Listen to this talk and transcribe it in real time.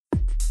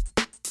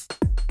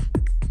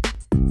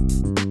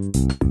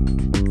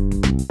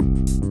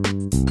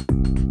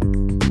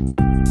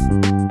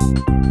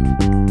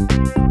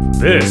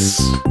This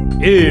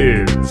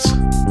is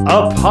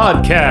a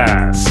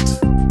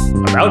podcast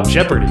about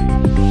Jeopardy!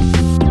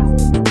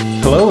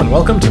 Hello and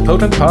welcome to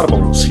Potent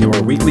Potables,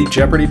 your weekly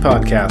Jeopardy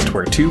podcast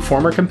where two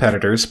former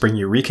competitors bring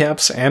you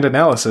recaps and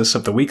analysis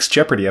of the week's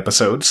Jeopardy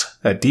episodes,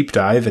 a deep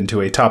dive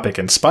into a topic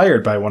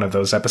inspired by one of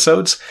those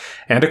episodes,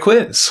 and a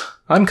quiz.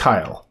 I'm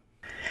Kyle.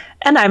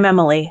 And I'm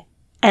Emily.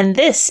 And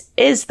this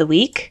is the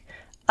week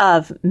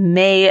of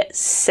May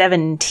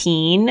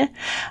 17.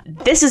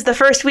 This is the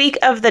first week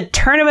of the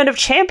Tournament of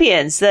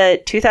Champions, the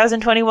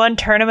 2021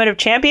 Tournament of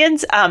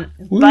Champions.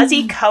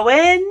 Buzzy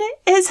Cohen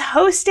is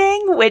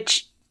hosting,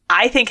 which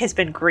I think has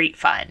been great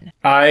fun.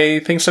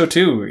 I think so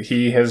too.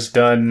 He has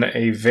done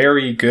a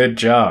very good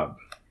job.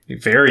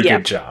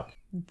 Good job.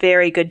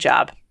 Very good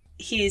job.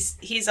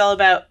 He's all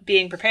about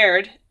being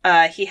prepared.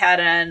 He had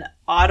an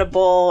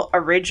Audible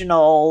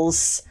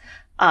Originals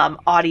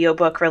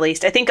audiobook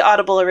released. I think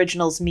Audible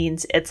Originals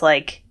means it's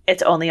like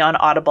it's only on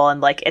Audible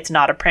and like it's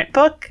not a print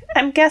book,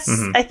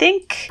 I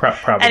think.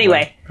 Probably.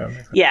 Anyway,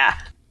 yeah.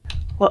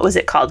 What was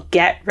it called?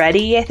 Get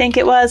Ready, I think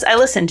it was. I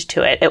listened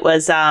to it. It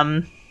was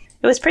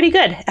pretty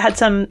good. It had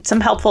some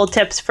helpful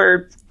tips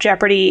for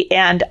Jeopardy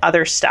and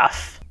other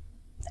stuff.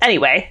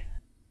 Anyway,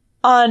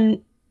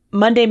 on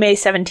Monday, May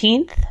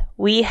 17th,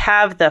 we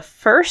have the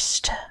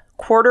first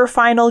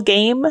quarterfinal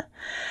game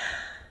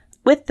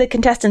with the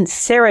contestant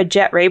Sarah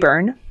Jet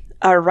Rayburn,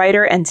 a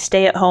writer and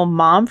stay-at-home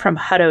mom from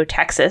Hutto,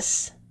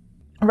 Texas,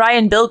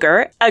 Ryan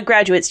Bilger, a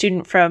graduate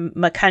student from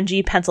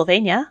Macungie,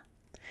 Pennsylvania,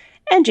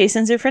 and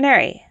Jason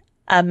Zuffreneri,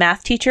 a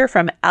math teacher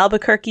from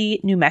Albuquerque,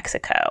 New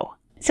Mexico.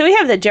 So we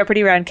have the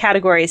Jeopardy round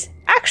categories.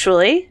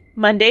 Actually,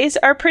 Mondays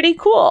are pretty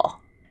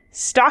cool.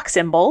 Stock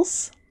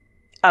symbols,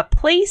 a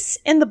place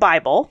in the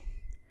Bible,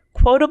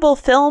 quotable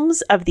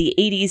films of the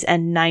 80s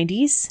and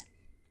 90s,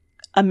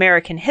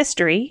 American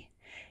history,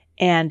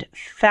 and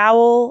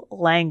foul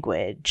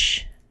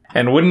language.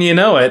 And wouldn't you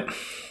know it,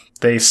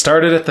 they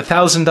started at the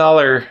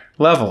 $1,000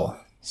 level.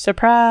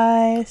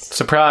 Surprise.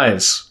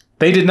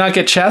 They did not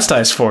get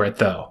chastised for it,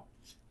 though.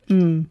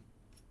 In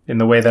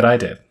the way that I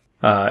did.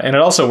 And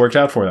it also worked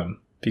out for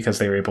them, because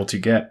they were able to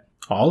get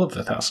all of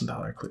the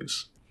 $1,000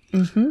 clues.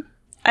 Mm-hmm.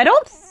 I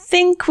don't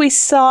think we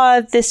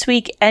saw this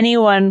week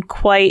anyone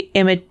quite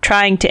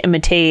trying to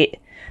imitate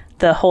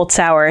the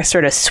Holtzauer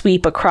sort of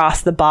sweep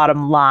across the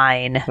bottom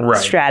line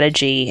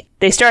strategy.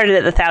 They started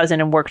at the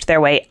 1,000 and worked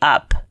their way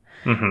up.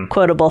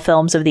 Quotable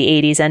films of the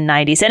 80s and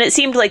 90s. And it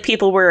seemed like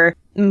people were,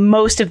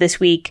 most of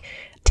this week,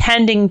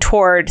 tending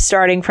toward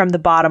starting from the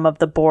bottom of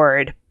the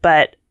board,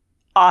 but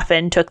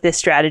often took this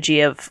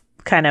strategy of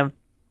kind of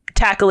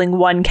tackling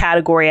one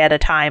category at a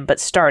time, but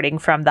starting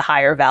from the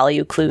higher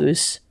value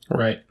clues.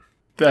 Right.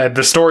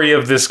 The story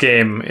of this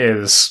game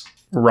is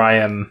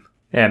Ryan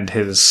and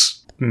his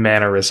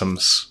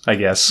mannerisms, I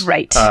guess.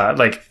 Right.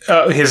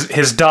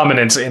 His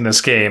dominance in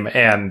this game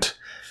and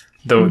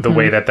the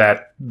way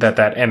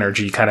that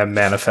energy kind of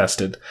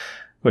manifested,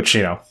 which,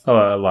 you know,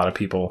 a lot of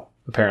people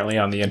apparently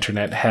on the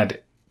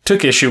internet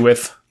took issue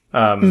with.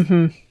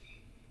 Now,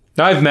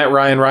 I've met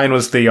Ryan. Ryan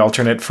was the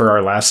alternate for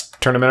our last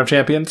Tournament of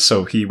Champions,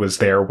 so he was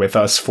there with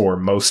us for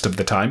most of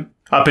the time.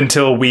 Up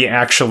until we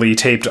actually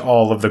taped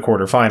all of the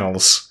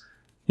quarterfinals.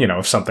 You know,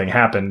 if something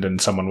happened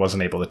and someone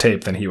wasn't able to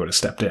tape, then he would have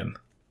stepped in.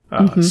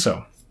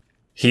 So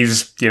he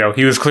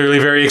was clearly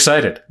very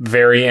excited,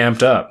 very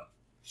amped up.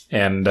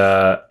 And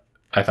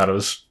I thought it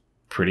was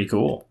pretty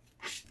cool.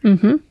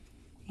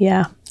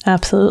 Yeah,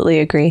 absolutely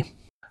agree.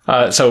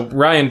 So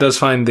Ryan does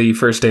find the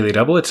first daily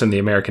double. It's in the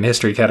American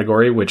history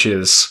category, which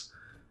is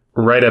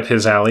right up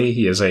his alley.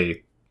 He is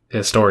a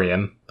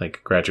historian,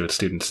 like graduate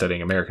student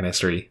studying American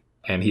history,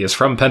 and he is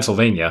from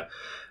Pennsylvania,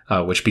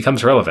 which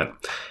becomes relevant.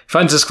 He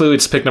finds this clue.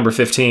 It's pick number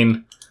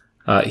 15.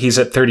 He's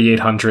at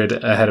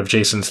 3,800, ahead of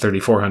Jason's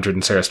 3,400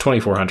 and Sarah's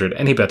 2,400,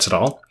 and he bets it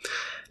all.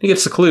 He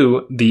gets the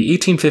clue. The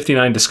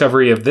 1859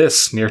 discovery of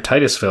this near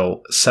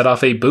Titusville set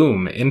off a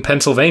boom in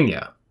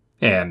Pennsylvania.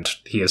 And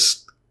he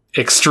is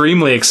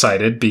extremely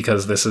excited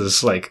because this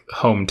is like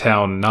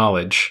hometown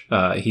knowledge.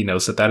 He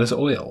knows that is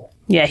oil.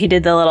 Yeah, he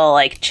did the little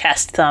like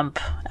chest thump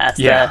as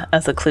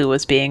the clue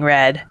was being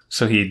read.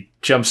 So he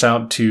jumps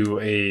out to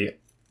a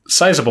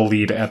sizable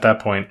lead at that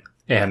point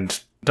and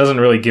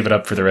doesn't really give it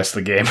up for the rest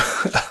of the game.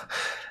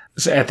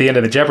 So at the end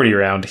of the Jeopardy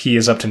round, he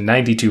is up to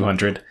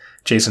 9,200,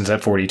 Jason's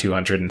at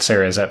 4,200, and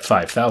Sarah's at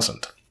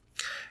 5,000.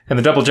 And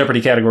the double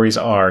Jeopardy categories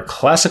are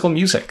classical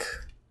music,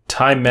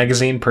 Time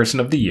Magazine Person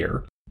of the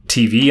Year,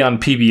 TV on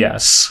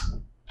PBS,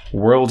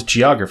 World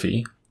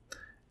Geography,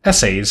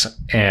 Essays,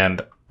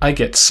 and I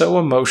Get So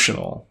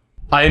Emotional.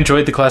 I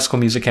enjoyed the classical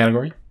music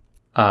category.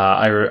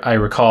 I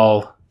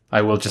recall,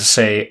 I will just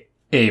say,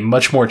 a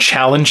much more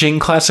challenging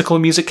classical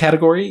music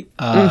category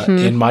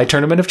in my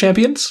Tournament of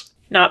Champions.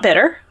 Not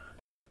bitter.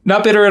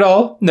 Not bitter at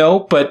all, no,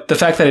 but the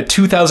fact that a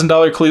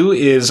 $2,000 clue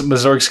is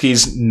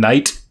Mussorgsky's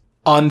Night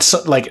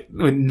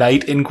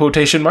in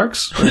quotation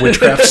marks,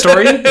 witchcraft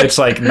story. It's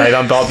like Night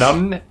on Bald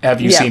Mountain.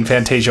 Have you seen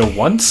Fantasia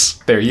once?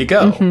 There you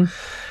go.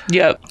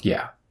 Yep.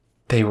 Yeah.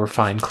 They were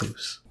fine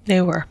clues. They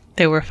were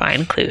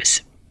fine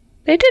clues.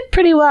 They did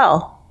pretty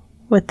well.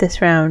 with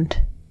this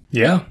round.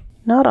 Yeah.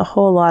 Not a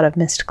whole lot of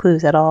missed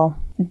clues at all.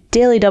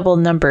 Daily Double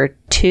number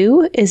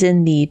 2 is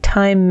in the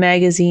Time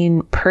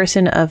Magazine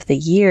Person of the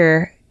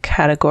Year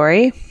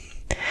category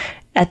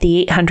at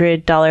the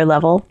 $800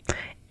 level.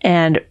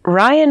 And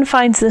Ryan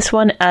finds this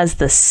one as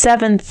the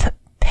 7th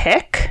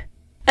pick.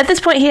 At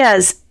this point, he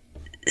has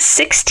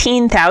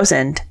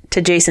 16,000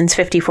 to Jason's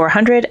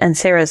 5,400 and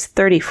Sarah's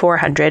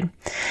 3,400.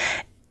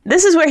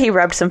 This is where he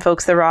rubbed some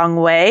folks the wrong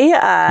way.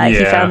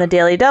 He found the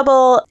Daily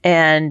Double,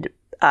 and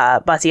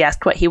Bussy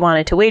asked what he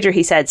wanted to wager.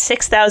 He said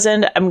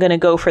 6,000. I'm going to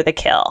go for the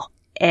kill.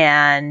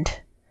 And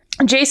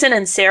Jason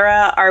and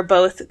Sarah are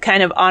both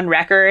kind of on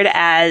record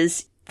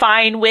as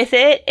fine with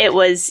it. It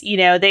was,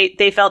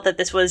 they felt that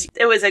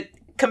it was a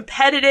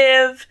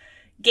competitive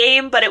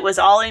game, but it was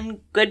all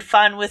in good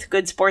fun with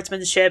good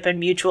sportsmanship and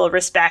mutual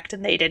respect.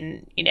 And they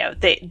didn't,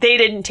 they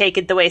didn't take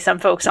it the way some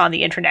folks on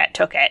the internet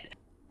took it.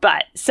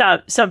 But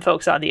some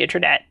folks on the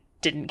internet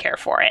didn't care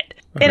for it.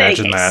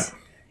 Imagine that.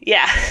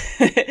 Yeah.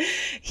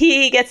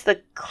 He gets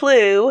the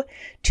clue.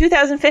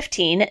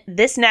 2015,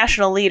 this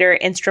national leader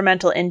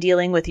instrumental in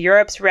dealing with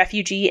Europe's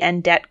refugee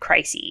and debt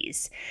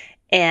crises.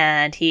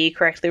 And he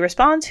correctly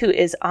responds, who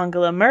is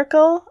Angela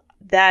Merkel.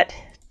 That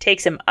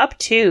takes him up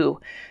to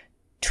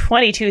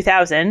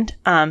 22,000.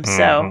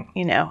 So,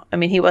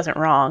 he wasn't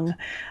wrong.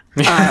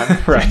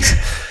 Right.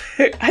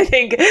 I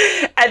think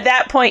at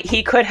that point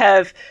he could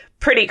have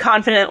pretty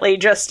confidently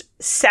just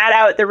sat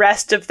out the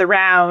rest of the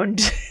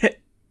round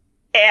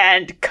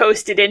and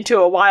coasted into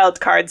a wild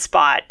card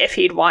spot if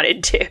he'd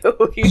wanted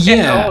to.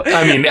 Yeah.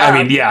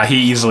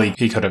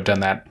 He could have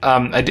done that.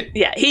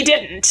 Yeah, he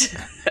didn't.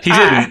 He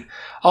didn't.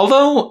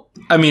 Although,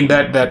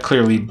 that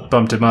clearly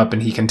bumped him up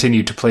and he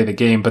continued to play the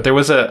game. But there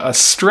was a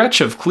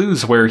stretch of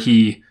clues where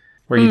he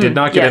did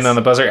not get in on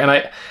the buzzer.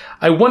 And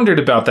I wondered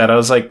about that. I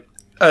was like,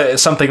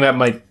 something that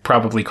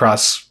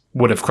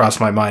would have crossed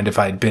my mind if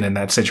I had been in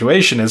that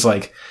situation is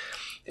like,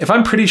 if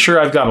I'm pretty sure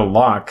I've got a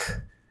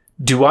lock,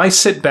 do I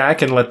sit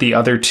back and let the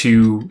other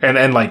two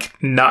and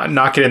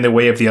not get in the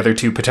way of the other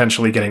two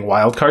potentially getting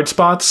wildcard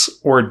spots?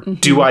 Or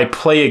do I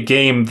play a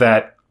game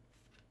that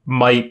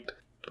might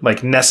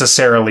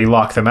necessarily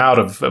lock them out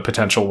of a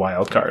potential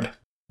wildcard?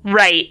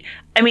 Right.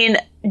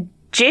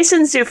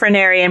 Jason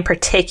Zuffreneri in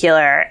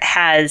particular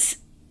has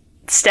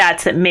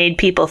stats that made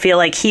people feel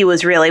like he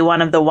was really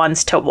one of the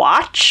ones to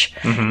watch.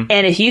 Mm-hmm.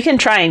 And if you can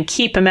try and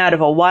keep him out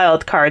of a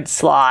wild card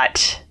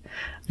slot,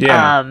 you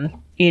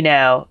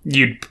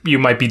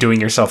might be doing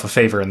yourself a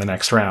favor in the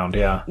next round.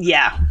 Yeah.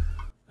 Yeah.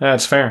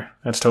 That's fair.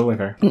 That's totally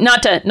fair.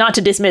 Not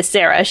to dismiss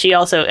Sarah. She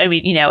also,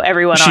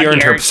 everyone she on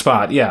earned here, her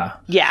spot. Yeah.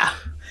 Yeah.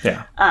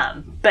 Yeah.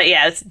 But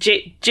yeah,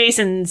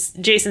 Jason's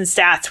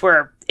stats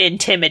were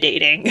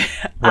intimidating.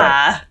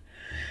 Right.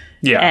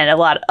 Yeah. And a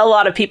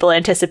lot of people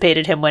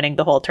anticipated him winning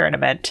the whole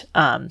tournament.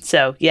 I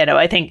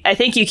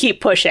think you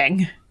keep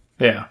pushing.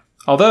 Yeah.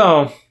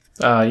 Although,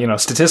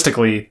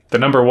 statistically, the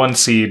number one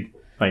seed,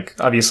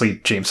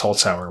 obviously James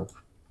Holzhauer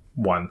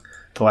won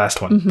the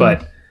last one. Mm-hmm.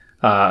 But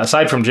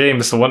aside from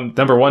James, the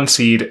number one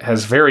seed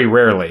has very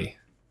rarely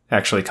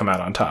actually come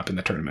out on top in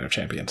the Tournament of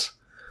Champions.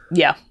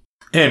 Yeah.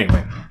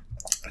 Anyway,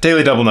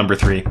 Daily Double number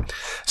 3.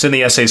 It's in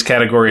the essays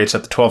category. It's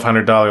at the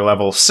 $1,200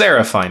 level.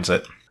 Sarah finds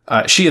it.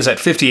 She is at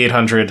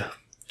 5,800.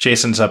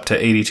 Jason's up to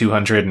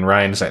 8,200, and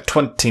Ryan's at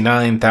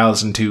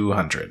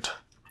 29,200.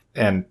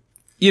 And,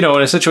 in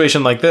a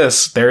situation like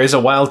this, there is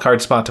a wild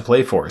card spot to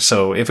play for.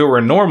 So if it were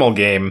a normal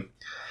game,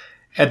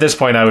 at this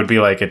point I would be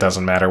like, it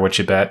doesn't matter what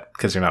you bet,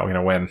 because you're not going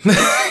to win.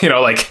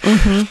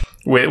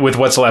 With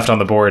what's left on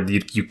the board,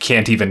 you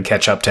can't even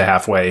catch up to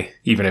halfway,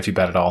 even if you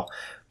bet it all.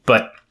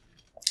 But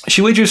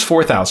she wagers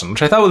 4,000,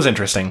 which I thought was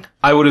interesting.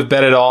 I would have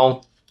bet it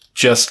all,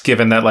 just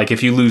given that,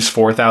 if you lose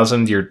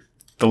 4,000,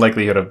 the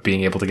likelihood of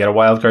being able to get a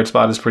wildcard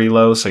spot is pretty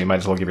low, so you might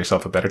as well give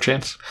yourself a better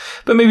chance.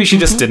 But maybe she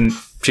just didn't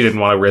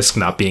want to risk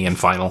not being in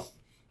final.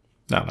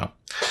 I don't know.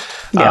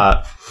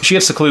 Yeah. She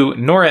gets the clue.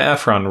 Nora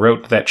Ephron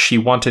wrote that she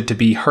wanted to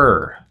be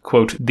her,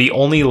 quote, the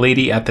only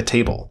lady at the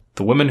table,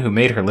 the woman who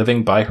made her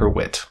living by her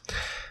wit.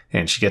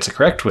 And she gets it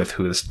correct with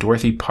who is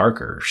Dorothy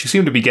Parker. She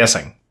seemed to be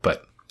guessing,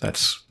 but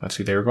that's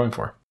who they were going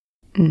for.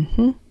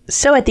 Mm-hmm.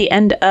 So at the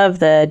end of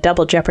the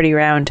Double Jeopardy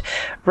round,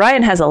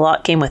 Ryan has a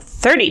lock game with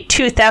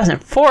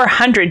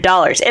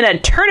 $32,400 in a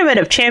Tournament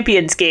of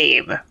Champions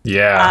game.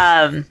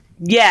 Yeah.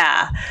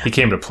 Yeah. He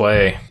came to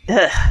play.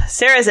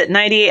 Sarah's at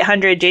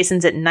 9,800.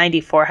 Jason's at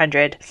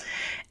 9,400.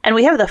 And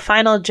we have the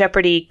final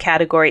Jeopardy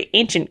category,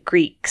 Ancient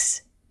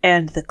Greeks.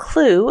 And the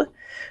clue,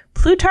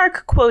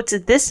 Plutarch quotes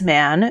this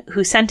man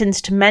who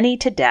sentenced many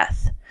to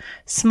death.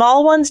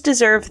 Small ones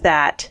deserve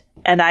that,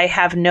 and I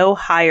have no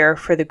hire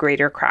for the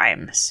greater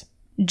crimes.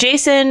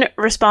 Jason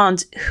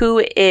responds,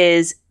 who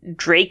is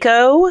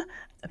Draco?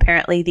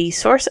 Apparently the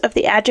source of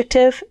the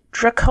adjective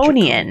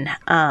draconian,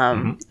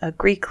 a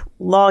Greek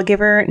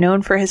lawgiver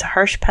known for his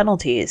harsh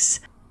penalties.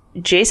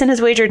 Jason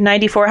has wagered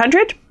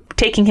 9,400,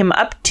 taking him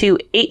up to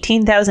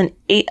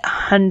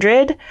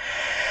 18,800.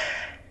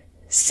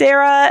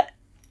 Sarah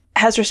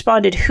has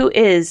responded, who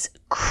is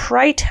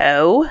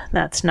Kryto?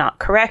 That's not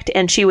correct.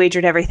 And she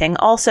wagered everything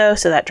also,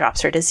 so that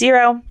drops her to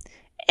 0.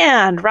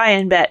 And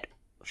Ryan bet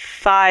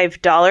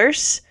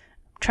 $5,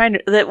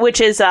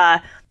 which is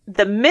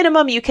the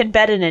minimum you can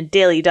bet in a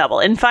daily double.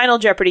 In Final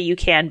Jeopardy, you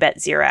can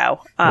bet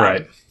 0.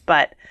 Right.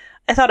 But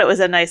I thought it was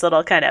a nice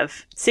little kind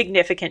of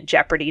significant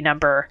Jeopardy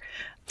number.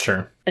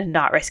 Sure. And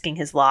not risking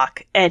his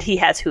lock. And he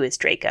has who is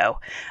Draco.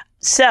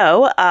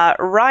 So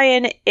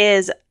Ryan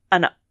is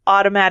an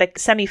automatic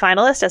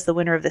semifinalist as the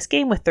winner of this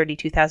game with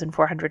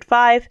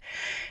 32,405.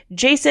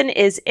 Jason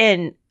is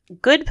in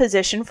good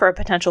position for a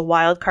potential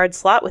wildcard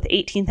slot with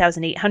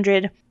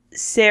 18,800.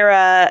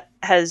 Sarah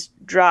has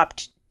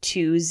dropped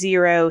to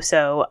 0,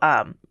 so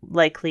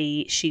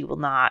likely she will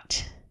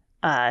not.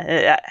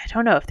 I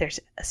don't know if there's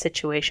a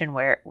situation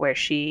where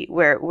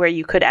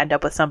you could end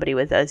up with somebody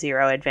with a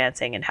 0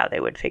 advancing and how they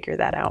would figure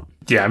that out.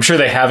 Yeah, I'm sure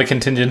they have a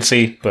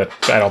contingency, but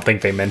I don't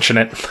think they mention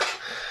it.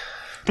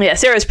 Yeah,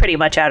 Sarah's pretty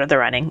much out of the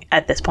running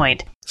at this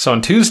point. So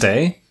on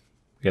Tuesday,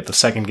 we get the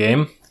second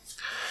game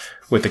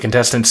with the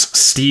contestants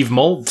Steve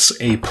Moulds,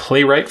 a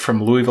playwright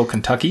from Louisville,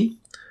 Kentucky,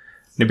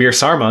 Nabir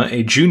Sarma,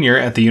 a junior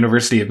at the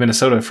University of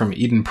Minnesota from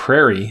Eden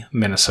Prairie,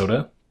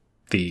 Minnesota,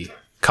 the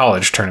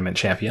college tournament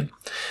champion,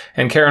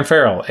 and Karen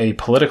Farrell, a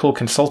political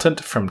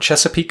consultant from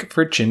Chesapeake,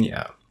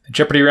 Virginia. The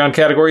Jeopardy round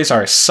categories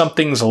are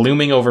Something's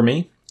Looming Over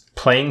Me,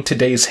 Playing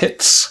Today's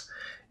Hits,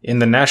 In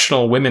the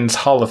National Women's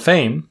Hall of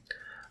Fame,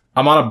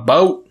 I'm on a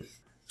Boat,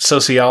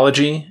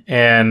 Sociology,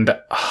 and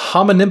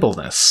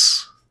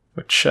Homonimbleness,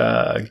 which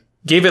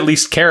gave at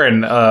least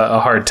Karen a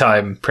hard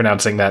time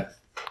pronouncing that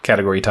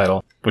category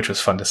title, which was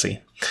fun to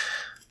see.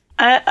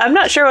 I'm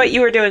not sure what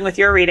you were doing with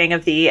your reading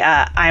of the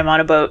I'm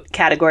on a Boat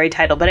category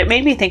title, but it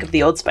made me think of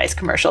the Old Spice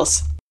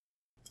commercials.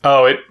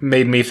 Oh, it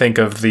made me think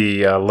of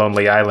the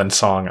Lonely Island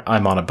song,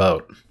 I'm on a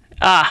Boat.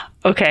 Ah,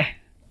 okay.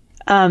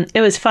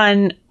 It was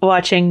fun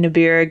watching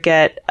Nabir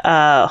get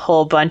a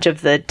whole bunch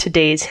of the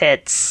today's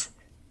hits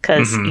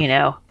because,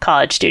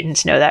 college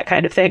students know that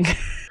kind of thing.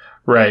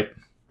 Right.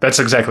 That's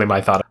exactly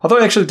my thought. Although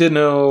I actually did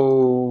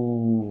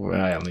know...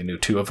 I only knew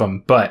 2 of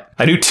them, but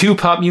I knew 2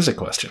 pop music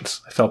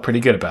questions. I felt pretty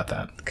good about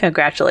that.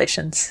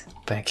 Congratulations.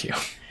 Thank you.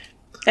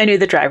 I knew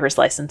the driver's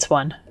license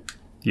one.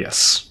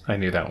 Yes, I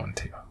knew that one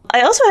too.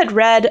 I also had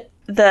read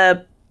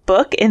the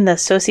book in the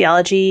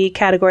sociology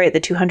category at the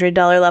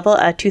 $200 level.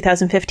 A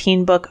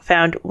 2015 book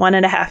found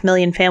 1.5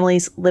 million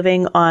families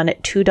living on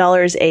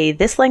 $2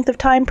 this length of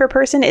time per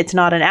person. It's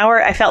not an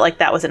hour. I felt like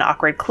that was an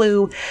awkward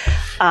clue.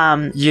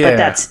 But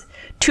that's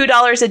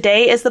 $2 a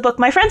day is the book.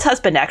 My friend's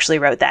husband actually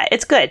wrote that.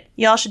 It's good.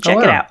 Y'all should check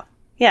it out.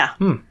 Yeah.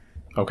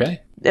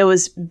 Okay. It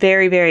was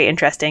very, very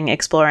interesting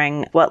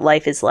exploring what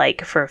life is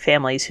like for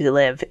families who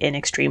live in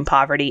extreme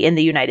poverty in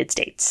the United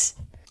States.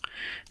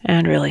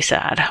 And really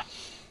sad.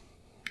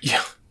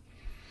 Yeah.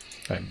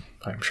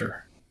 I'm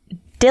sure.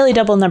 Daily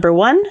Double number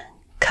 1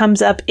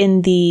 comes up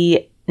in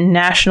the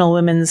National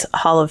Women's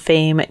Hall of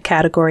Fame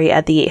category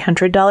at the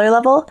 $800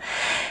 level.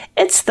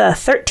 It's the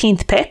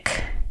 13th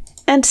pick,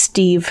 and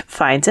Steve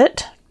finds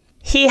it.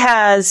 He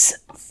has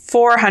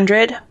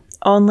 400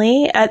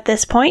 only at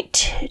this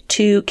point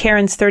to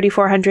Karen's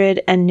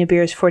 3,400 and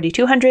Nabir's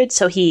 4,200,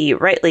 so he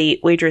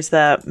rightly wagers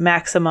the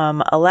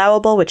maximum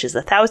allowable, which is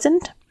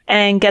 1,000.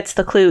 And gets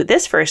the clue,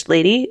 this first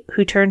lady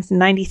who turned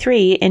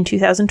 93 in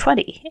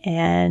 2020.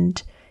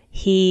 And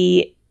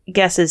he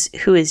guesses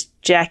who is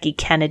Jackie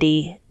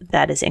Kennedy.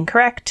 That is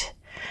incorrect.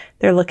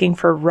 They're looking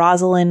for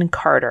Rosalind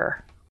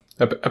Carter.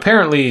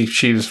 Apparently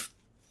she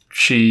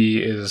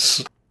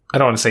is, I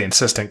don't want to say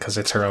insistent because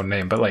it's her own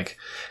name, but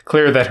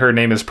clear that her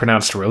name is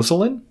pronounced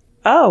Rosalind?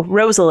 Oh,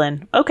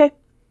 Rosalind. Okay.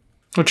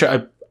 Which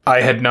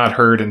I had not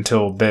heard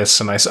until this,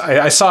 and I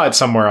saw it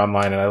somewhere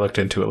online, and I looked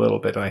into it a little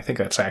bit, and I think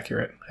that's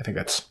accurate. I think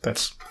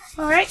that's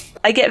all right.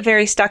 I get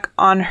very stuck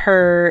on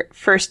her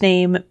first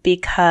name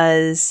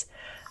because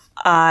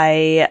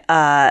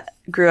I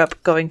grew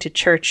up going to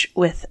church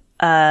with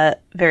a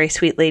very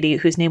sweet lady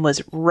whose name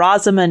was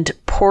Rosamond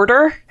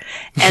Porter,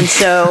 and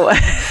so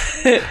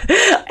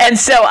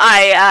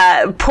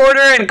I Porter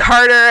and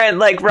Carter and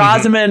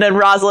Rosamond and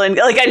Rosalind.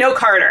 I know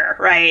Carter,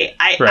 right?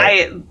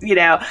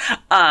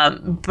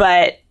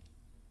 But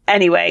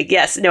anyway,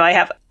 yes, no,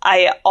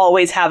 I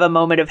always have a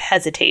moment of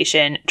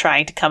hesitation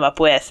trying to come up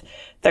with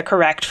the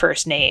correct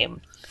first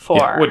name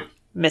for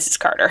Mrs.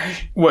 Carter.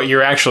 What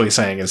you're actually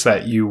saying is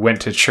that you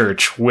went to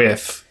church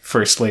with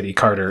First Lady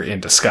Carter in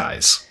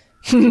disguise.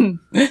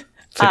 It's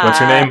what's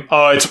her name?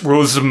 Oh, it's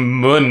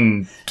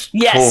Rosamund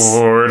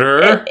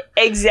Porter.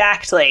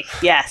 Exactly.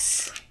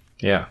 Yes.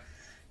 Yeah.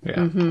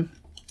 Mm-hmm.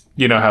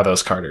 You know how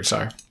those Carters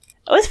are.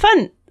 It was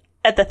fun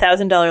at the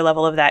 $1,000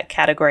 level of that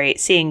category,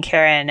 seeing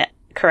Karen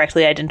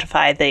correctly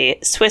identify the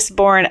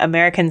Swiss-born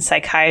American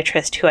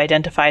psychiatrist who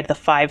identified the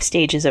 5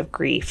 stages of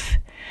grief.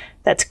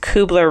 That's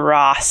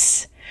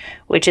Kubler-Ross,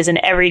 which is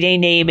an everyday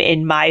name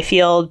in my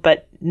field,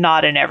 but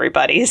not in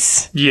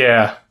everybody's.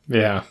 Yeah.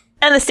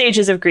 And the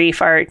stages of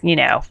grief are,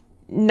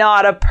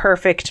 not a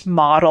perfect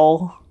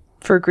model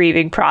for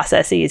grieving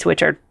processes,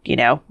 which are,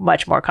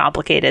 much more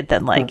complicated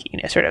than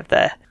sort of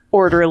the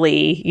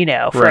orderly,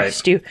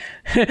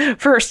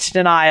 first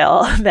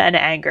denial, then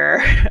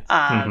anger.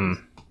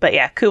 But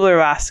yeah,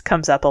 Kubler-Ross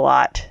comes up a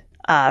lot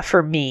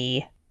for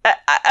me.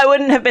 I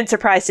wouldn't have been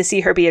surprised to see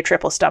her be a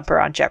triple stumper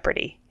on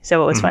Jeopardy.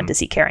 So it was fun to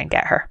see Karen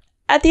get her.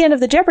 At the end of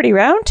the Jeopardy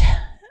round,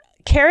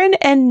 Karen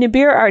and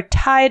Nibir are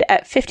tied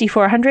at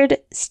 5,400.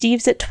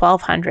 Steve's at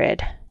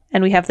 1,200.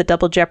 And we have the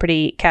double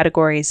Jeopardy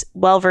categories: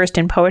 well-versed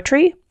in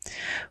poetry,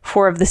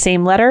 4 of the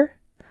same letter,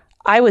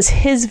 I was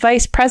his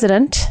vice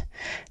president,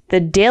 the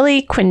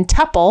Daily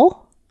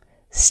Quintuple,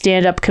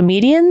 stand-up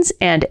comedians,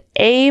 and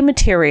A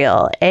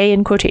material, A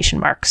in quotation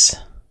marks.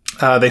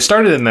 They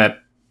started in that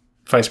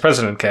vice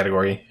president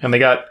category, and they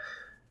got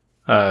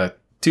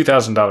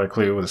 $2,000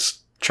 clue was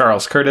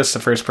Charles Curtis, the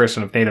first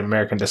person of Native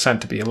American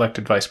descent to be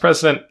elected vice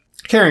president.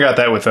 Karen got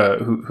that with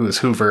who is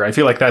Hoover. I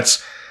feel like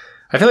that's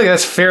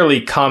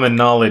fairly common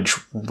knowledge,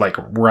 like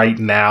right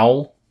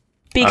now,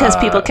 because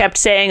people kept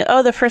saying,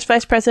 "Oh, the first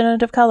vice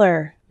president of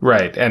color."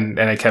 Right, and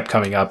it kept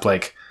coming up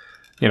like,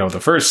 the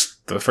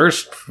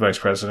first vice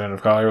president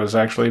of color was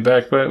actually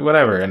back, but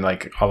whatever, and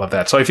like all of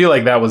that. So I feel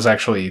like that was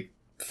actually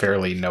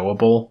fairly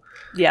knowable.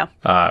 Yeah.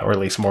 Or at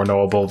least more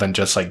knowable than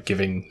just like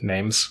giving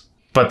names.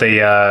 But they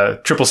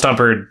triple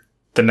stumpered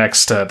the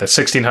next, the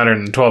 1,600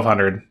 and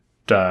 1,200.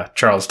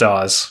 Charles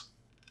Dawes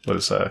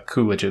was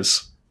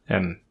Coolidge's,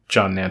 and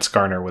John Nance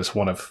Garner was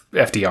one of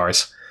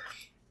FDR's.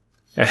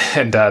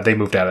 And they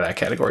moved out of that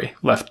category.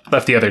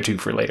 Left the other two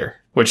for later.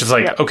 Which is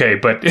like, okay,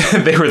 but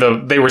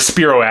they were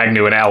Spiro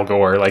Agnew and Al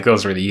Gore. Like,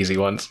 those were the easy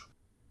ones.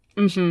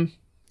 Mm-hmm.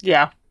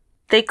 Yeah.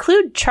 They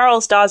clued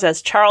Charles Dawes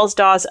as Charles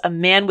Dawes, a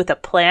man with a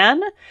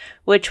plan,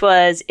 which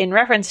was in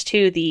reference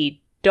to the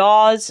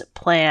Dawes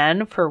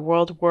Plan for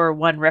World War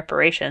I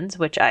reparations,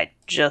 which I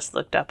just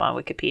looked up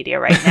on Wikipedia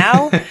right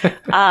now.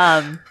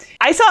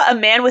 I saw a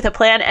man with a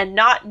plan, and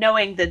not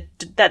knowing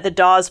that the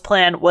Dawes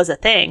Plan was a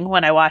thing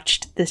when I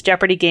watched this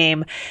Jeopardy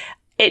game,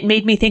 it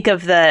made me think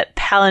of the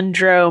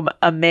palindrome,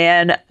 a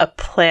man, a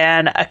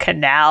plan, a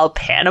canal,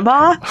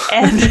 Panama.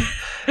 And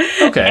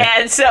okay.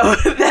 And so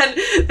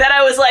then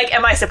I was like,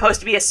 am I supposed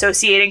to be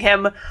associating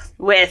him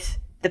with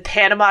the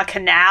Panama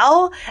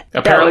Canal?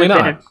 Apparently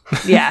not.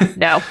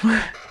 No.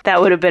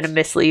 That would have been a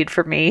mislead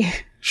for me.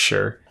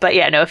 Sure. But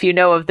yeah, no, if you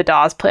know of the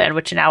Dawes Plan,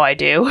 which now I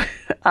do.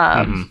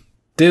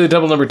 Daily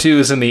Double number 2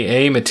 is in the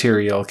A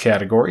material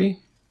category.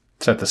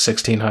 It's at the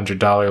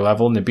 $1,600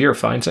 level. Nibir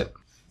finds it.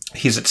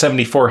 He's at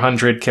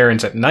 7,400.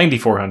 Karen's at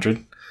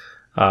 9,400.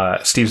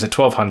 Steve's at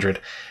 1,200.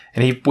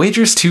 And he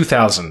wagers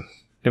 2,000.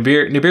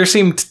 Nibir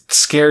seemed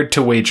scared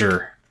to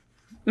wager.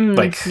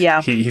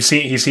 He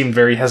seemed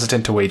very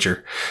hesitant to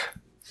wager.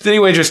 Then he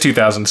wagers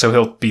 2,000, so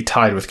he'll be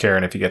tied with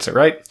Karen if he gets it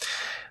right.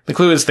 The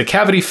clue is the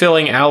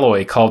cavity-filling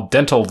alloy called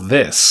Dental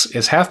This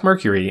is half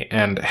mercury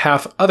and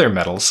half other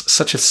metals,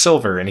 such as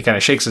silver. And he kind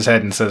of shakes his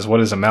head and says,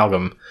 what is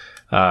amalgam?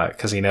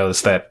 Because he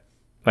knows that,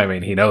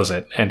 he knows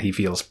it, and he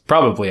feels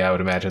probably, I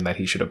would imagine, that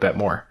he should have bet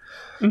more.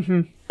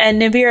 Mm-hmm.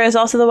 And Nibir is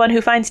also the one who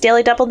finds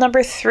Daily Double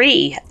number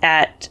 3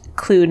 at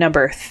clue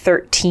number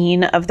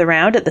 13 of the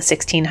round at the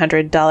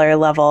 $1,600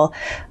 level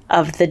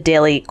of the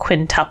Daily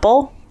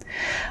Quintuple.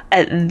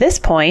 At this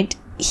point,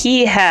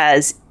 he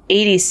has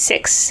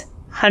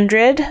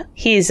 8,600.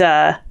 He's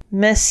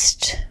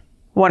missed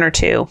 1 or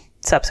 2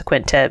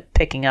 subsequent to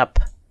picking up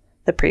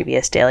the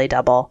previous Daily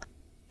Double.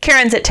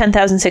 Karen's at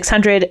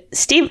 10,600.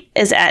 Steve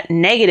is at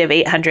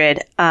 -800.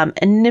 And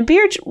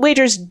Nibir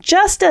wagers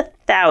just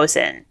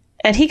 1,000.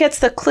 And he gets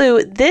the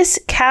clue, this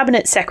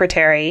cabinet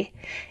secretary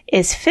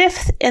is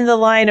 5th in the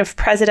line of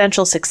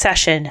presidential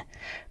succession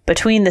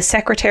between the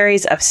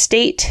secretaries of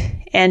state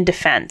and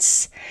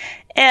defense.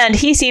 And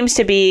he seems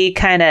to be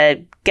kind of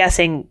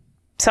guessing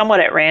somewhat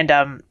at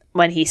random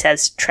when he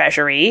says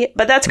treasury,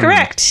 but that's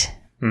correct.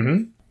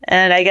 Mm-hmm.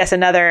 And I guess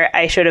another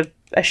I should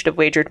have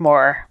wagered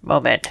more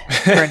moment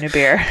for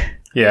Nibir.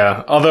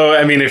 Yeah, although,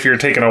 if you're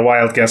taking a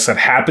wild guess that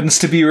happens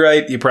to be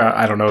right,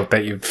 I don't know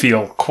that you'd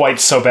feel quite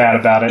so bad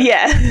about it.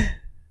 Yeah.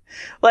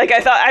 Like,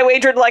 I thought I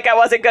wagered like I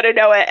wasn't going to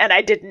know it, and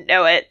I didn't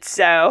know it,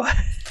 so...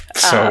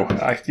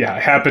 I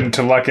happened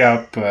to luck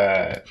out,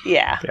 but...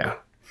 Yeah.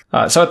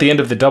 So at the end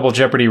of the Double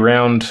Jeopardy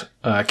round,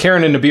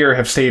 Karen and Nibir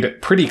have stayed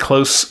pretty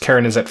close.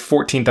 Karen is at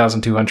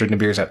 14,200,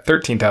 Nibir's at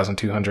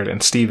 13,200,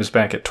 and Steve is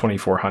back at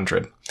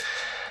 2,400.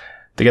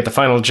 They get the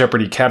final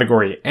Jeopardy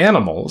category,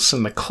 animals,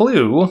 and the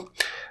clue...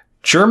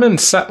 German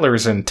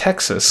settlers in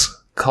Texas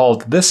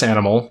called this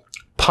animal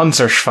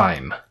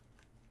Panzerschwein.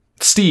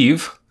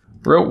 Steve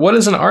wrote, what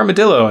is an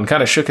armadillo? And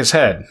kind of shook his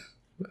head,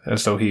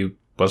 as though he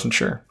wasn't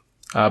sure.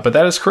 But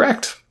that is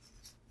correct.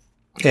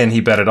 And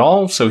he bet it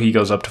all, so he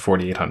goes up to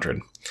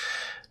 4,800.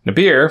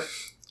 Nibir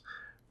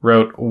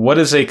wrote, what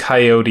is a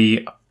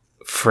coyote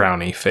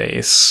frowny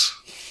face?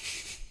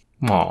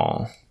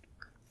 Aw,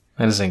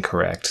 that is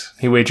incorrect.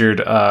 He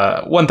wagered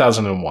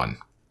 1,001,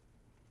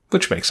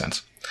 which makes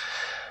sense.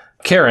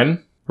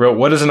 Karen wrote,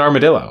 what is an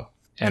armadillo?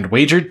 And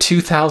wagered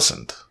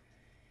 2,000,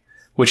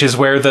 which is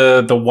where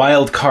the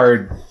wild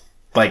card,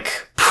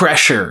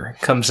 pressure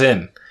comes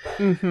in.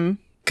 Mm-hmm.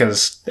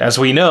 Because, as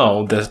we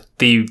know,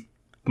 the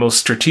most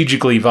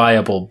strategically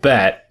viable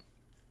bet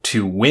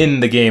to win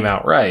the game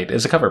outright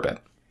is a cover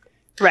bet.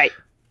 Right.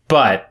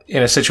 But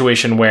in a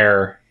situation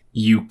where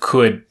you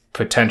could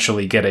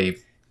potentially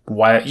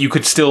you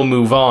could still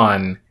move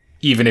on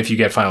even if you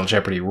get Final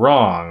Jeopardy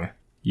wrong,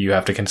 you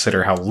have to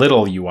consider how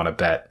little you want to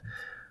bet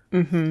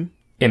in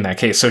that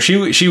case. So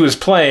she was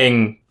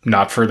playing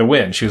not for the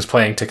win. She was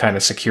playing to kind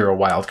of secure a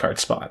wild card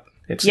spot,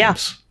 it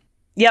seems.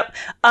 Yep.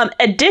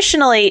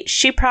 Additionally,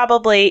 she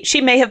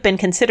may have been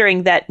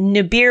considering that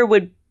Nabir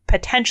would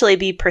potentially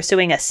be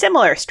pursuing a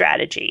similar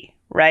strategy,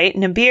 right?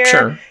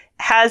 Nabir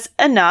has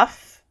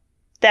enough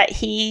that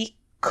he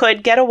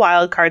could get a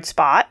wild card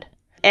spot.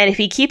 And if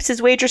he keeps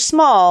his wager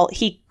small,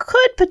 he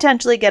could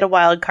potentially get a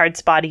wild card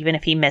spot even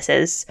if he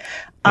misses.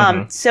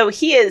 So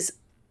he is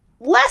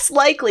less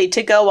likely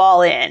to go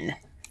all in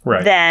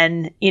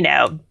than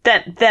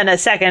a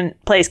second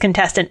place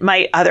contestant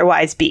might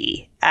otherwise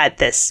be at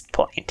this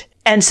point.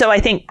 And so I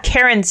think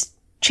Karen's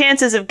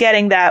chances of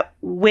getting that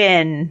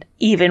win,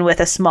 even with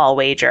a small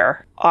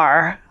wager,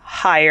 are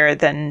higher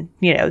than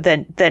you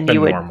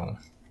would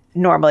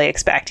normally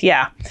expect.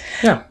 Yeah.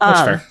 Yeah,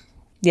 that's fair.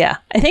 Yeah,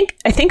 I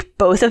think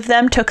both of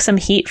them took some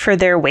heat for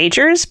their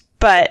wagers,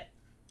 but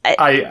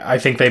I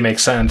think they make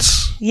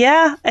sense.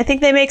 Yeah, I think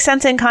they make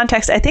sense in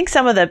context. I think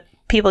some of the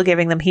people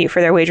giving them heat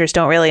for their wagers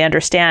don't really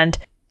understand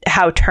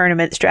how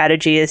tournament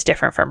strategy is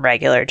different from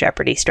regular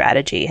Jeopardy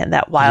strategy and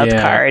that wild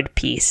card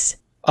piece.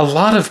 A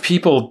lot of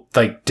people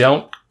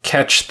don't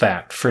catch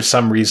that for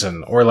some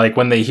reason, or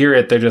when they hear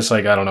it, they're just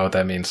like, I don't know what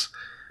that means,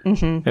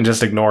 and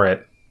just ignore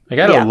it. I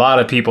had a lot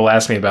of people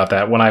ask me about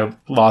that when I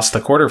lost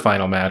the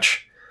quarterfinal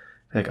match.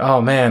 Like,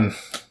 oh man,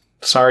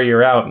 sorry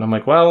you're out. And I'm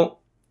like, well,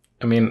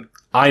 I mean,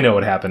 I know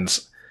what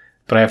happens,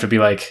 but I have to be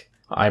like,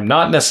 I'm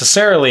not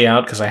necessarily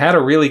out because I had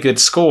a really good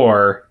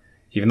score,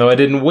 even though I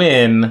didn't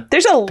win.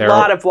 There's a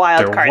lot of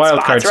wild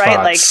card spots,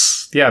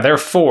 right? Yeah, there are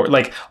 4.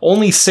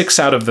 Only 6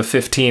 out of the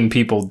 15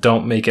 people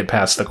don't make it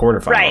past the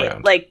quarterfinal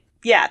round.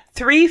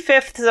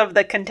 3/5 of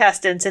the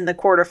contestants in the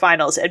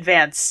quarterfinals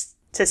advance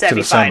to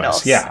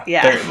semifinals.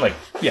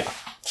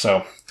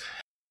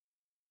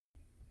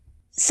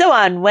 So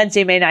on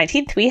Wednesday, May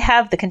 19th, we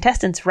have the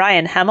contestants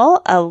Ryan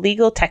Hemmel, a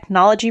legal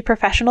technology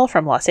professional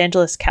from Los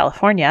Angeles,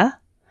 California,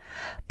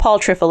 Paul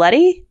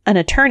Trifoletti, an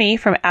attorney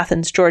from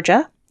Athens,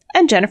 Georgia,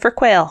 and Jennifer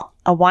Quayle,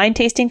 a wine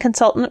tasting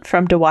consultant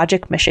from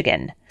Dowagiac,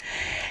 Michigan.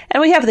 And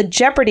we have the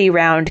Jeopardy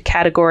round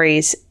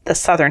categories: the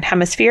Southern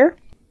Hemisphere,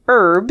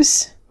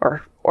 herbs,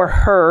 or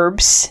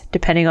herbs,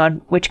 depending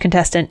on which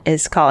contestant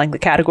is calling the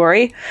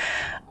category,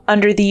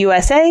 under the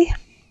USA,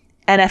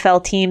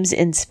 NFL teams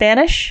in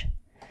Spanish,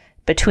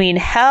 between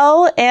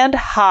hell and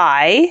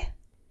high,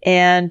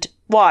 and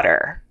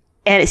water.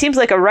 And it seems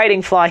like a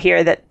writing flaw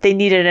here that they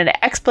needed an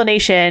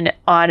explanation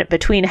on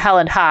between hell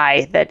and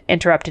high that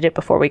interrupted it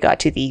before we got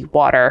to the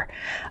water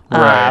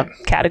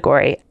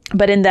category.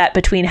 But in that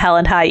between hell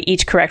and high,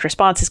 each correct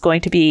response is going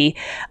to be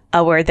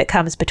a word that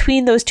comes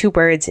between those two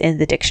words in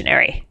the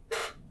dictionary.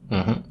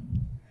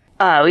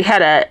 We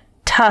had a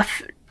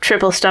tough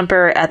triple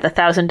stumper at the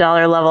 $1,000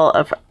 level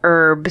of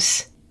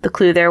herbs. The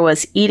clue there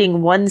was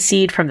eating one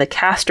seed from the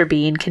castor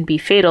bean can be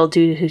fatal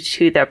due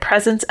to the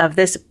presence of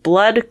this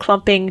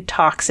blood-clumping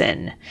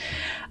toxin.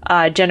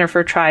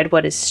 Jennifer tried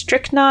what is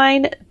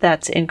strychnine.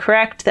 That's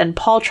incorrect. Then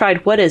Paul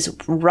tried what is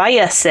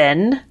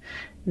ricin.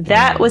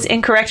 That was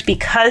incorrect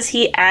because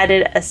he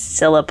added a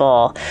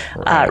syllable.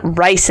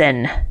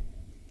 Ricin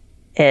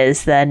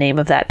is the name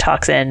of that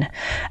toxin.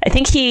 I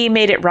think he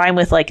made it rhyme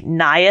with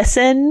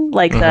niacin,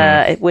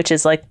 which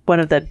is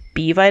one of the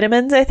B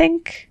vitamins, I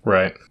think.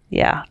 Right.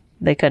 Yeah.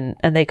 They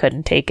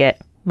couldn't take it.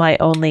 My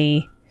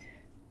only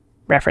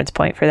reference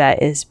point for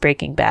that is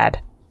Breaking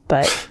Bad.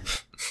 But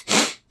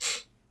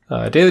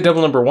Daily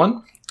Double number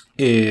 1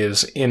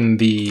 is in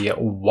the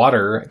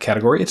water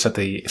category. It's at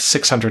the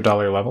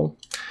 $600 level.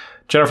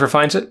 Jennifer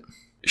finds it.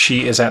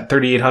 She is at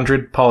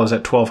 3,800. Paul is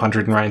at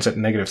 1,200, and Ryan's at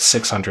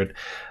 -600.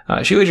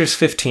 She wagers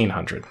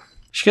 1,500.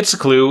 She gets the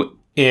clue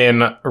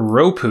in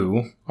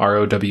ROWPU,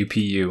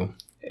 ROWPU.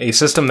 A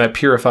system that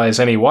purifies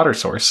any water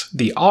source.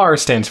 The R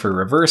stands for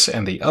reverse,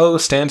 and the O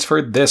stands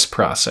for this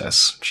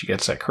process. She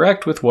gets that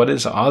correct with what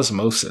is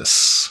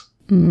osmosis.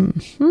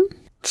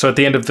 So at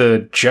the end of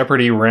the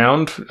Jeopardy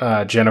round,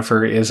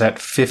 Jennifer is at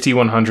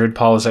 5,100,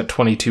 Paul is at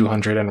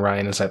 2,200, and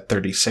Ryan is at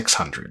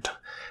 3,600.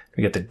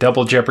 We get the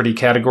double Jeopardy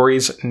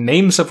categories: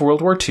 names of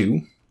World War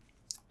II,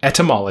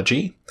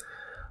 etymology,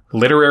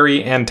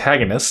 literary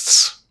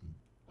antagonists,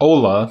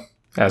 Ola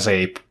as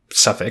a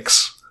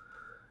suffix,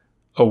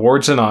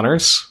 awards and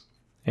honors,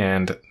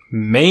 and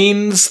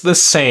mains the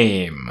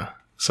same.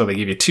 So they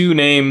give you 2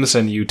 names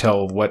and you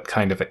tell what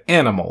kind of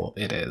animal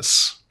it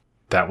is.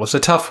 That was a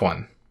tough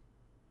one.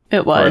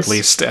 It was. Or at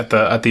least at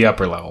the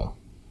upper level.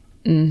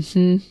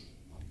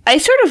 I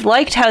sort of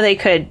liked how they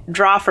could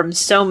draw from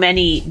so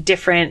many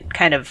different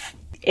kind of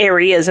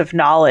areas of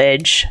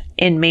knowledge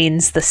in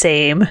mains the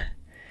same.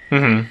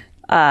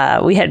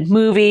 We had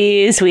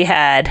movies, we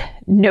had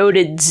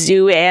noted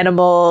zoo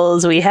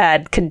animals, we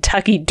had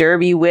Kentucky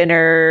Derby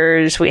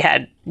winners, we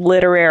had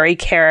literary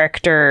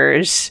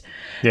characters.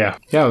 Yeah,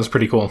 it was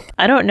pretty cool.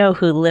 I don't know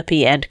who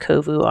Lippy and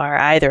Kovu are,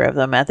 either of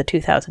them, at the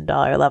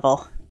 $2,000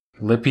 level.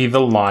 Lippy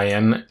the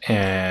Lion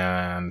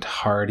and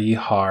Hardy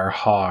Har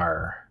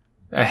Har.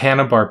 A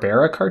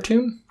Hanna-Barbera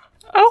cartoon?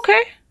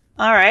 Okay.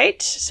 All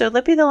right. So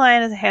Lippy the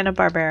Lion is a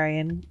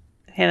Hanna-Barbarian.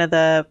 Hannah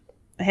the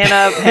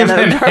Barbarian.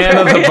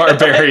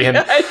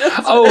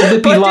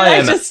 Lippy what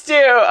Lion. Did I just do?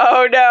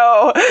 Oh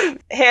no.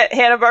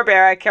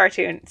 Hanna-Barbera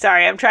cartoon.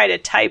 Sorry, I'm trying to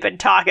type and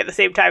talk at the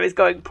same time as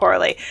going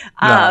poorly.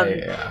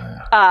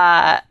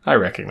 I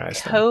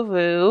recognize them.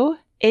 Kovu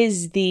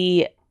is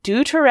the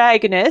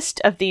deuteragonist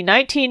of the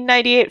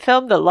 1998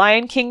 film The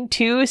Lion King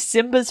 2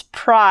 Simba's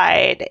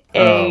Pride.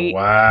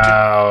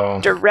 Wow.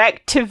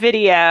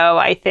 Direct-to-video,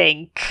 I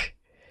think.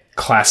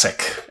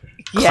 Classic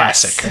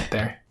Yes. right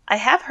there. I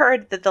have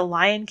heard that The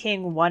Lion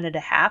King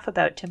 1.5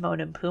 about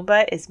Timon and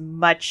Pumbaa is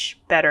much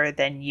better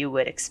than you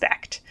would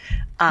expect.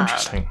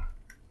 Interesting.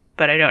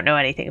 But I don't know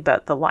anything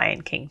about The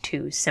Lion King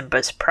 2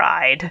 Simba's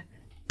Pride.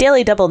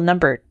 Daily Double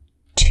number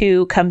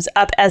 2 comes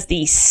up as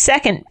the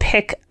second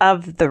pick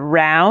of the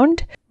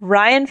round.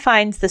 Ryan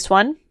finds this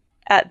one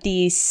at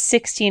the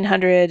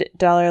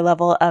 $1,600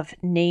 level of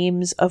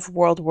Names of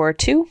World War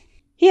II.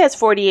 He has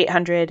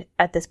 $4,800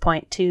 at this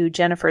point to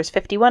Jennifer's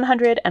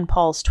 $5,100 and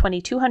Paul's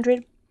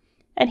 $2,200.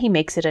 And he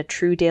makes it a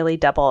true daily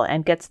double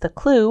and gets the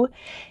clue.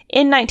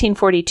 In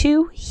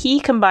 1942, he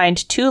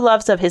combined two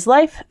loves of his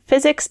life,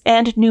 physics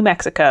and New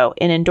Mexico,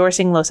 in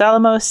endorsing Los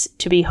Alamos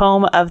to be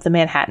home of the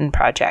Manhattan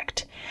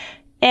Project.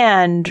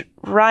 And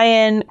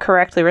Ryan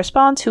correctly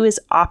responds, who is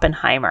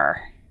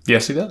Oppenheimer.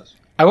 Yes, he does.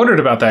 I wondered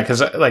about that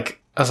because I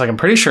was like, I'm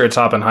pretty sure it's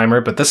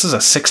Oppenheimer, but this is a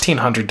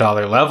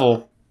 $1,600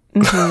 level.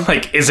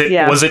 Mm-hmm. Is it?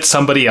 Yeah. Was it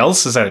somebody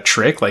else? Is that a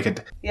trick?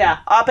 Yeah,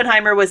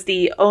 Oppenheimer was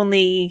the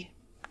only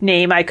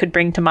name I could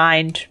bring to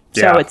mind,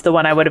 so it's the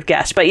one I would have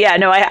guessed. But yeah,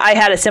 no, I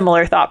had a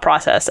similar thought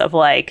process of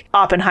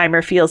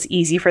Oppenheimer feels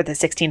easy for the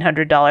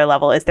 $1,600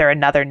 level. Is there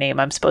another name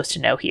I'm supposed to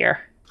know here?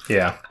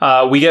 Yeah.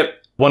 We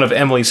get one of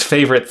Emily's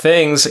favorite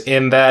things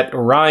in that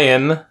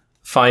Ryan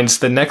finds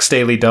the next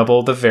daily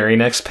double the very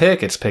next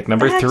pick. It's pick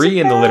number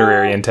 3 in the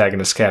literary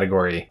antagonist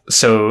category.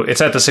 So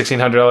it's at the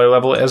 $1,600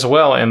 level as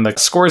well, and the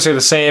scores are the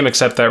same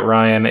except that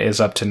Ryan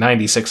is up to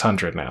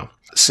 $9,600 now.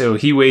 So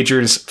he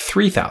wagers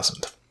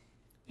 $3,000.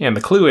 And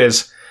the clue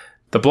is,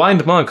 the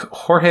blind monk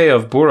Jorge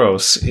of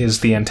Burros is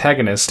the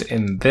antagonist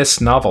in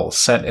this novel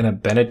set in a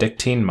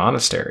Benedictine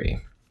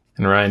monastery.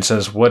 And Ryan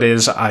says, what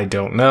is I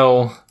don't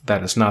know.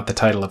 That is not the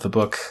title of the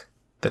book.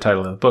 The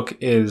title of the book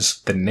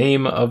is The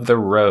Name of the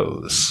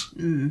Rose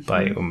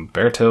by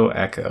Umberto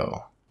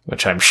Eco,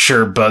 which I'm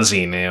sure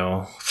Buzzy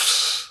knew.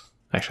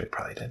 Actually,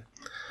 probably did.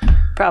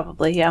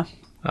 Probably, yeah.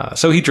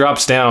 So he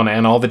drops down,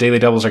 and all the daily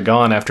doubles are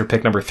gone after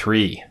pick number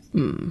 3.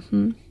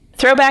 Mm-hmm.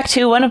 Throwback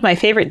to one of my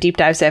favorite deep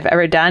dives I've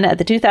ever done. At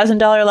the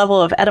 $2,000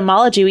 level of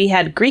etymology, we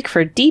had Greek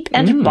for deep,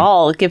 and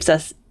ball gives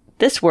us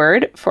this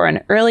word for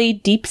an early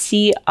deep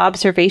sea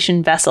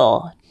observation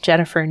vessel.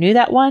 Jennifer knew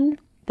that one.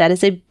 That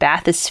is a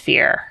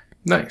bathysphere.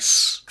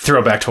 Nice.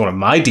 Throwback to one of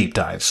my deep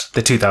dives,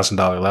 the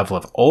 $2,000 level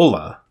of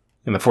Ola.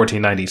 In the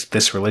 1490s,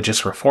 this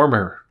religious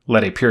reformer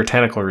led a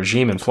puritanical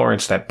regime in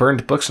Florence that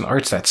burned books and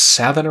arts at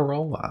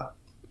Savonarola.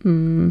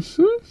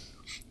 Mm-hmm.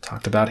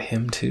 Talked about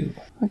him, too.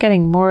 We're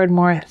getting more and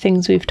more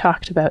things we've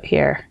talked about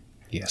here.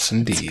 Yes,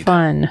 indeed. It's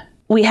fun.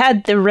 We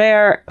had the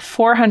rare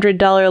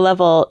 $400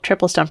 level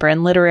triple stumper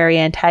in literary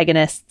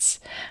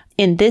antagonists.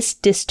 In this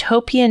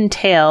dystopian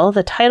tale,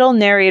 the title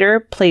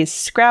narrator plays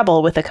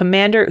Scrabble with a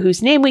commander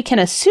whose name we can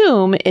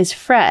assume is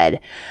Fred.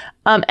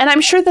 And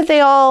I'm sure that they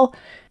all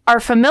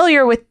are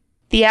familiar with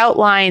the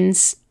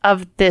outlines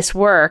of this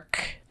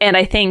work. And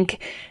I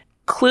think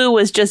Clue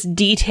was just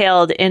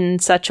detailed in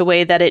such a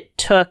way that it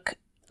took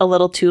a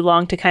little too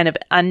long to kind of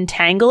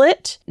untangle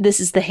it. This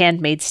is The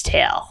Handmaid's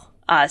Tale.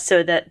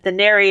 So that the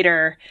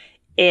narrator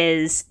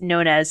is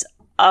known as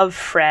of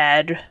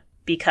Fred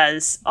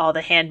because all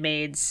the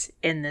handmaids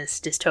in this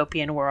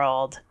dystopian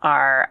world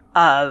are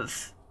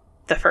of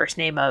the first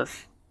name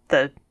of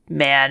the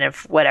man of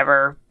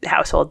whatever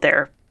household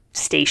they're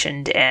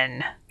stationed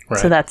in. Right.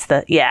 So that's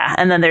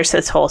and then there's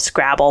this whole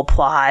Scrabble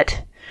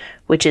plot,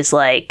 which is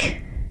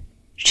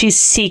she's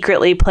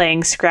secretly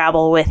playing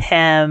Scrabble with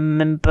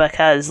him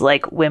because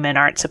women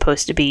aren't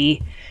supposed to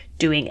be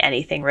doing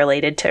anything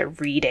related to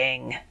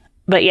reading.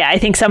 But yeah, I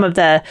think some of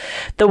the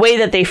way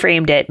that they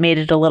framed it made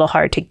it a little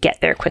hard to get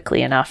there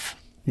quickly enough.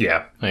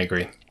 Yeah, I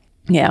agree.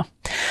 Yeah.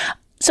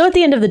 So at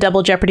the end of the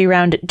Double Jeopardy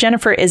round,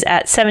 Jennifer is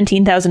at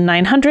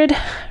 $17,900,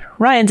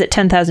 Ryan's at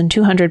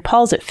 $10,200,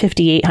 Paul's at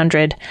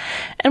 $5,800,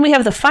 and we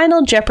have the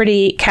final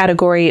Jeopardy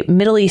category,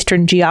 Middle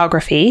Eastern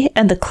Geography,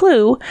 and the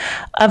clue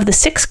of the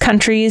 6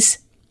 countries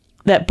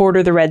that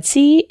border the Red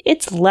Sea,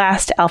 it's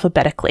last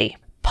alphabetically.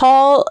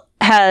 Paul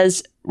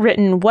has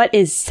written, what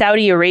is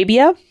Saudi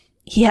Arabia?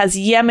 He has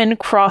Yemen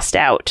crossed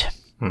out,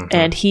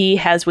 and he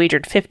has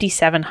wagered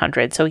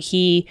 $5,700, so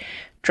he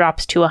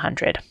drops to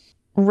 $100.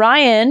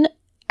 Ryan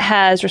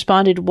has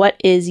responded, what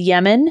is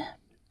Yemen?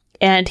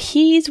 And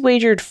he's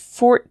wagered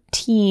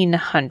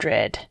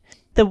 $1,400.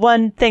 The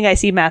one thing I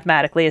see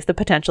mathematically is the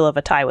potential of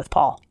a tie with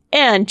Paul.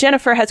 And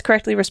Jennifer has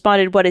correctly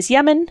responded, what is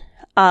Yemen?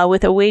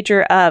 With a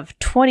wager of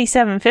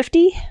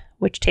 $27.50,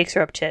 which takes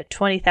her up to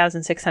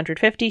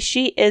 $20,650.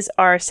 She is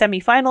our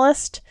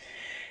semifinalist.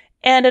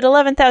 And at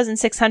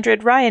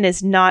 $11,600, Ryan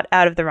is not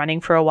out of the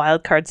running for a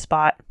wild card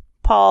spot.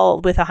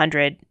 Paul with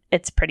 100,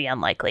 it's pretty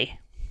unlikely.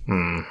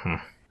 Mm-hmm.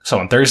 So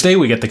on Thursday,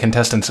 we get the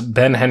contestants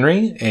Ben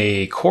Henry,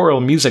 a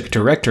choral music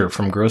director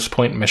from Grosse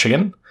Pointe,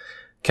 Michigan,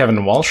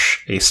 Kevin Walsh,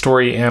 a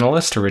story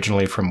analyst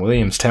originally from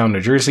Williamstown, New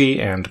Jersey,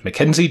 and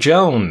Mackenzie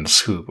Jones,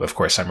 who, of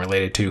course, I'm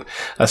related to,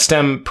 a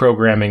STEM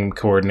programming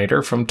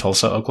coordinator from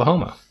Tulsa,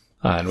 Oklahoma.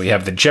 And we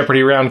have the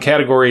Jeopardy round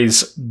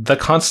categories: The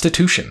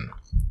Constitution,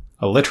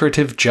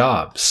 Alliterative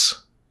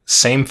Jobs,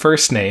 Same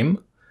First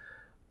Name,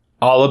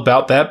 All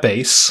About That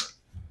Bass,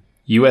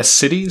 U.S.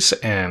 Cities,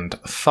 and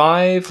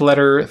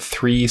 5-letter,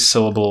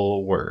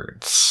 3-syllable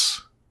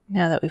words.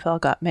 Now that we've all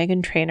got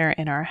Meghan Trainor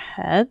in our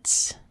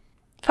heads.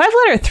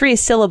 5-letter,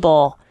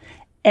 3-syllable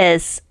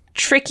is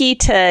tricky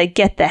to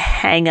get the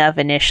hang of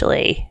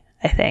initially,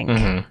 I think.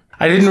 Mm-hmm.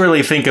 I didn't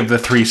really think of the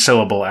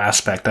 3-syllable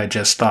aspect. I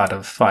just thought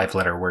of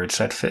 5-letter words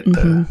that fit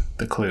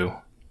the clue.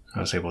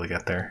 I was able to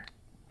get there.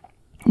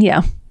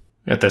 Yeah.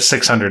 At the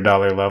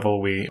 $600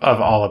 level,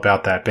 of All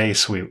About That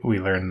Bass, we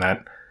learned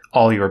that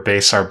all your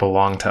bass are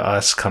belong to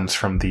us comes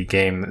from the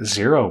game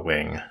Zero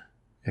Wing,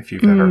 if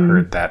you've ever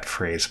heard that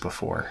phrase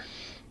before.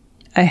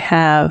 I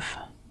have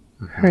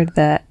heard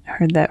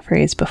that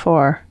phrase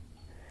before.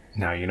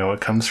 Now you know it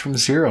comes from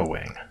Zero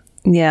Wing.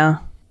 Yeah.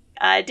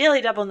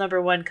 Daily Double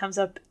number 1 comes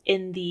up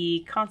in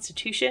the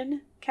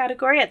Constitution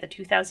category at the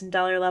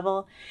 $2,000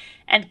 level,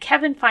 and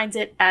Kevin finds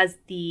it as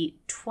the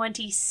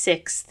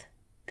 26th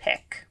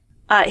pick.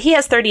 He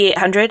has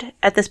 3,800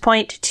 at this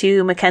point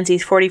to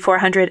Mackenzie's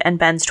 4,400 and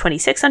Ben's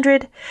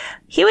 2,600.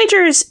 He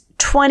wagers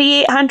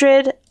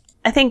 2,800.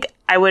 I think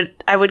I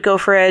would go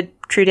for a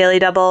true Daily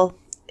Double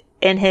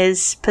in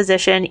his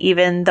position,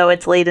 even though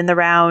it's late in the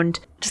round.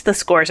 Just the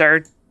scores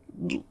are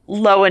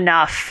low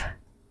enough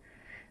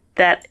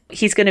that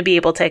he's going to be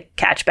able to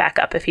catch back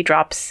up if he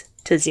drops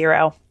to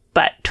 0.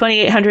 But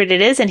 2,800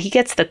 it is, and he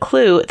gets the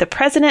clue. The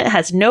president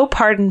has no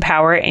pardon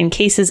power in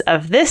cases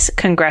of this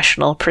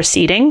congressional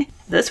proceeding.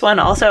 This one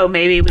also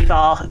maybe we've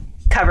all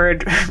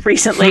covered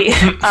recently.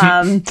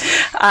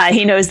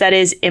 He knows that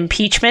is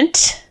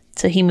impeachment,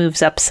 so he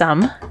moves up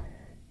some.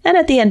 And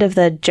at the end of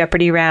the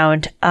Jeopardy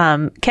round,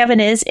 Kevin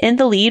is in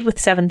the lead with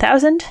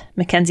 7,000.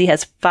 Mackenzie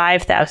has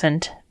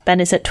 5,000. Ben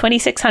is at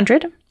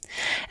 2,600. And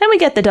we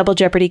get the Double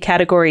Jeopardy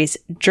categories: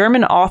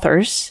 German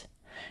authors,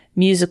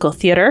 musical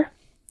theater,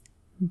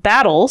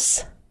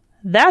 battles,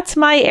 That's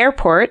My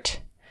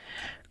Airport,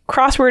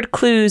 crossword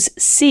clues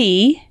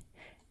C,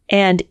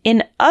 and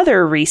in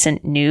other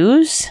recent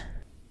news.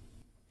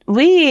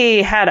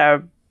 We had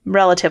a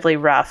relatively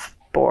rough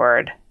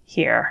board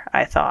here,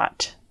 I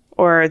thought.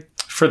 Or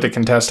for the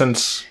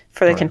contestants?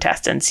 For the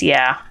contestants,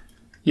 yeah.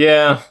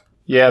 Yeah.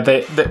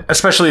 They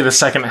especially the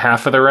second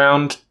half of the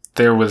round,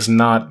 there was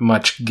not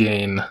much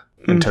gain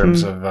in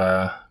terms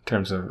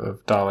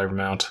of dollar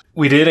amount.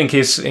 We did, in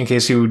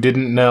case you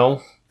didn't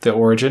know the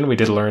origin, we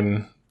did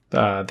learn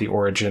the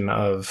origin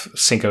of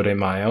Cinco de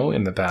Mayo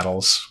in the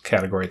battles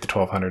category at the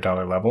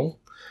 $1,200 level.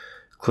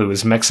 Clue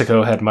is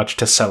Mexico had much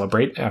to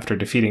celebrate after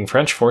defeating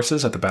French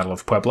forces at the Battle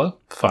of Puebla,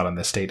 fought on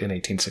this date in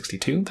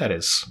 1862. That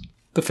is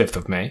the 5th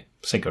of May,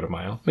 Cinco de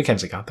Mayo.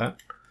 Mackenzie got that.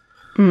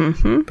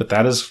 Mm-hmm. But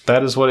that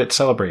is what it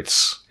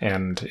celebrates,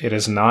 and it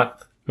is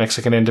not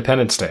Mexican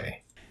Independence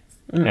Day.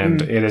 Mm-mm.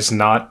 And it is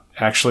not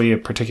actually a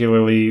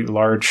particularly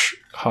large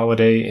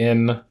holiday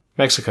in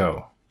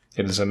Mexico.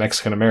 It is a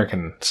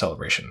Mexican-American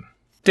celebration.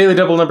 Daily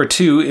Double number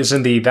 2 is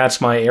in the That's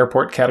My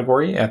Airport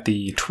category at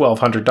the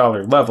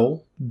 $1,200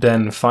 level.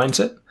 Ben finds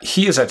it.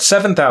 He is at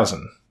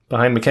 7,000,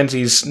 behind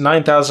Mackenzie's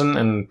 9,000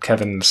 and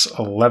Kevin's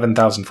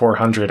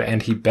 11,400,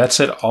 and he bets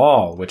it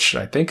all, which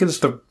I think is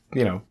the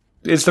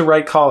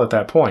right call at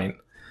that point.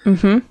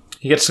 Mm-hmm.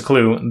 He gets the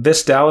clue.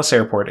 This Dallas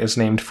airport is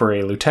named for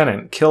a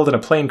lieutenant killed in a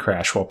plane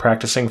crash while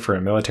practicing for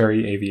a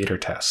military aviator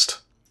test.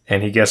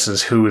 And he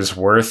guesses who is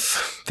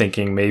Worth,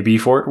 thinking maybe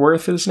Fort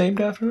Worth is named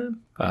after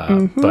him.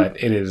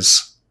 But it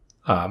is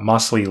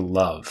Mosley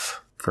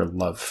Love for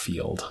Love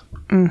Field.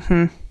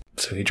 Mm-hmm.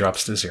 So he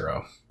drops to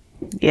 0.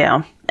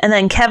 Yeah. And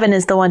then Kevin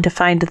is the one to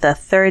find the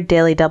third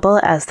Daily Double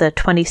as the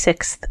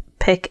 26th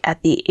pick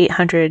at the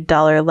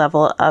 $800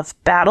 level of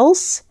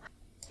battles.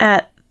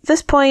 At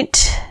this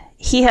point,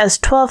 he has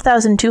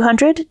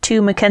 12,200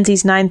 to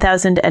Mackenzie's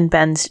 9,000 and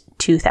Ben's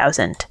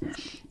 2,000.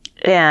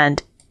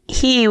 And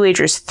he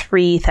wagers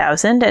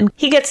 3,000, and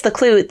he gets the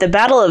clue. The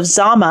Battle of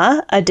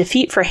Zama, a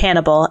defeat for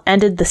Hannibal,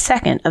 ended the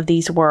second of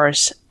these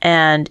wars.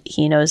 And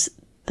he knows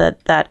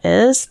that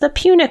is the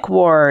Punic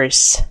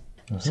Wars.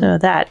 Mm-hmm. So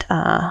that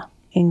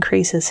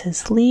increases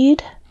his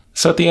lead.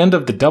 So at the end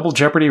of the Double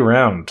Jeopardy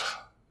round,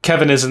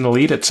 Kevin is in the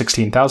lead at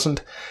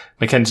 16,000.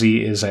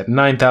 Mackenzie is at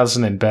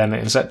 9,000 and Ben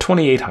is at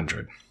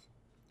 2,800.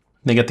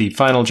 They get the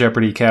Final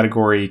Jeopardy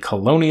category,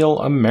 Colonial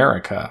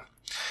America.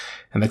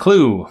 And the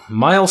clue,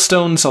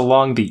 milestones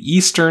along the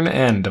eastern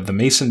end of the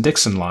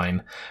Mason-Dixon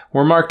line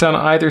were marked on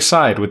either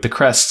side with the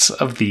crests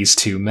of these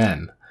two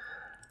men.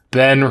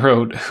 Ben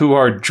wrote, who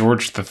are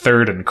George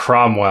III and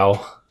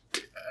Cromwell?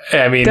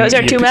 I mean, those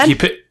are two men?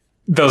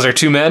 Those are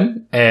two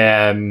men,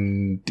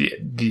 and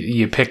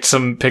you picked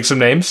some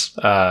names.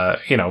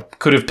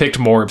 Could have picked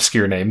more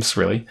obscure names,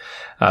 really.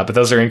 But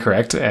those are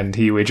incorrect, and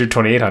he wagered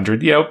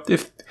 2,800.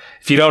 If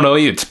you don't know,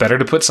 it's better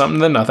to put something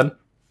than nothing.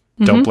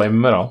 Mm-hmm. Don't blame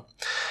him at all.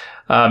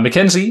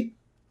 Mackenzie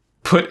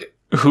put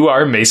who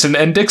are Mason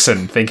and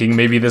Dixon, thinking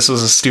maybe this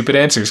was a stupid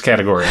answers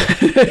category.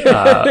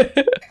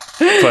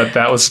 But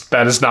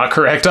that is not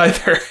correct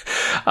either.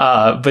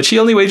 But she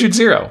only wagered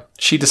 0.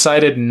 She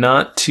decided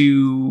not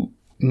to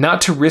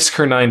risk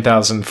her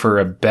 9,000 for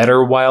a better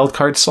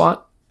wildcard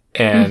slot,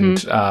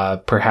 and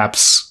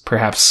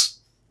perhaps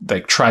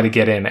like try to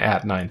get in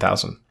at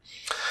 9,000.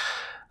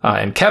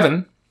 And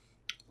Kevin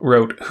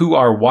wrote, who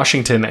are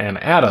Washington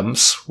and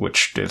Adams,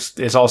 which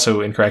is also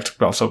incorrect,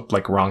 but also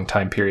like wrong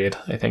time period,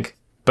 I think.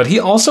 But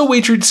he also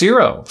wagered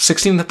 0.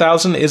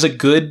 16,000 is a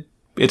good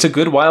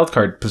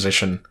wildcard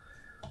position.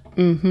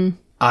 Mm-hmm.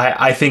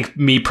 I think,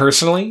 me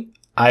personally,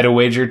 I'd have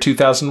wagered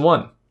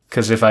 2001,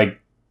 because if I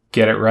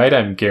get it right,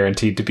 I'm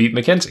guaranteed to beat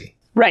Mackenzie.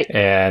 Right.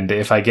 And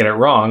if I get it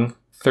wrong,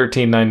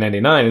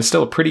 13,999 is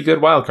still a pretty good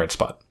wildcard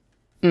spot.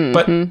 Mm-hmm.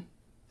 But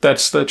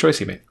that's the choice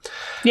he made.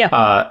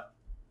 Yeah.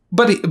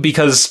 But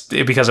because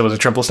it was a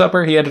triple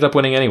stepper, he ended up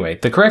winning anyway.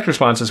 The correct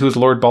response is who's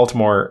Lord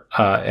Baltimore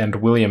and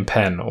William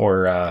Penn,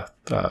 or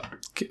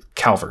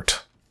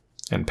Calvert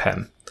and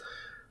Penn.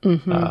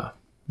 Mm-hmm.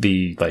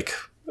 The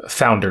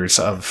founders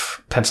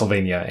of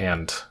Pennsylvania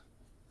and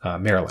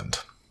Maryland.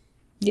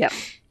 Yeah.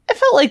 I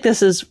felt like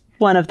this is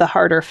one of the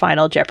harder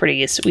Final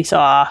Jeopardies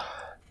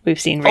we've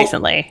seen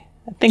recently.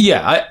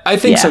 I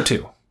think so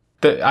too.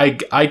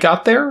 I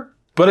got there,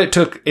 but it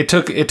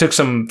took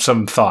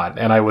some thought,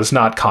 and I was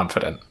not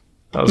confident.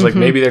 I was like,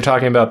 maybe they're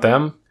talking about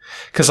them,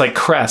 because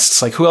crests.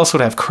 Who else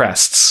would have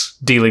crests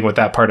dealing with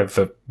that part of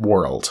the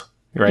world,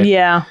 right?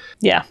 Yeah,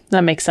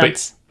 that makes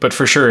sense. But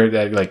for sure,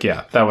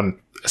 that one,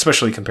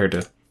 especially compared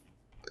to,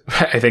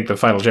 I think the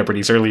Final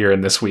Jeopardies earlier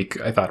in this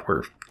week, I thought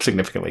were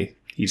significantly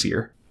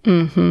easier.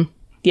 Mm-hmm.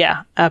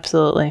 Yeah,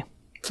 absolutely.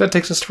 So that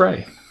takes us to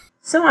Friday.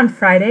 So on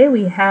Friday,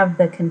 we have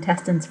the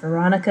contestants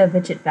Veronica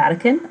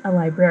Vichet-Vatican, a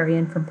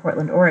librarian from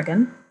Portland,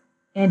 Oregon,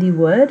 Andy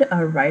Wood,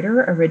 a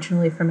writer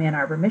originally from Ann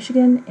Arbor,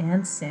 Michigan,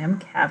 and Sam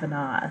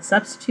Kavanaugh, a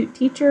substitute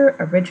teacher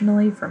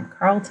originally from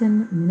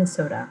Carlton,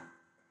 Minnesota.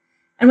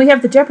 And we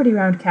have the Jeopardy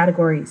round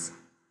categories: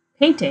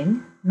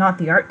 painting, not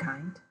the art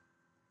kind,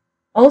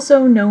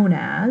 also known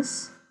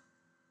as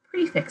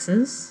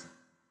prefixes,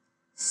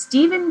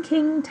 Stephen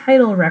King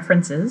title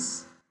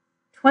references,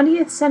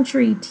 20th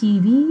century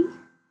TV,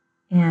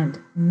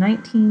 and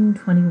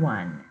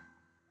 1921.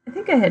 I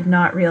think I had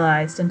not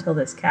realized until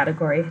this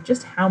category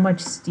just how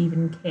much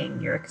Stephen King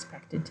you're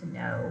expected to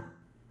know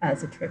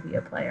as a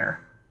trivia player.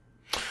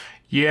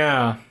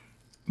 Yeah.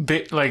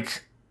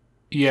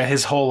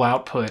 His whole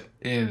output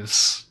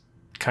is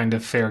kind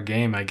of fair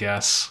game, I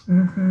guess.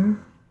 Mm-hmm.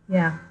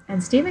 Yeah.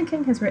 And Stephen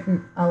King has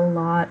written a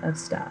lot of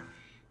stuff.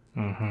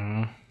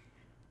 Mm-hmm.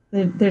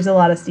 There's a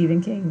lot of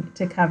Stephen King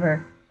to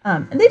cover.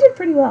 And they did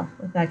pretty well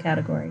with that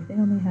category. They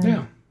only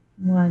had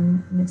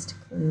one missed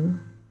clue.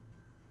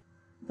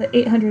 The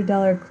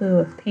 $800 clue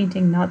of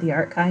painting, not the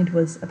art kind,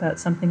 was about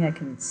something I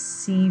can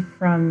see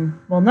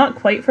from, well, not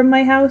quite from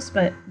my house,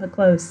 but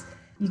close.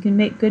 You can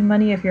make good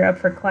money if you're up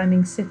for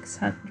climbing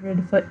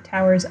 600-foot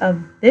towers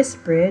of this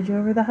bridge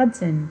over the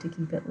Hudson to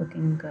keep it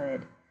looking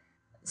good.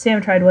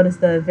 Sam tried what is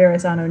the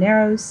Verrazano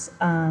Narrows.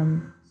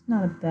 It's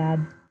not a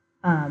bad...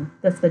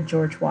 that's the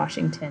George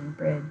Washington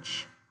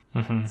Bridge.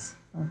 Mm-hmm.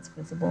 It's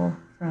visible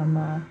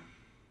from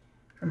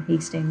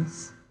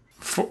Hastings.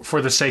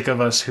 For the sake of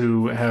us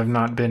who have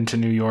not been to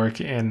New York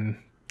in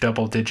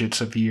double digits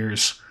of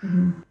years,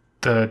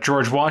 the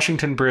George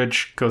Washington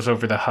Bridge goes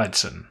over the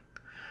Hudson.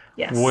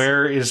 Yes.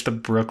 Where is the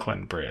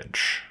Brooklyn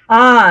Bridge?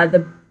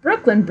 The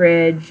Brooklyn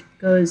Bridge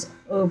goes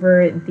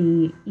over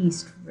the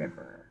East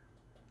River.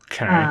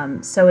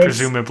 Okay. So it's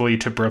presumably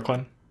to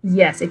Brooklyn?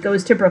 Yes, it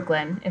goes to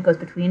Brooklyn. It goes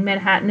between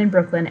Manhattan and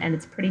Brooklyn, and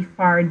it's pretty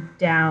far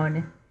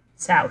down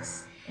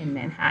south in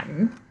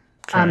Manhattan.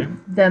 Okay.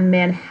 The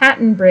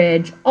Manhattan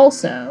Bridge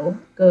also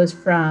goes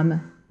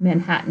from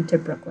Manhattan to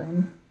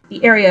Brooklyn.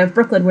 The area of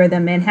Brooklyn where the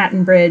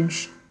Manhattan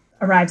Bridge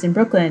arrives in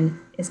Brooklyn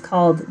is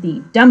called the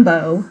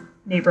Dumbo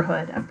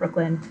neighborhood of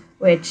Brooklyn,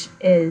 which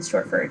is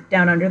short for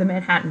Down Under the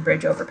Manhattan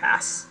Bridge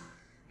Overpass.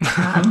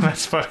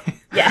 That's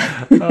funny.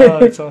 Yeah. Oh,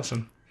 that's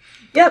awesome.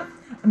 Yep.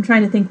 I'm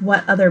trying to think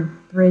what other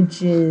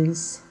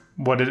bridges.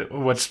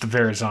 What's the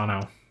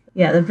Verrazano?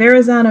 Yeah, the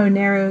Verrazano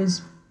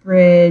Narrows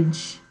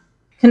Bridge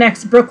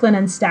connects Brooklyn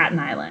and Staten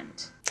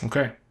Island.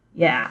 Okay.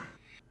 Yeah.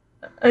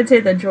 I'd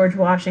say the George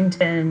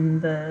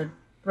Washington, the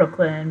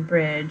Brooklyn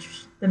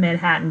Bridge, the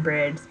Manhattan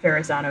Bridge,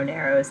 Verrazano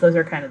Narrows, those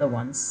are kind of the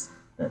ones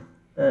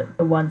the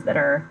ones that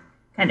are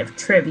kind of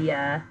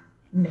trivia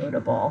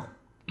notable.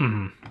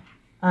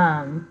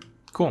 Mm-hmm.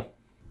 Cool.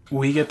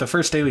 we get the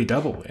first daily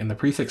double in the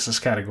prefixes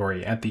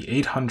category at the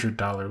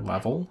 $800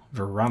 level.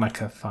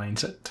 Veronica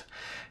finds it.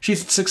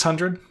 She's at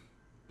 600.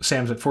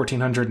 Sam's at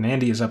 1,400, and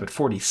Andy is up at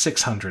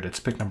 4,600. It's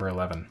pick number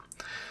 11.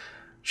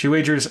 She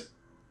wagers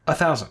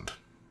 1,000,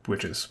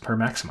 which is her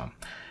maximum.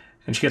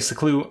 And she gets the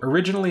clue,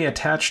 originally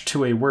attached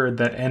to a word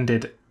that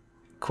ended,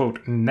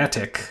 quote,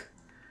 netic.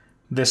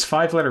 This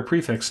 5-letter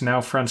prefix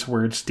now fronts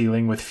words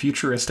dealing with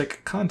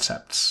futuristic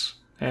concepts.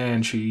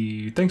 And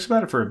she thinks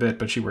about it for a bit,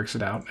 but she works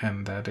it out,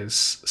 and that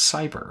is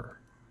cyber.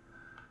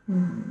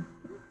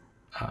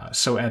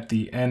 So at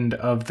the end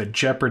of the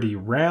Jeopardy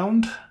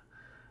round,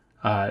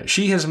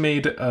 she has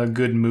made a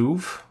good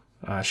move.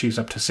 She's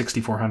up to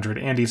 6,400.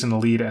 Andy's in the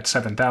lead at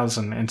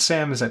 7,000, and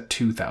Sam is at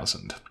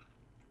 2,000.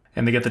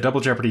 And they get the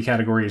double Jeopardy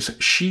categories.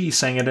 She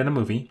sang it in a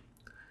movie,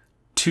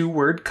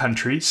 2-word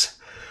countries,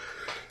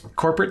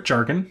 corporate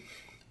jargon,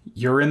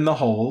 you're in the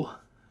hole,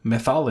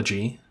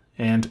 mythology,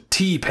 and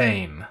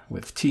T-Pain,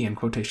 with T in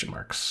quotation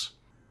marks.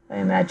 I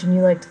imagine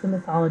you liked the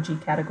mythology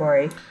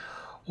category.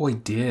 Oh, I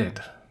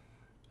did.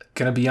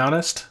 Gonna be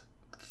honest,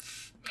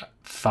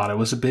 thought it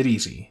was a bit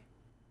easy.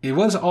 It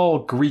was all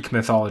Greek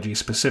mythology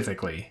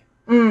specifically.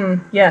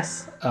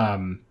 Yes.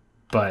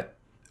 But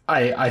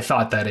I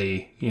thought that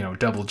a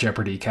double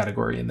Jeopardy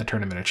category in the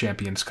Tournament of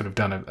Champions could have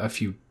done a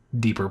few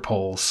deeper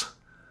polls.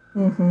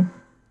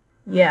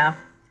 Yeah.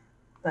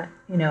 But,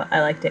 I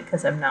liked it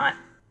because I'm not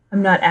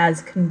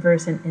as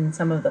conversant in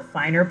some of the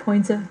finer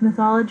points of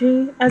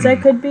mythology as I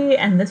could be,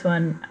 and this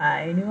one,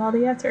 I knew all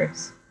the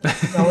answers.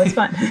 It's always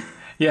fun.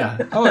 Yeah.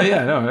 Oh,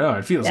 yeah. No.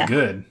 It feels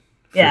good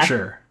for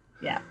sure.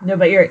 Yeah. No,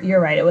 but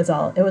you're right. It was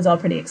all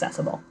pretty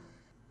accessible.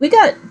 We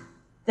got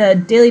the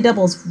daily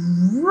doubles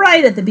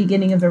right at the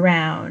beginning of the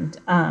round.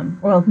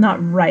 Well,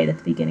 not right at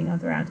the beginning of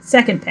the round.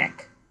 Second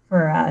pick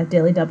for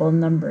daily double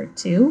number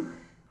 2,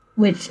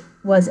 which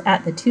was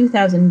at the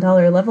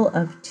 $2,000 level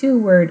of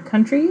 2-word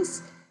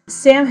countries.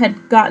 Sam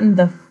had gotten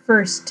the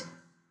first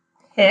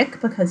pick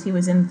because he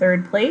was in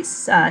third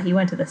place. He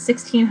went to the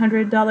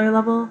 $1,600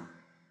 level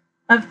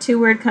of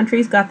 2-word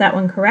countries, got that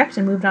one correct,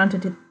 and moved on to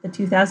the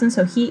 2,000.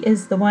 So he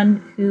is the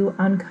one who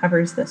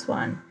uncovers this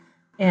one.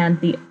 And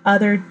the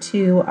other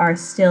two are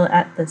still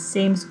at the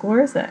same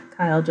scores that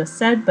Kyle just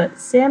said, but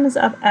Sam is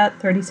up at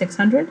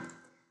 3,600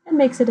 and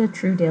makes it a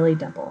true daily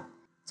double.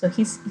 So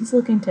he's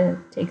looking to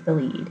take the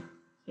lead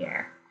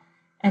here.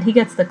 And he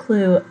gets the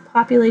clue,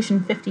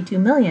 population 52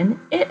 million,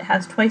 it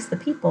has twice the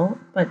people,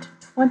 but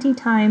 20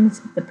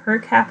 times the per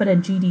capita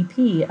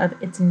GDP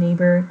of its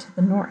neighbor to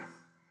the north.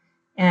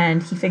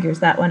 And he figures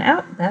that one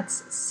out.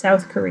 That's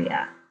South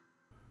Korea.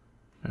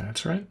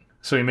 That's right.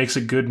 So he makes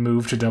a good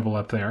move to double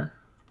up there.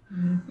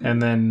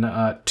 And then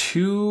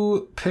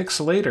 2 picks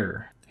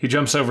later, he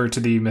jumps over to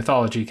the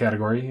mythology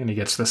category, and he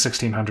gets the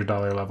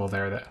 $1,600 level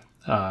there.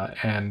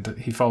 And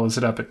he follows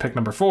it up at pick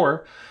number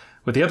 4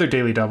 with the other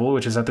daily double,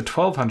 which is at the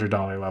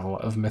 $1,200 level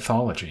of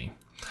mythology.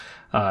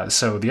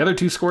 So the other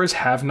 2 scores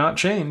have not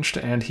changed,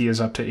 and he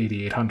is up to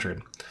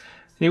 8,800,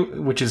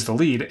 which is the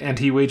lead, and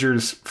he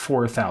wagers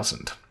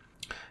 4,000.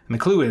 And the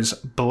clue is,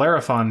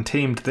 Bellerophon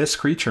tamed this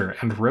creature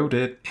and rode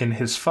it in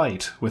his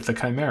fight with the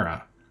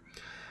Chimera.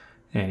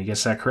 And he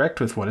gets that correct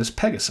with what is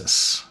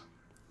Pegasus.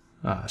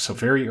 So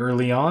very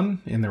early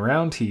on in the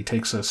round, he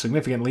takes a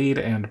significant lead,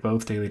 and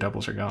both daily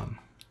doubles are gone.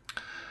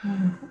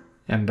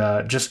 And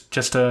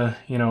just a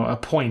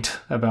point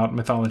about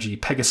mythology: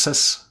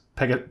 Pegasus.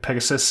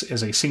 Pegasus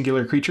is a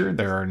singular creature.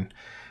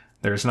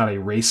 There is not a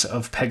race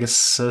of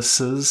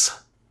Pegasuses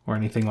or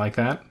anything like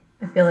that.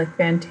 I feel like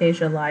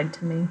Fantasia lied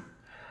to me.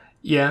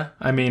 Yeah,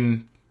 I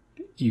mean,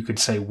 you could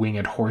say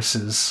winged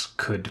horses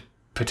could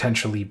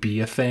potentially be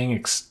a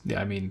thing.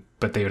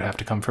 But they would have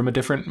to come from a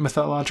different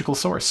mythological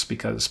source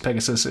because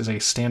Pegasus is a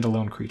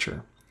standalone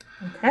creature.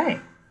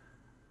 Okay.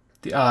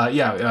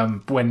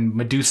 When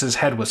Medusa's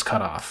head was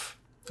cut off,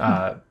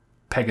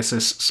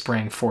 Pegasus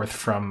sprang forth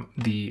from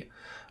the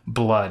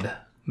blood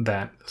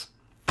that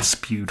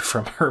spewed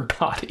from her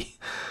body.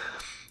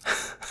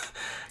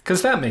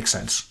 Because that makes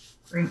sense.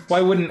 Great. Why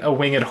wouldn't a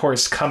winged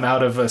horse come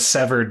out of a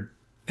severed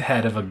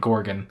head of a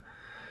Gorgon?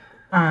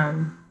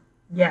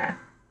 Yeah.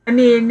 I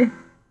mean,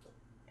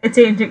 it's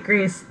ancient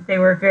Greece. They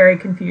were very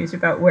confused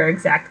about where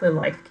exactly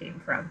life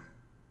came from.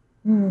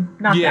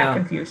 Not that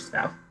confused,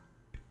 though.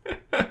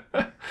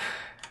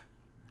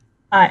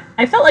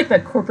 I felt like the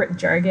corporate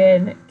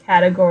jargon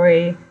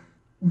category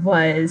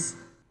was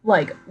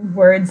like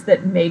words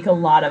that make a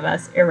lot of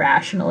us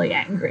irrationally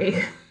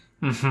angry.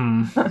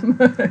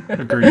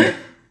 Agreed.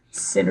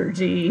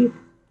 Synergy,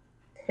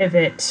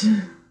 pivot.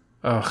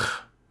 Ugh.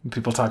 When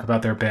people talk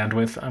about their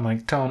bandwidth, I'm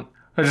like,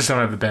 I just don't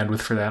have the bandwidth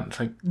for that. It's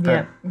like,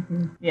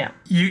 Yeah.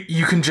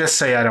 You can just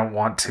say I don't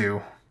want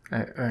to.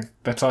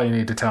 That's all you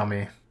need to tell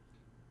me.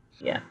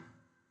 Yeah.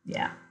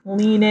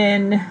 Lean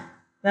in.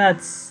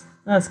 That's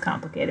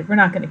complicated. We're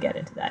not going to get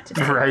into that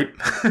today. Right.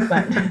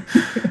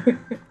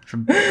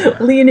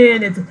 But lean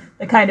in is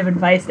the kind of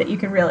advice that you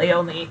can really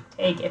only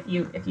take if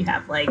you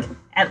have like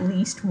at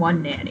least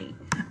one nanny.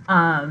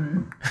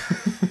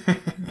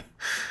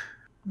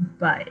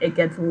 But it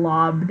gets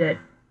lobbed at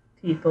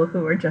people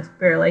who are just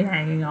barely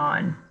hanging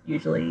on,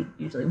 usually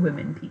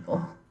women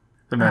people.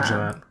 Imagine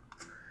that.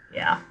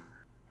 Yeah.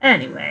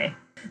 Anyway,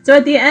 so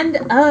at the end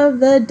of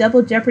the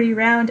Double Jeopardy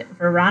round,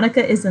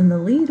 Veronica is in the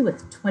lead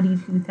with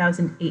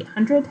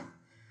 22,800.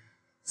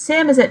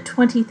 Sam is at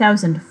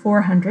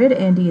 20,400,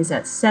 Andy is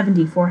at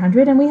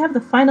 7,400, and we have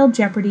the final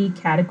Jeopardy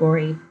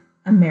category,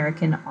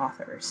 American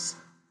authors.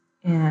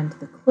 And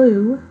the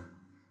clue,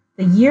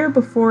 the year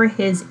before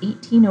his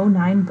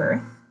 1809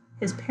 birth,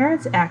 his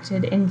parents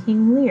acted in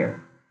King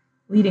Lear,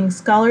 leading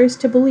scholars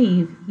to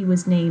believe he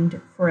was named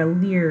for a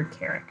Lear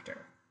character.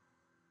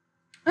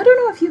 I don't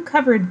know if you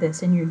covered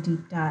this in your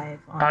deep dive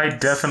on I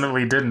this.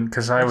 definitely didn't,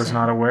 because I was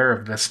not aware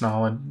of this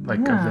knowledge,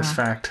 of this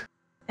fact.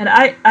 And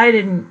I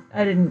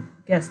didn't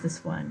guess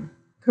this one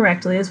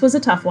correctly. This was a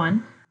tough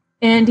one.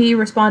 Andy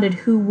responded,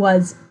 who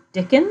was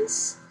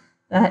Dickens?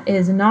 That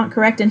is not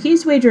correct. And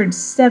he's wagered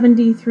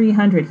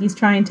 7,300. He's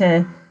trying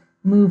to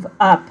move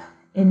up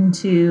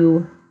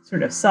into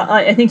sort of...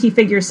 I think he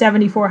figures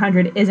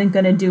 7,400 isn't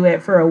going to do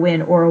it for a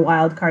win or a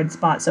wild card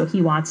spot, so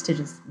he wants to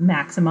just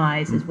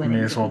maximize his winnings.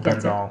 May as well bet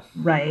it all.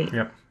 Right.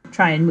 Yep.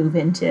 Try and move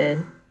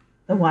into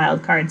the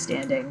wild card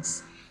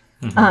standings.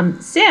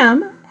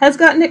 Sam has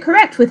gotten it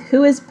correct with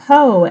who is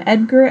Poe,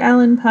 Edgar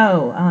Allan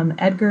Poe.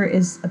 Edgar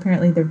is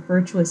apparently the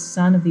virtuous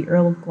son of the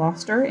Earl of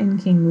Gloucester in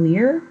King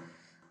Lear.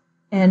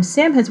 And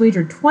Sam has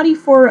wagered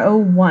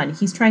 2401.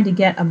 He's trying to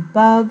get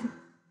above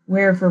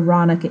where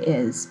Veronica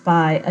is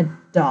by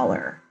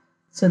 $1.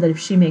 So that if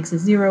she makes a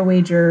zero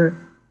wager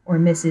or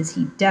misses,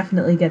 he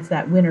definitely gets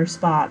that winner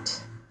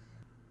spot.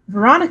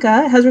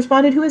 Veronica has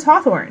responded who is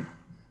Hawthorne.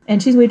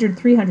 And she's wagered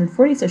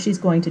 340, so she's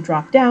going to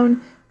drop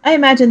down. I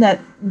imagine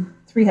that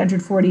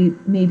 340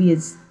 maybe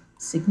is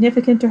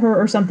significant to her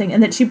or something,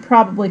 and that she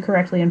probably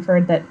correctly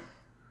inferred that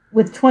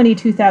with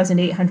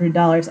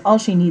 $22,800, all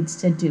she needs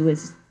to do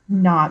is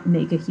not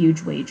make a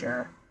huge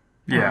wager.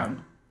 Yeah.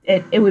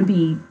 It would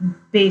be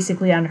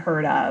basically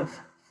unheard of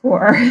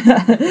for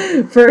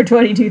for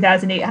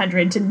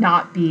 22,800 to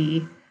not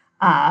be,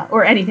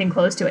 or anything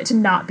close to it, to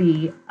not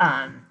be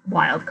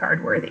wild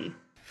card worthy.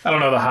 I don't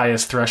know the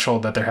highest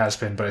threshold that there has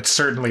been, but it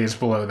certainly is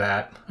below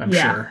that, I'm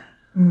sure.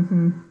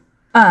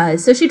 Mm-hmm.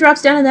 So she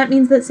drops down, and that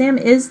means that Sam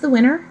is the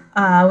winner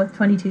with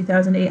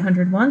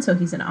 22,801, so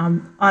he's an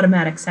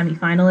automatic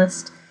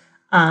semifinalist.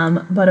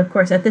 But of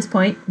course, at this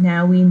point,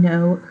 now we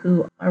know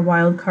who our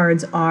wild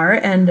cards are,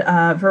 and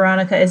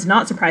Veronica is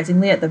not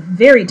surprisingly at the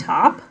very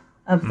top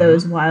of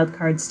those wild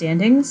card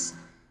standings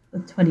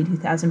with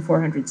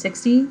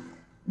 22,460.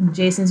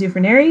 Jason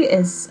Zufrineri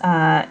is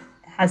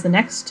has the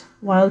next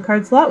wild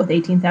card slot with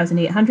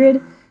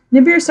 18,800.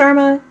 Nabir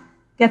Sarma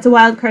gets a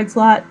wild card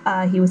slot.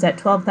 He was at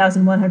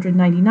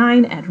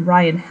 12,199, and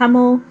Ryan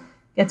Hemmel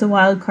gets a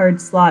wild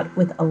card slot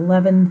with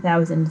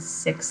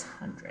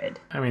 11,600.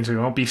 That means we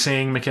won't be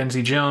seeing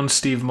Mackenzie Jones,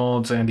 Steve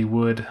Moulds, Andy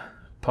Wood,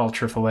 Paul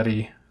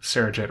Trifoletti,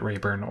 Sarah Jet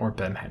Rayburn, or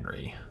Ben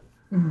Henry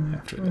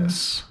after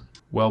this.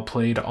 Well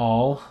played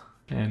all.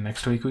 And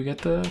next week we get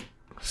the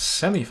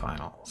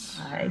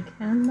semifinals. I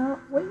cannot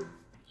wait.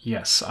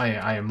 Yes,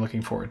 I am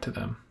looking forward to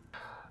them.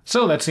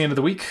 So that's the end of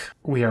the week.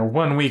 We are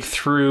 1 week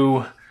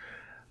through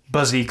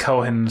Buzzy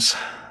Cohen's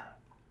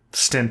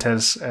stint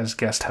as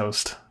guest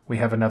host. We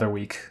have another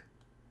week,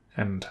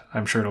 and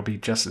I'm sure it'll be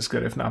just as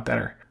good, if not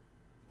better.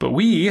 But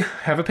we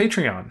have a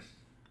Patreon.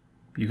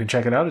 You can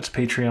check it out. It's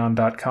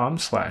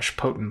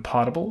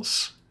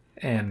patreon.com/potentpotables.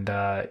 And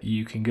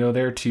you can go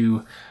there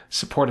to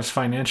support us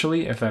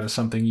financially if that is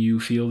something you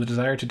feel the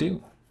desire to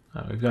do.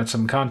 We've got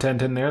some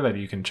content in there that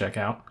you can check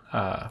out.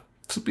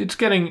 It's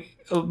getting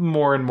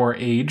more and more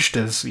aged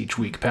as each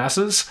week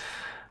passes.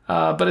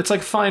 But it's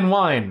like fine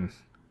wine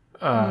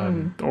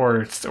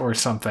or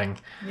something.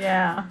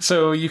 Yeah.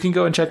 So you can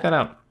go and check that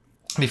out.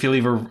 And if you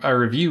leave a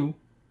review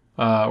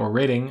or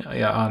rating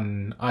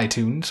on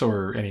iTunes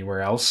or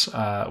anywhere else,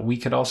 we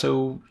could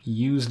also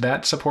use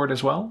that support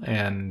as well.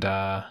 And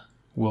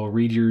we'll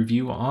read your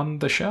review on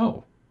the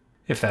show,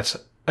 if that's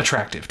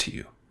attractive to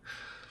you.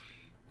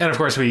 And of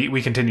course,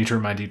 we continue to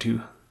remind you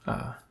to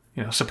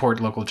support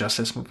local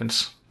justice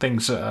movements.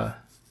 Things are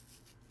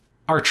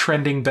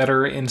trending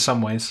better in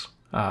some ways,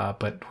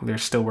 but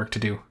there's still work to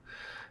do,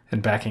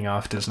 and backing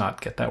off does not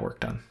get that work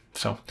done.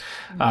 So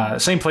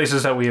same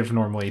places that we have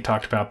normally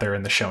talked about there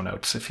in the show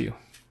notes, if you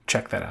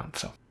check that out.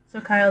 So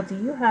Kyle, do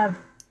you have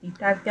deep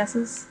dive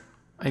guesses?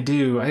 I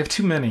do. I have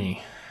too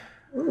many,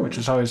 which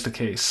is always the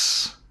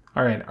case.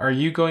 All right, are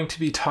you going to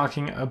be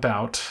talking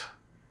about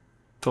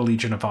the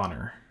Legion of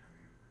Honor?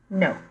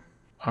 No.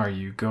 Are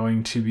you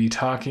going to be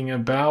talking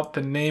about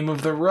the Name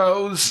of the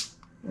Rose?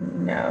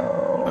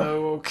 No.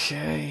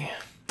 Okay.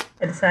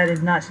 I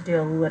decided not to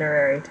do a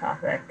literary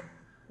topic.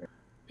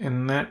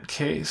 In that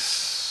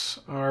case,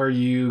 are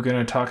you going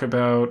to talk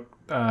about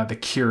the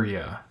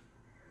Curia?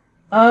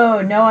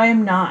 Oh, no, I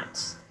am not.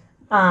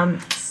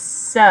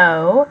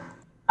 So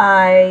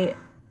I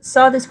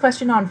saw this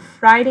question on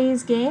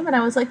Friday's game, and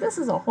I was like, this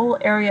is a whole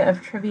area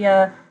of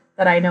trivia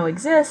that I know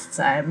exists.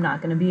 I'm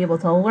not going to be able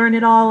to learn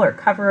it all or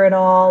cover it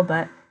all,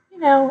 but,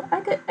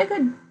 I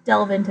could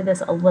delve into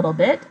this a little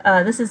bit.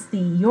 This is the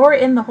You're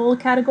in the Hole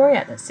category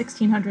at the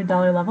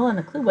 $1,600 level, and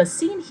the clue was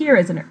seen here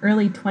as an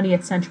early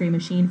 20th century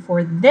machine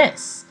for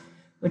this,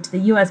 which the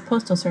U.S.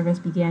 Postal Service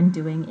began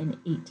doing in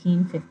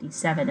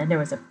 1857. And there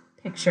was a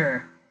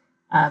picture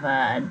of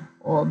an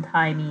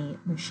old-timey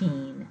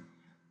machine.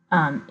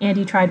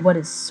 Andy tried what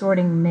is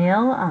sorting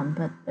mail,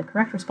 but the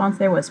correct response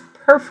there was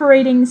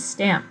perforating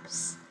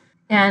stamps.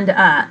 And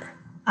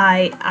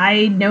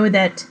I know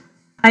that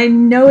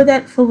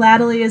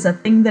philately is a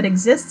thing that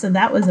exists, and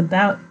that was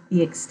about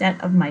the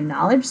extent of my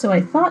knowledge. So I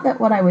thought that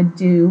what I would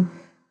do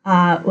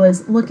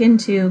was look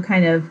into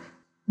kind of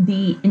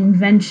the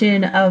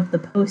invention of the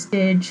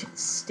postage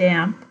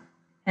stamp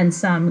and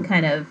some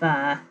kind of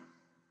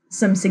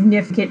some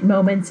significant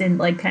moments in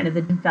like kind of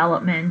the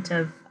development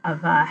of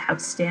how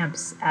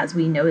stamps as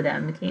we know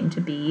them came to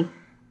be.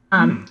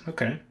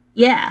 Okay.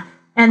 Yeah.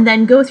 And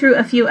then go through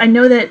a few. I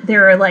know that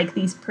there are like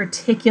these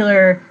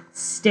particular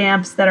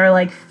stamps that are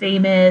like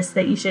famous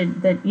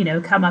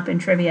that come up in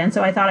trivia. And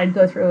so I thought I'd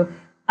go through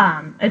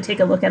and take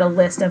a look at a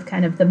list of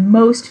kind of the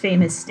most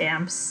famous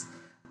stamps.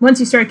 Once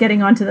you start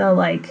getting onto the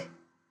like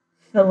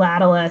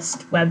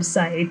philatelist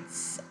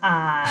websites,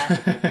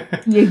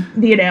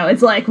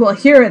 it's like, well,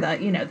 here are the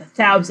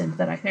 1,000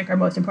 that I think are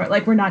most important.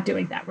 Like, we're not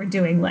doing that. We're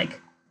doing like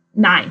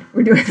 9.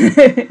 We're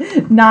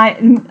doing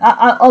 9.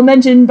 I'll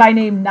mention by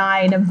name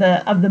 9 of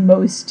the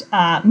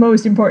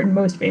most important,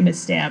 most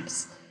famous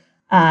stamps.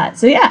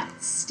 So yeah,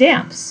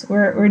 stamps.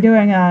 We're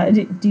doing.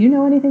 Do you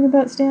know anything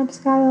about stamps,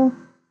 Kyle?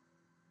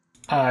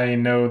 I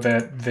know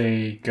that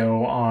they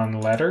go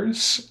on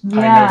letters. Yeah.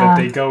 I know that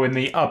they go in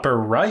the upper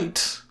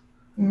right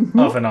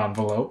of an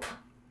envelope.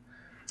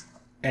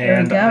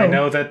 And I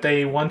know that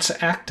they once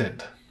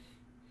acted.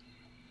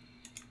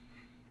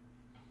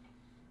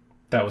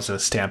 That was a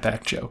Stamp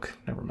Act joke.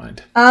 Never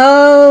mind.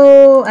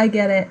 Oh, I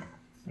get it.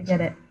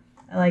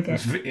 I like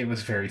it. It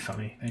was very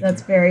funny.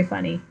 That's very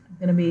funny. I'm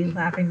going to be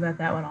laughing about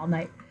that one all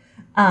night.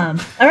 All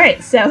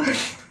right, so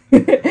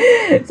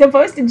so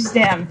postage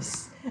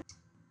stamps.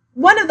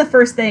 One of the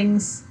first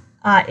things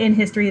in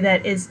history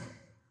that is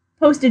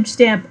postage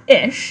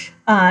stamp-ish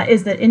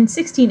is that in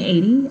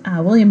 1680,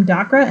 William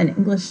Dockwra, an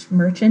English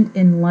merchant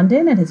in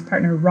London, and his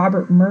partner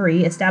Robert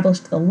Murray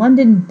established the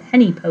London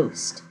Penny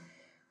Post,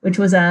 which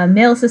was a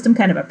mail system,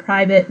 kind of a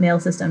private mail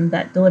system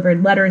that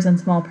delivered letters and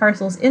small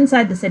parcels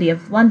inside the city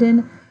of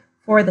London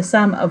for the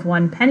sum of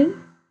 1 penny.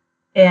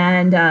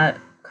 And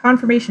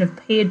confirmation of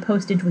paid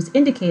postage was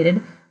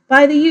indicated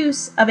by the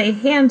use of a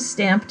hand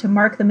stamp to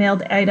mark the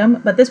mailed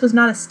item, but this was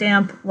not a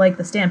stamp like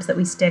the stamps that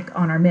we stick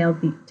on our mail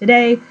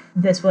today.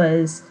 This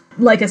was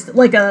like a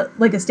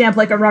stamp,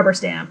 like a rubber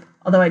stamp,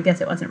 although I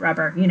guess it wasn't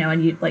rubber,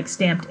 and you like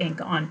stamped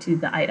ink onto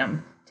the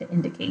item to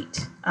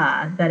indicate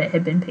that it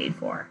had been paid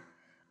for.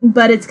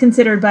 But it's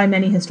considered by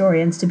many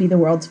historians to be the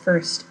world's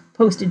first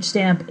postage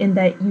stamp in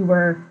that you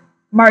were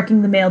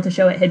marking the mail to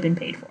show it had been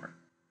paid for.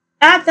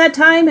 At that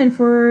time, and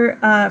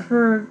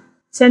for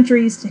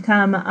centuries to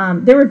come,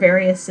 there were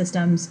various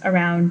systems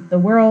around the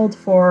world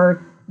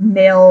for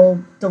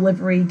mail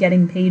delivery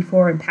getting paid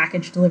for and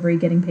package delivery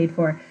getting paid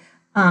for.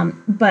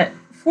 But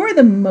for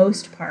the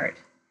most part,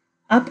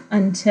 up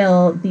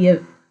until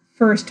the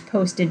first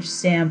postage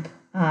stamp,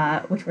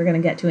 which we're going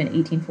to get to in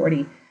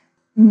 1840,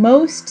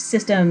 most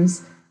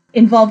systems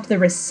involved the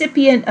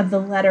recipient of the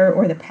letter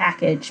or the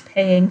package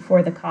paying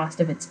for the cost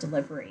of its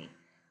delivery.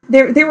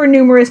 There were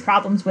numerous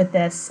problems with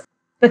this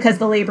because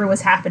the labor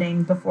was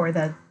happening before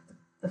the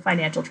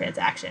financial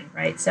transaction,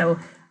 right? So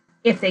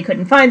if they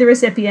couldn't find the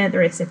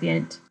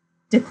recipient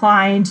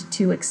declined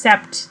to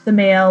accept the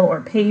mail or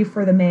pay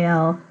for the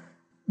mail,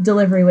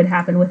 delivery would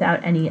happen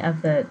without any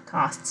of the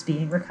costs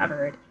being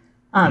recovered.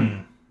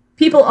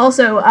 People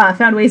also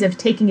found ways of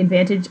taking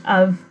advantage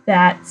of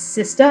that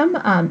system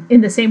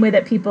in the same way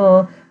that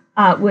people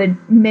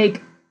would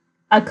make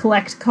a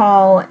collect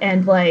call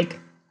and like,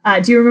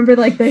 do you remember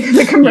like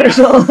the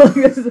commercial?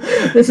 Yeah.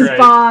 this is right.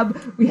 Bob.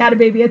 We had a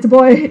baby. It's a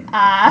boy.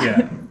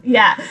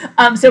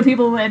 Yeah. So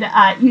people would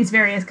use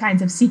various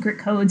kinds of secret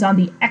codes on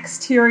the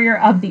exterior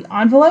of the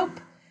envelope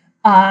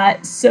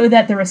so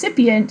that the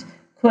recipient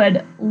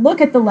could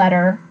look at the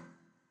letter,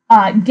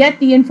 get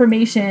the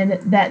information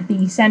that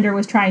the sender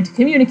was trying to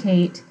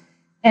communicate,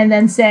 and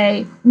then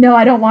say, no,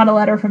 I don't want a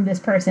letter from this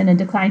person, and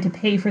decline to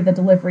pay for the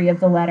delivery of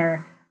the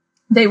letter.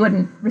 They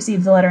wouldn't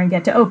receive the letter and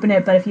get to open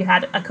it, but if you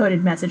had a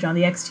coded message on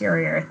the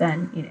exterior,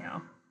 then,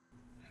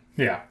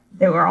 yeah,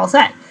 they were all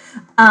set.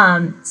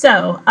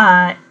 So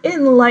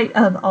in light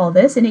of all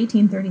this, in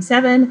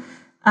 1837,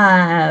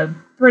 a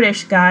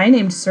British guy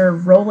named Sir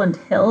Rowland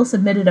Hill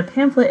submitted a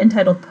pamphlet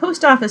entitled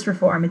Post Office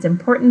Reform, Its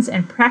Importance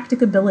and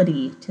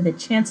Practicability to the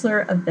Chancellor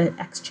of the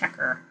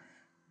Exchequer,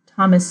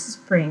 Thomas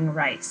Spring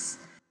Rice.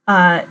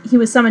 He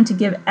was summoned to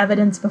give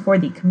evidence before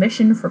the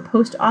Commission for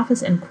Post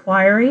Office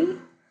Inquiry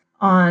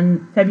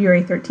on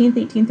February 13th,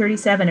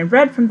 1837, and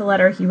read from the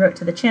letter he wrote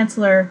to the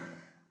Chancellor,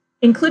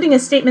 including a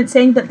statement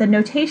saying that the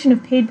notation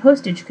of paid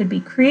postage could be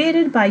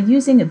created by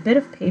using a bit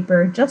of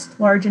paper just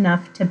large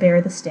enough to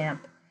bear the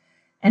stamp,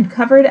 and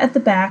covered at the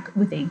back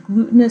with a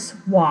glutinous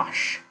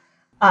wash.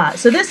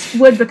 So this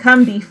would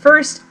become the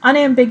first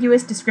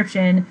unambiguous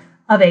description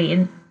of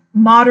a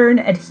modern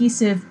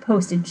adhesive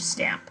postage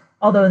stamp,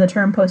 although the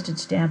term postage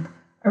stamp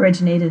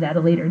originated at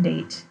a later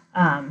date.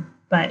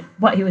 But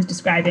what he was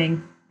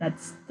describing,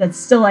 that's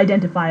still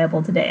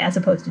identifiable today as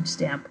a postage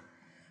stamp.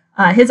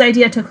 His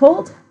idea took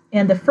hold,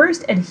 and the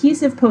first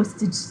adhesive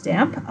postage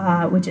stamp,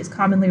 which is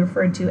commonly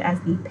referred to as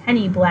the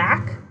penny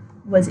black,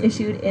 was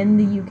issued in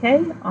the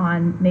UK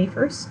on May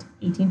 1st,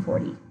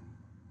 1840.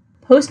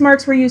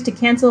 Postmarks were used to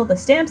cancel the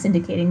stamps,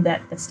 indicating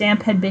that the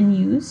stamp had been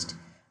used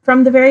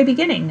from the very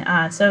beginning.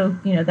 So,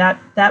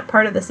 that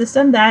part of the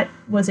system, that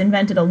was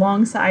invented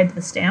alongside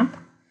the stamp.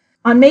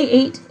 On May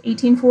 8,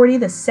 1840,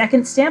 the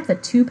second stamp, the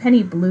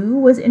 2-penny blue,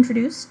 was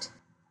introduced.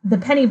 The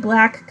penny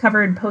black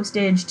covered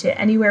postage to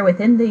anywhere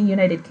within the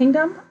United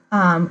Kingdom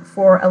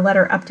for a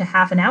letter up to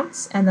half an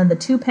ounce, and then the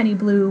 2-penny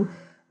blue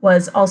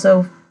was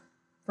also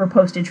for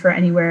postage for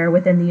anywhere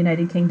within the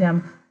United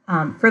Kingdom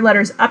for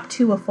letters up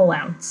to a full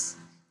ounce.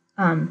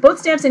 Both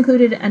stamps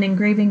included an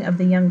engraving of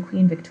the young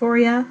Queen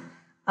Victoria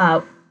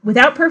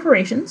without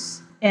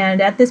perforations,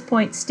 and at this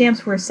point,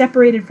 stamps were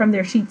separated from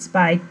their sheets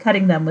by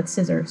cutting them with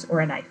scissors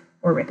or a knife,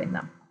 or ripping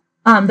them.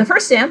 The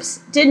first stamps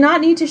did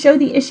not need to show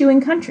the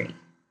issuing country.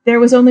 There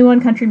was only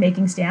one country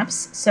making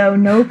stamps, so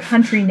no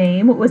country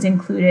name was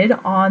included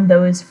on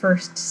those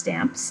first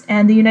stamps,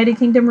 and the United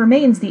Kingdom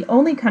remains the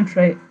only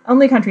country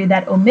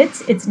that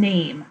omits its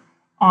name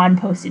on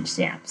postage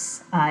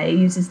stamps. It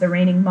uses the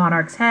reigning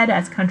monarch's head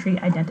as country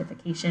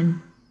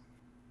identification.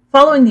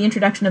 Following the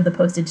introduction of the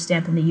postage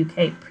stamp in the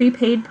UK,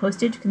 prepaid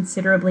postage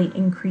considerably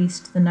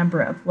increased the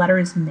number of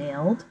letters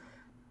mailed.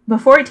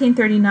 Before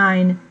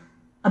 1839,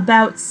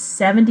 about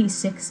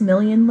 76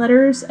 million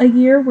letters a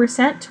year were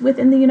sent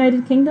within the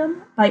United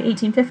Kingdom. By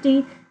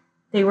 1850,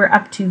 they were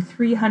up to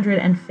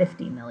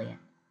 350 million.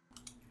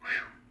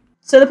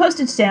 So the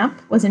postage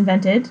stamp was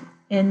invented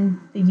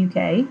in the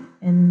UK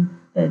in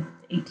the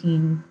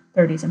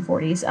 1830s and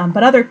 40s,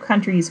 but other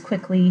countries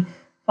quickly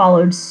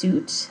followed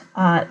suit.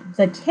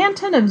 The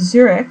Canton of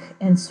Zurich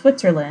in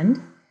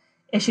Switzerland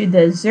issued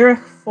the Zurich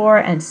 4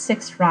 and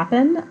 6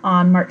 Rappen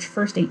on March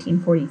 1st,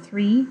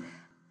 1843.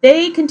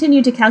 They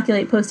continued to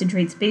calculate postage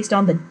rates based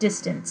on the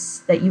distance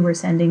that you were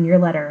sending your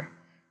letter,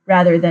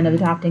 rather than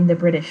adopting the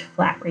British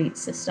flat rate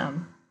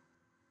system.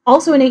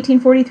 Also in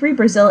 1843,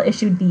 Brazil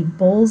issued the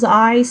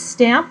bullseye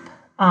stamp.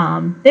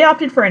 They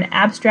opted for an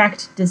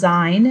abstract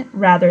design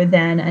rather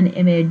than an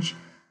image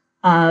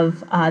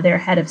of their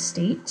head of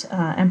state,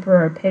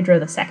 Emperor Pedro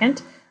II,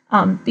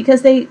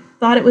 because they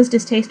thought it was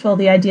distasteful,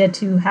 the idea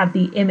to have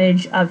the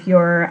image of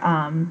your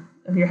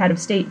head of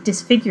state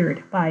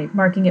disfigured by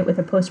marking it with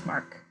a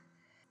postmark.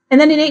 And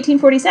then in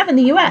 1847,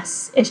 the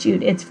U.S.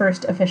 issued its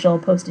first official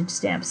postage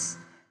stamps,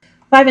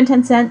 5 and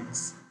 10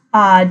 cents,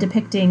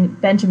 depicting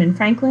Benjamin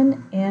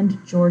Franklin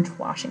and George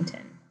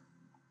Washington.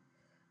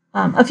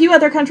 A few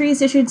other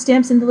countries issued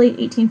stamps in the late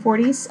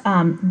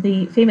 1840s.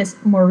 The famous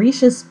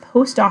Mauritius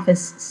Post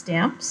Office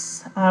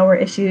stamps were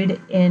issued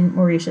in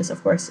Mauritius,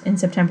 of course, in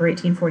September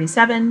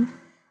 1847.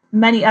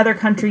 Many other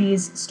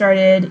countries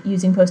started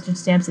using postage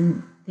stamps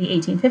in the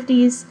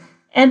 1850s,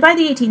 and by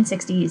the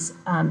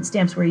 1860s,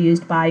 stamps were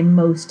used by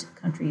most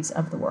countries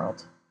of the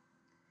world.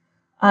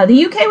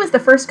 The UK was the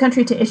first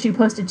country to issue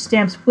postage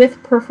stamps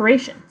with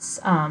perforations.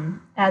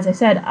 As I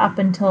said, up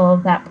until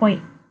that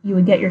point, you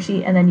would get your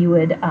sheet and then you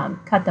would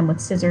cut them with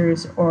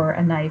scissors or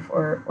a knife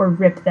or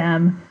rip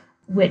them,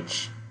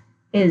 which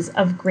is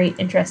of great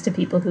interest to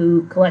people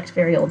who collect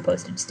very old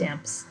postage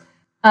stamps.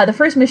 The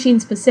first machine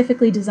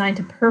specifically designed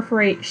to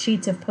perforate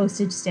sheets of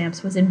postage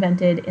stamps was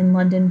invented in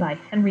London by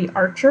Henry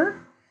Archer,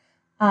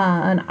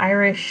 an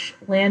Irish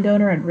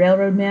landowner and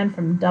railroad man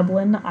from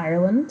Dublin,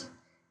 Ireland.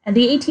 And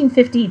the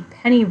 1850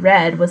 penny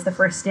red was the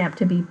first stamp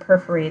to be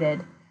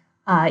perforated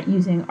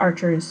using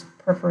Archer's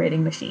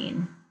perforating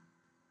machine.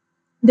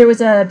 There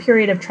was a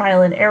period of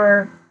trial and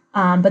error,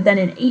 but then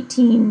in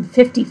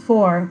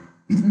 1854,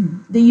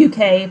 the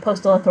UK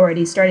postal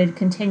authorities started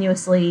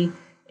continuously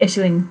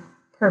issuing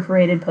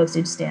perforated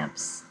postage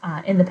stamps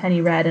in the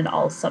penny red and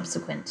all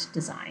subsequent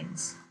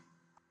designs.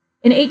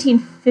 In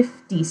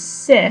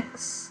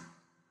 1856,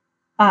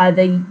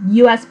 the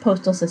U.S.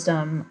 postal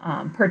system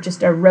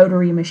purchased a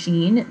rotary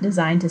machine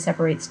designed to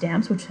separate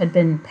stamps, which had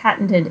been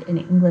patented in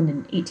England in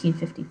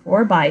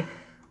 1854 by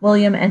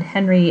William and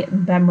Henry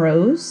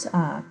Bemrose,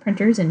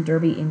 printers in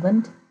Derby,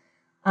 England.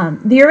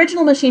 The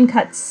original machine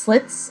cut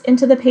slits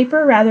into the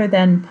paper rather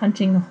than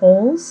punching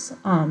holes,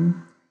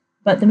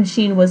 but the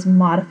machine was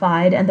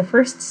modified, and the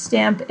first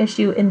stamp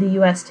issue in the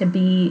U.S. to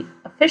be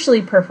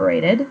officially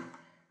perforated,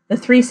 the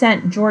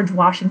 3-cent George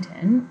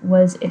Washington,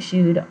 was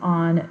issued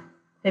on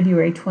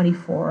February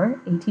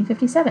 24,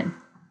 1857.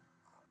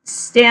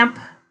 Stamp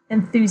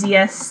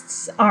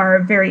enthusiasts are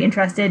very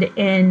interested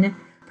in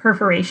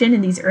perforation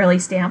in these early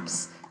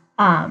stamps.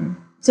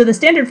 So the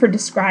standard for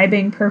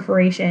describing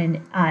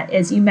perforation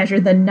is you measure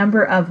the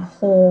number of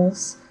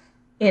holes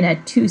in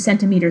a 2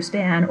 centimeter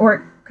span,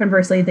 or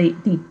conversely,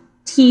 the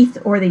teeth,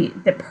 or the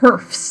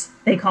perfs,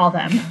 they call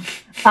them,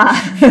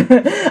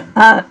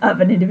 of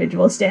an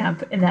individual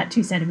stamp in that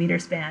 2 centimeter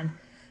span.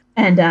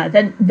 And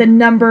then the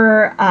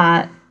number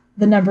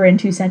in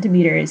 2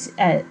 centimeters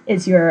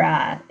is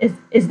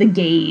the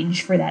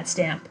gauge for that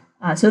stamp.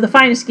 So the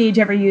finest gauge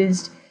ever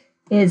used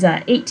is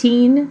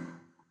 18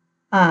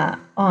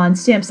 on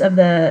stamps of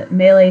the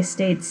Malay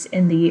states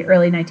in the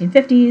early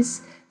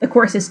 1950s. The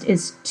coarsest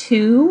is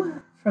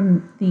 2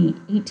 from the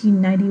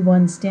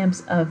 1891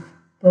 stamps of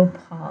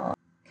Bhopal,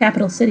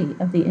 capital city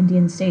of the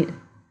Indian state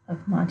of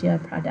Madhya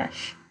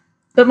Pradesh.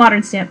 But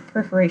modern stamp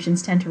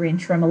perforations tend to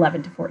range from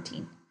 11 to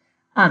 14.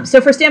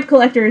 So for stamp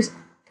collectors,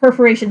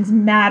 perforations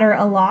matter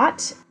a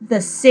lot.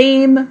 The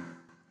same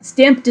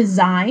stamp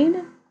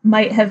design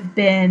might have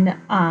been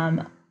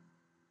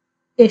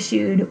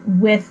issued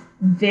with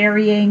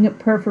varying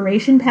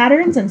perforation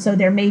patterns, and so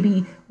there may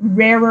be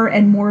rarer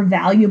and more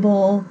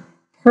valuable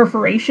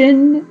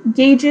perforation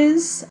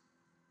gauges.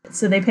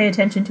 So they pay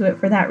attention to it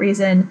for that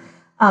reason.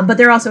 But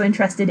they're also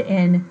interested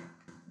in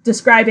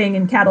describing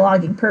and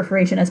cataloging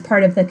perforation as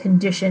part of the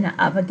condition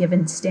of a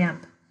given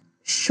stamp.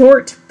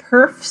 Short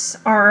perfs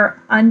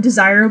are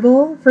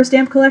undesirable for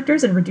stamp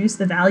collectors and reduce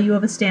the value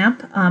of a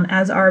stamp,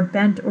 as are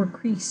bent or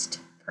creased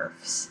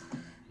perfs.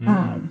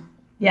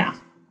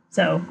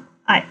 So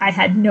I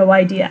had no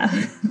idea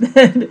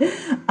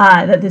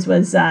that this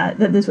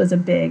was a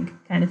big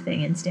kind of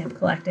thing in stamp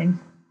collecting.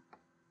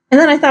 And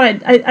then I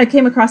thought I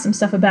came across some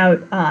stuff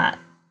about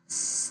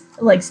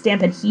like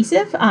stamp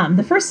adhesive.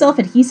 The first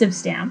self-adhesive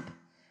stamp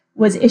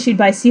was issued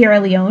by Sierra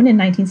Leone in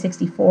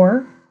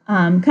 1964.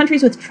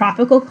 Countries with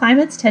tropical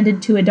climates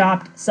tended to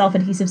adopt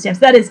self-adhesive stamps.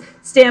 That is,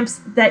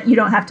 stamps that you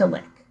don't have to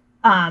lick,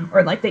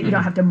 or like that you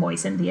don't have to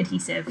moisten the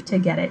adhesive to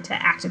get it to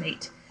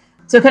activate.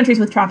 So countries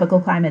with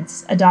tropical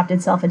climates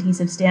adopted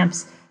self-adhesive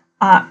stamps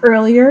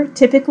earlier,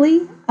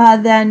 typically,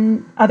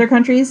 than other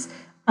countries,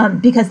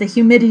 because the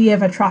humidity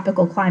of a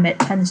tropical climate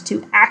tends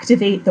to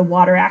activate the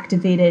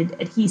water-activated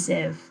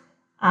adhesive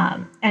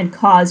and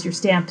cause your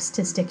stamps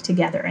to stick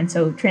together. And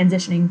so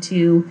transitioning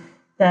to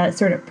the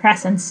sort of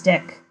press and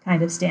stick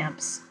kind of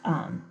stamps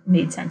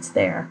made sense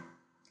there.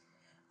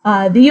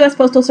 The U.S.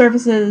 Postal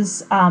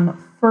Service's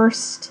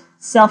first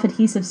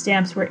self-adhesive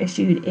stamps were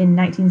issued in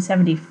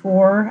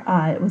 1974.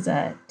 It was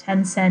a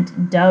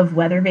 10-cent Dove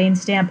weather vane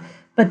stamp,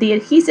 but the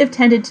adhesive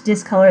tended to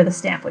discolor the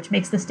stamp, which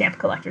makes the stamp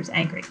collectors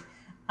angry.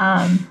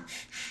 I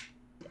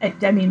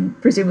mean,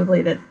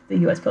 presumably that the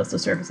U.S. Postal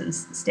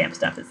Service's stamp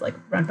stuff is like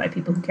run by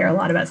people who care a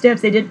lot about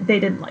stamps. They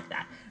didn't like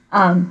that.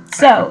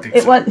 So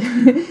it was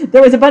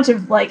there was a bunch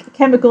of like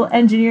chemical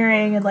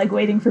engineering and like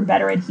waiting for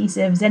better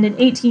adhesives. And in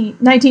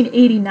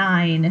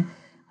 1989,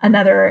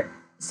 another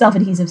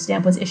self-adhesive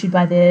stamp was issued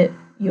by the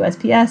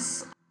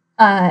USPS.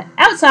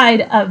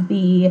 Outside of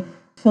the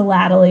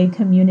philately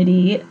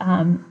community,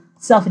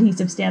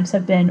 self-adhesive stamps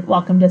have been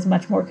welcomed as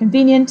much more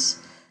convenient.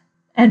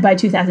 And by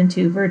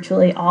 2002,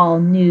 virtually all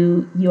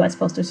new U.S.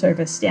 Postal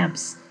Service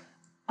stamps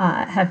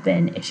have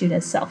been issued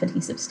as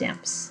self-adhesive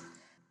stamps.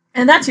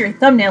 And that's your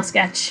thumbnail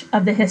sketch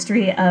of the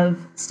history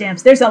of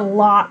stamps. There's a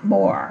lot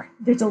more.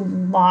 Oh,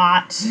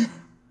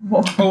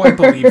 I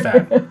believe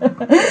that.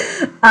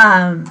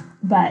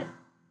 But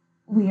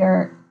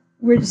we're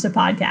just a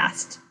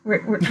podcast.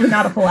 We're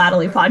not a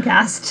philately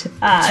podcast.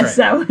 Right.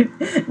 So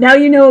now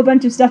you know a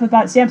bunch of stuff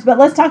about stamps. But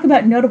let's talk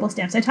about notable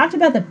stamps. I talked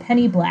about the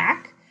penny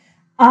black.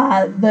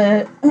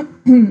 The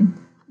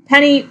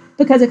penny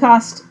because it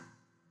cost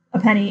a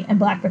penny, and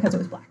black because it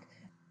was black.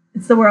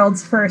 It's the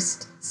world's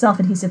first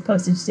self-adhesive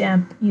postage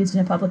stamp used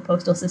in a public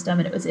postal system,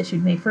 and it was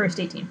issued May 1st,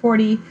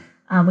 1840.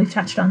 We've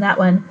touched on that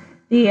one.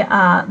 The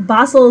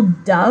Basel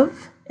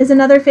Dove is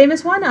another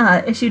famous one,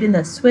 issued in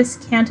the Swiss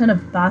canton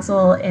of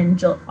Basel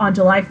on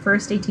July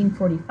 1st,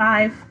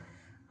 1845.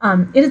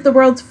 It is the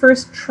world's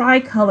first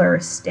tricolor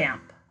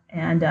stamp,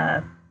 and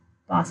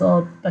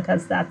Basel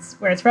because that's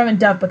where it's from, and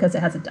Dove because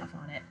it has a dove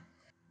on it.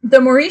 The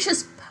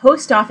Mauritius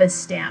post office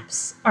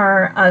stamps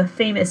are a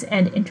famous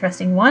and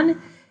interesting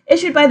one,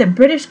 issued by the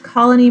British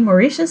colony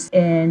Mauritius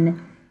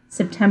in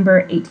September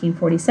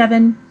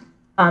 1847.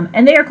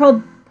 And they are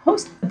called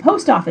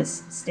post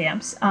office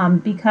stamps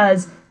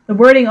because the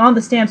wording on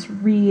the stamps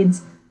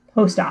reads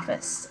post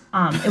office.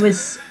 It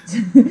was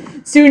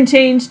soon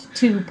changed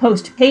to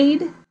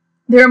postpaid.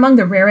 They're among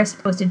the rarest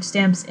postage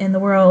stamps in the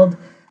world.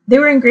 They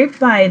were engraved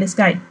by this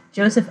guy,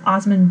 Joseph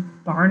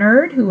Osmond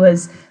Barnard, who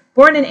was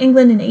born in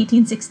England in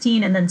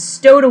 1816 and then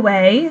stowed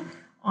away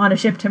on a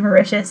ship to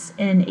Mauritius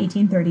in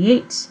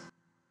 1838.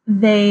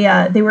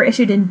 They were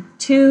issued in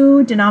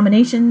 2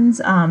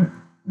 denominations,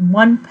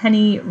 1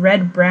 penny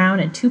red, brown,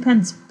 and 2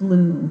 pence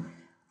blue.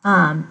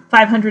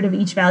 500 of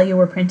each value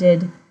were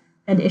printed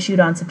and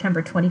issued on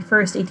September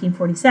 21st,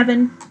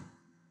 1847.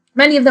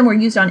 Many of them were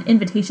used on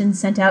invitations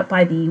sent out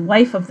by the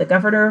wife of the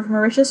governor of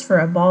Mauritius for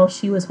a ball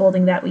she was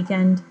holding that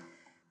weekend.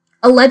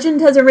 A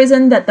legend has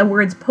arisen that the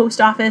words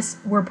post office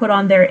were put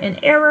on there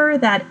in error.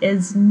 That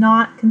is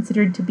not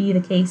considered to be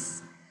the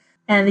case.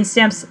 And these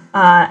stamps,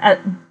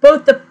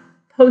 both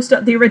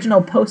the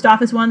original post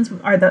office ones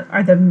are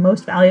the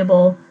most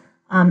valuable,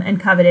 and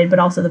coveted, but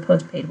also the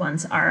postpaid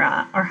ones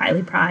are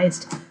highly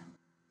prized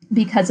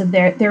because of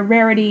their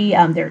rarity,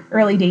 their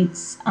early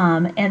dates,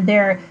 and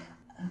their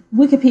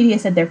Wikipedia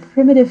said their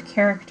primitive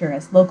character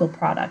as local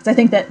products. I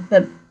think that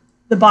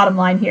the bottom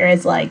line here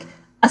is like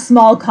a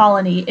small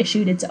colony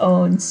issued its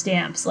own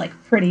stamps like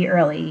pretty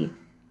early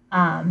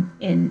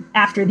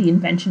after the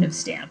invention of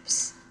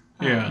stamps.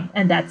 Yeah.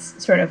 And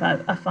that's sort of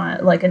a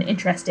fun, like an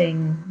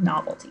interesting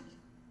novelty.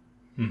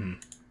 Mm-hmm.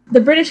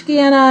 The British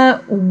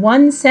Guiana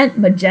 1 cent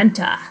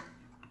magenta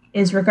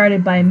is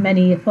regarded by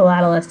many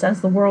philatelists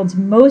as the world's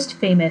most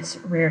famous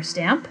rare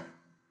stamp.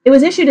 It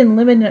was issued in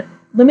limited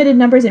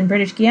numbers in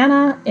British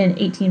Guiana in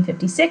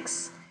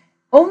 1856.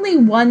 Only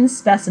one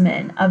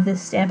specimen of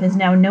this stamp is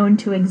now known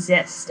to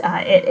exist.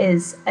 It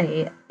is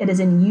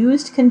in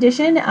used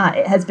condition.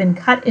 It has been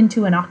cut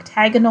into an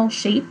octagonal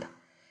shape.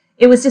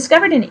 It was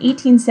discovered in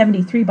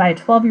 1873 by a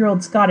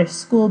 12-year-old Scottish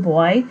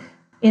schoolboy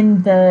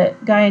in the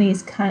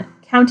Guyanese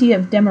county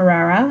of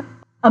Demerara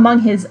among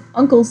his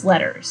uncle's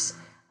letters.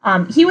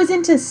 He was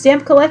into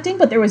stamp collecting,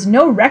 but there was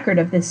no record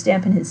of this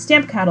stamp in his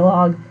stamp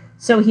catalog,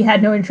 so he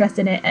had no interest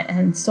in it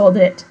and sold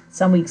it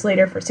some weeks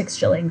later for 6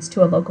 shillings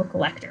to a local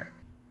collector.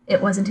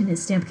 It wasn't in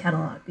his stamp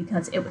catalog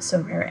because it was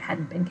so rare it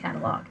hadn't been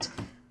cataloged.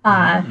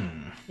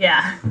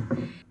 Yeah.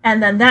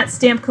 And then that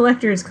stamp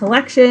collector's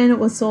collection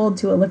was sold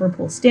to a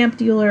Liverpool stamp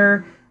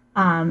dealer.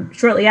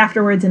 Shortly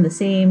afterwards, in the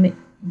same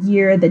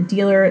year, the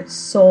dealer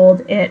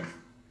sold it,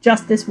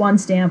 just this one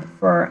stamp,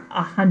 for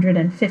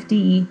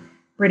 150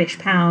 British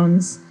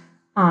pounds.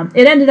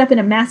 It ended up in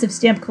a massive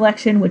stamp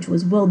collection, which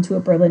was willed to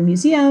a Berlin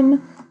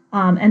museum.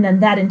 And then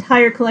that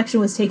entire collection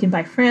was taken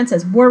by France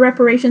as war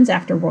reparations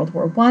after World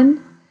War I.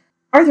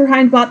 Arthur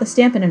Hine bought the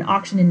stamp in an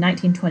auction in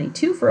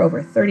 1922 for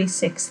over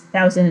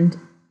 $36,000,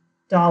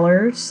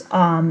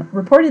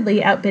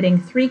 reportedly outbidding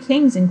 3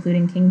 kings,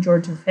 including King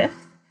George V.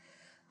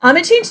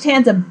 It changed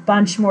hands a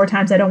bunch more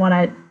times. I don't want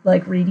to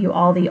read you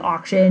all the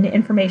auction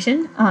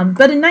information.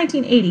 But in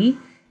 1980,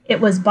 it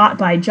was bought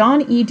by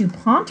John E.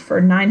 DuPont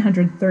for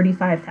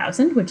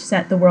 $935,000, which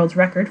set the world's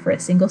record for a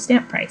single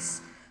stamp price.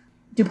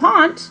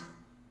 DuPont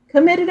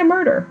committed a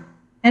murder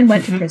and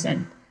went to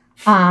prison.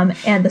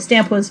 And the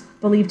stamp was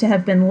believed to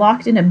have been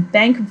locked in a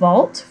bank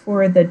vault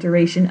for the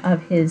duration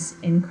of his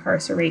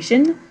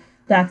incarceration.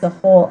 That's a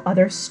whole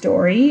other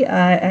story.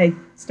 I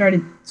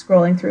started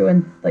scrolling through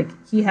and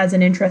he has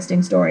an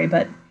interesting story,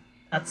 but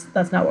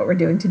that's not what we're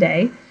doing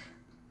today.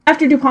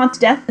 After DuPont's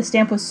death, the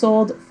stamp was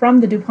sold from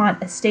the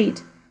DuPont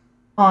estate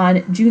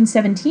on June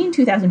 17,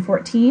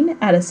 2014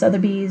 at a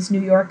Sotheby's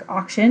New York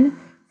auction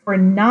for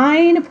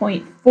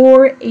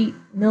 $9.48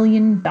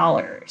 million.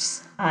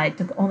 It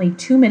took only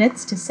 2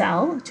 minutes to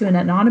sell to an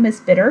anonymous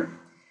bidder.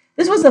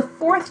 This was the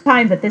 4th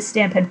time that this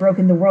stamp had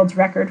broken the world's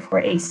record for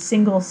a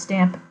single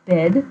stamp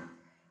bid.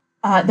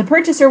 The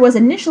purchaser was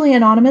initially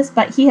anonymous,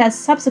 but he has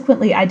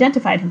subsequently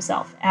identified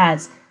himself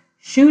as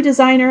shoe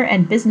designer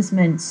and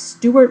businessman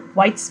Stuart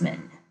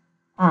Weitzman.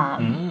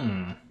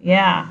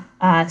 Yeah,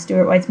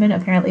 Stuart Weitzman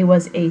apparently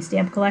was a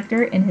stamp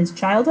collector in his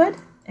childhood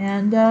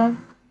and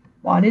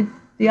wanted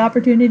the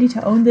opportunity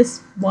to own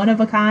this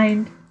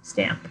one-of-a-kind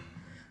stamp.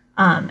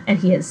 And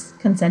he has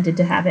consented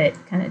to have it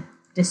kind of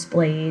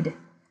displayed.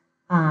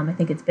 I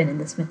think it's been in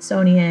the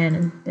Smithsonian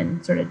and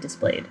been sort of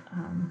displayed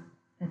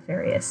at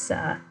various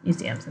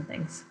museums and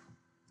things.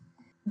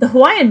 The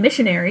Hawaiian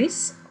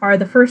missionaries are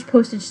the first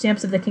postage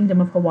stamps of the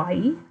Kingdom of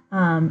Hawaii,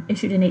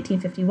 issued in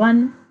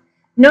 1851.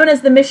 Known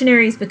as the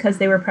missionaries because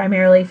they were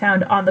primarily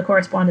found on the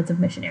correspondence of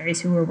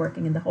missionaries who were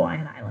working in the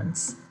Hawaiian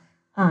Islands.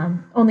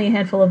 Only a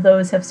handful of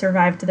those have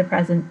survived to the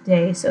present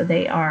day, so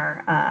they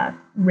are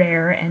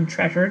rare and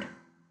treasured.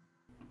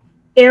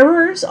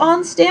 Errors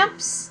on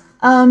stamps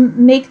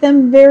make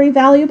them very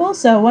valuable.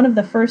 So one of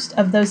the first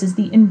of those is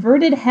the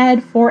inverted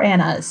head 4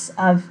 annas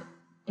of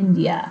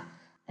India,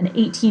 an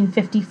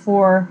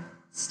 1854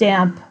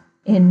 stamp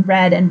in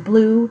red and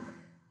blue,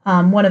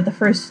 one of the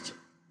first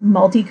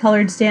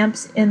multicolored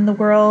stamps in the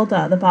world.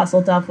 The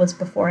Basel Dove was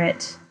before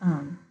it.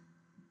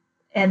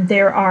 And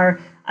there are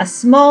a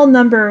small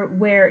number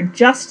where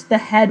just the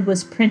head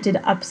was printed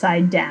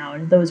upside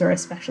down. Those are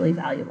especially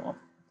valuable.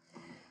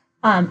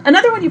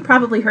 Another one you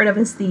probably heard of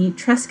is the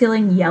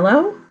Treskilling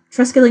Yellow.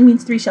 Treskilling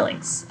means 3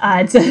 shillings.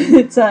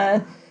 It's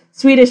a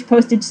Swedish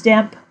postage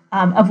stamp,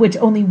 of which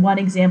only one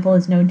example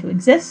is known to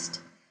exist.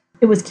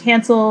 It was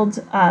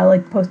canceled,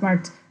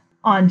 postmarked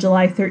on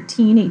July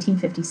 13,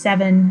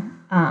 1857.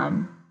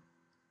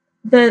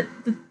 The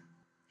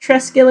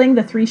Treskilling,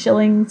 the 3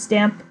 shilling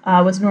stamp,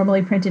 was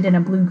normally printed in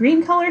a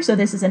blue-green color, so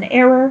this is an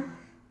error.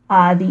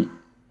 The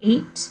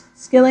 8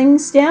 skilling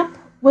stamp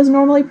was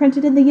normally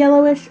printed in the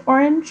yellowish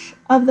orange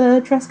of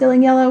the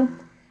Treskilling Yellow.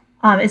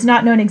 It's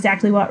not known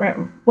exactly what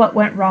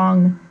went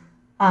wrong,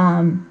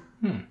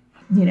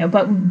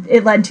 but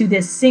it led to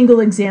this single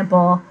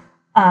example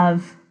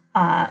of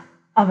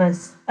a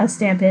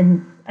stamp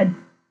in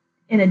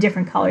a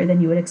different color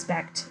than you would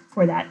expect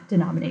for that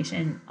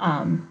denomination.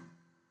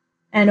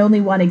 And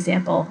only one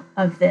example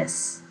of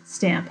this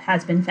stamp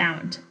has been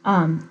found.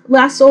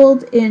 Last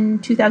sold in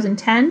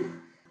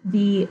 2010,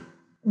 the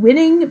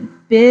winning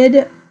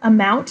bid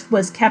amount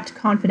was kept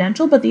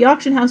confidential, but the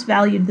auction house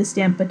valued the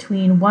stamp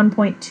between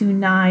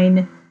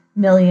 1.29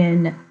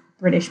 million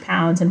British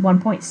pounds and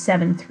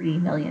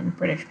 1.73 million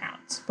British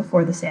pounds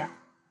before the sale.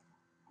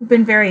 We've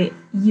been very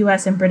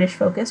US and British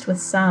focused with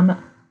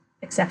some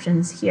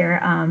exceptions here.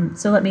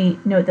 So let me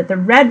note that the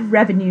red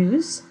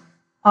revenues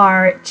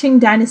are Qing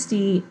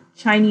Dynasty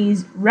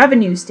Chinese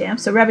revenue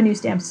stamps. So revenue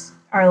stamps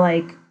are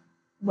like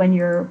when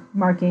you're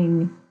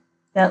marking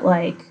that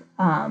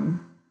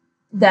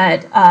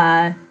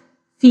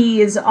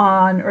fees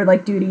on or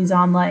like duties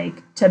on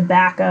like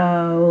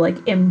tobacco,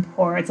 like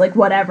imports, like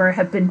whatever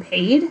have been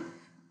paid.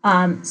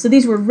 So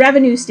these were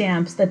revenue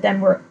stamps that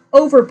then were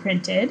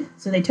overprinted.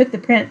 So they took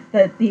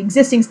the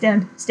existing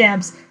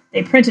stamps,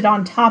 they printed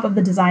on top of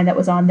the design that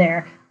was on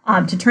there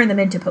to turn them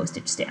into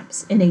postage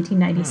stamps in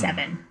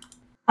 1897.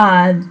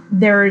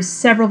 There's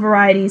several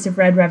varieties of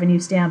red revenue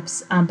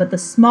stamps, but the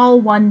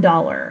small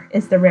 $1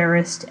 is the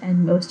rarest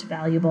and most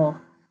valuable.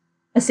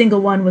 A single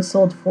one was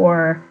sold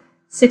for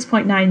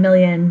 6.9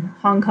 million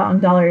Hong Kong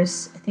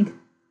dollars. I think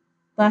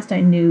last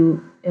I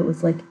knew it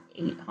was like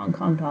 8 Hong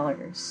Kong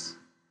dollars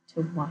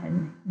to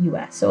 1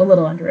 US, so a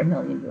little under $1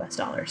 million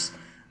US.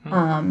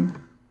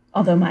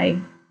 Although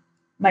my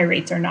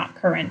rates are not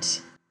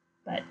current,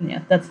 but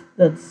that's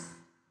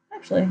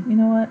actually, you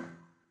know what?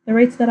 The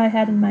rates that I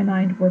had in my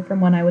mind were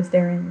from when I was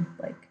there in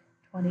like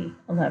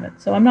 2011,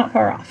 so I'm not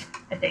far off,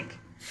 I think.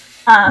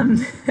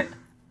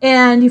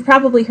 And you've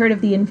probably heard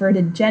of the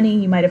inverted Jenny.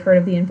 You might have heard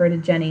of the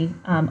inverted Jenny,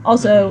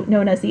 also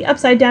known as the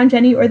upside down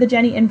Jenny or the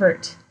Jenny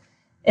invert.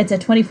 It's a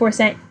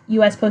 24-cent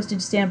U.S.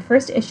 postage stamp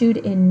first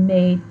issued on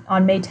May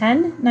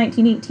 10,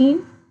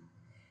 1918,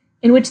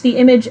 in which the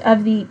image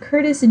of the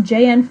Curtiss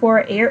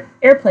JN-4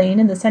 airplane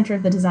in the center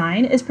of the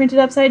design is printed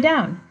upside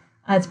down.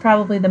 It's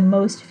probably the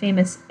most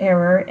famous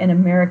error in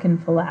American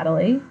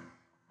philately.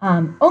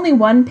 Only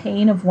one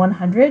pane of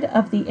 100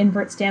 of the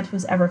invert stamps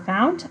was ever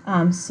found,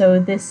 so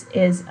this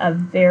is a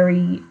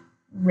very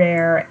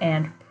rare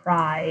and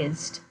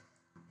prized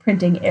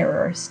printing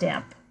error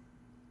stamp.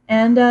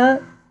 And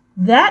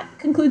that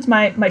concludes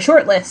my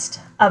short list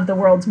of the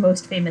world's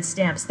most famous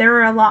stamps. There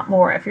are a lot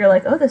more. If you're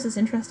like, oh, this is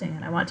interesting,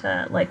 and I want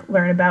to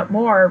learn about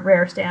more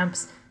rare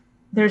stamps,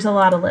 there's a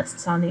lot of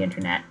lists on the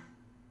internet.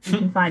 You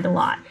can find a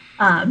lot.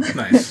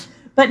 Nice.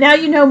 But now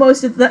you know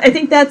most of I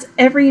think that's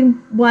every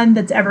one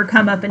that's ever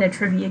come up in a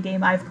trivia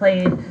game I've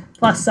played,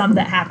 plus some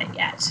that haven't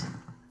yet.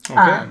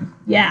 Okay.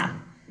 Yeah.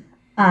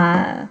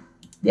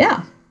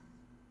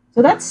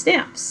 So that's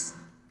stamps.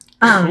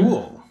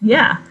 Cool.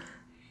 Yeah.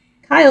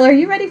 Kyle, are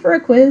you ready for a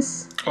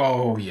quiz?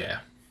 Oh, yeah.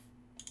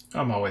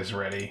 I'm always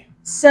ready.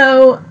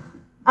 So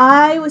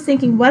I was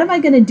thinking, what am I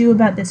going to do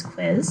about this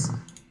quiz?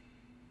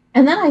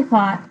 And then I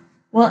thought,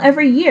 well,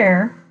 every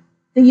year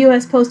the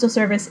U.S. Postal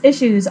Service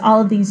issues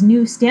all of these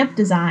new stamp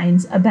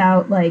designs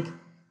about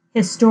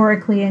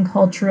historically and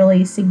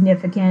culturally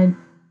significant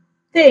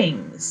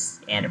things,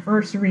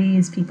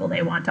 anniversaries, people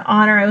they want to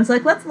honor. I was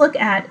like, let's look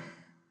at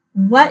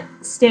what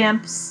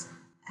stamps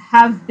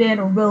have been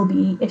or will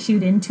be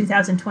issued in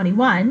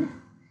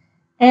 2021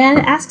 and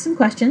ask some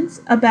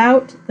questions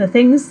about the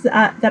things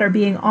that are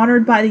being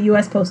honored by the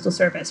U.S. Postal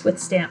Service with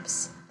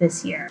stamps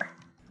this year.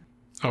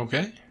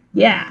 Okay.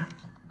 Yeah.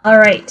 All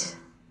right.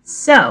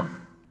 So,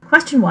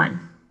 question 1.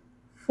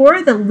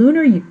 For the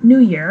Lunar New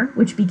Year,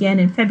 which began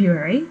in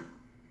February,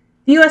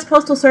 the U.S.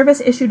 Postal Service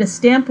issued a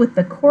stamp with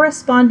the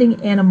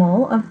corresponding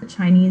animal of the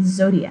Chinese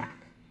zodiac.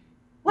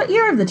 What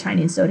year of the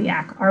Chinese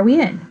zodiac are we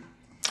in?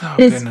 Oh,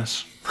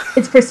 goodness.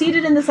 It's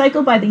preceded in the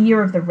cycle by the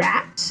year of the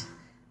rat,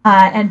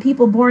 and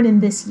people born in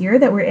this year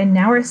that we're in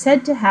now are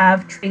said to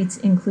have traits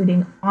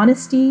including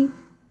honesty,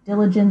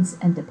 diligence,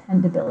 and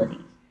dependability.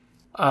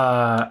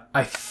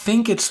 I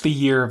think it's the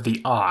year of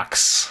the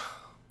ox.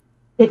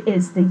 It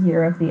is the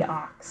year of the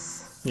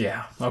ox.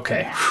 Yeah,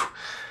 okay.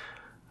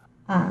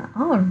 Yeah.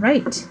 All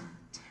right.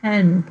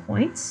 10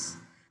 points.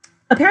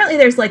 Apparently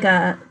there's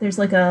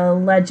a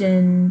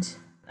legend,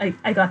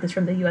 I got this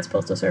from the US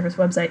Postal Service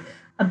website,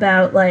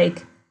 about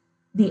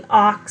the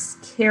ox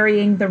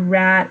carrying the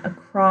rat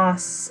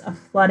across a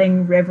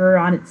flooding river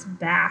on its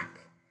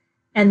back,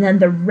 and then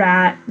the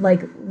rat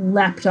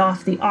leapt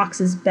off the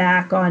ox's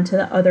back onto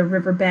the other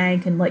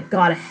riverbank and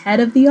got ahead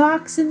of the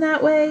ox in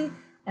that way.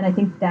 And I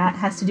think that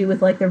has to do with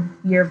the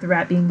year of the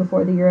rat being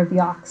before the year of the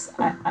ox.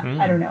 I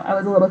don't know. I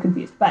was a little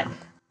confused, but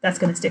that's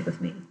going to stick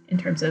with me in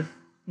terms of,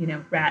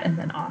 rat and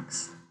then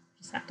ox.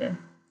 Just have to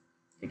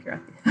figure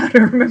out how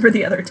to remember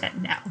the other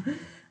 10 now.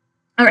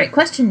 All right,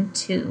 question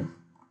 2.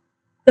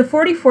 The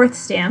 44th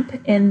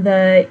stamp in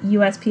the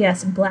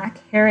USPS Black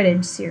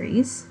Heritage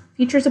series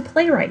features a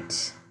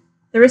playwright,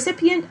 the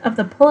recipient of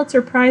the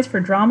Pulitzer Prize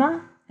for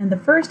Drama, and the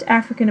first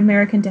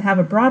African-American to have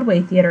a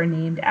Broadway theater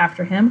named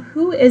after him.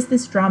 Who is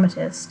this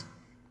dramatist,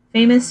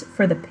 famous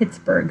for the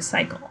Pittsburgh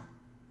Cycle?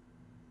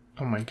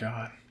 Oh my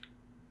god.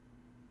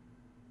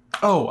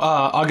 Oh,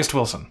 August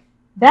Wilson.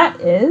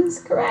 That is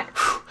correct.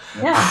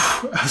 Yeah.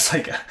 I was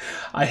like,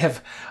 I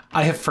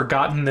have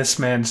forgotten this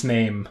man's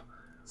name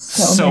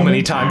so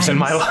many times in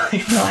my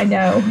life. No, I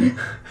know.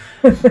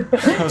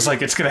 I was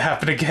like, it's going to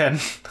happen again.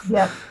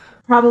 Yep.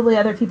 Probably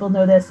other people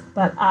know this,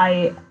 but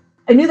I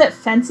knew that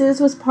Fences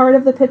was part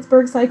of the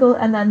Pittsburgh cycle,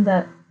 and then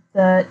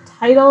the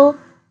title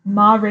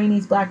Ma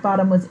Rainey's Black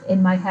Bottom was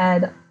in my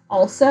head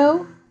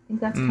also. I think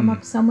that's come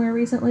up somewhere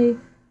recently.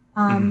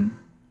 And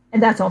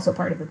that's also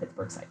part of the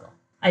Pittsburgh cycle.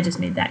 I just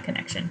made that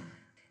connection.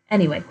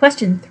 Anyway,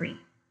 question 3.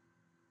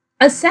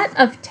 A set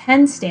of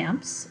 10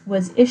 stamps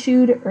was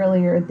issued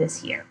earlier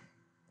this year.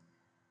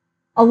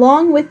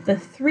 Along with the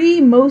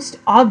 3 most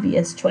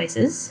obvious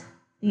choices,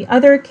 the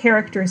other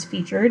characters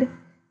featured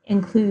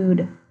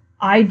include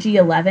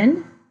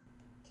IG-11,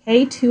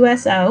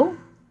 K2SO,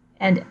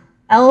 and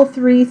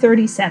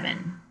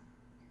L337.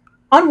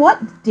 On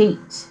what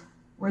date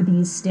were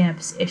these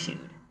stamps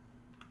issued?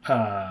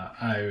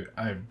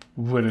 I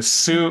would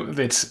assume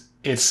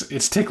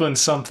it's tickling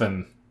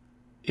something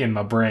in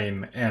my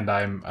brain, and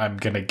I'm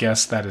gonna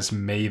guess that is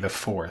May the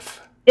 4th.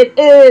 It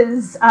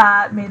is.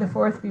 May the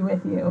 4th be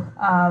with you.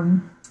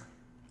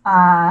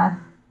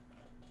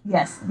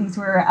 Yes, these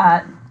were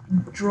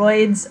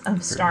droids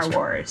of Star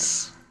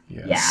Wars.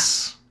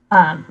 Yes.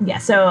 Yeah.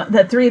 So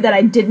the 3 that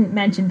I didn't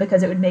mention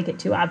because it would make it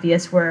too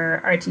obvious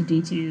were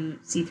R2-D2,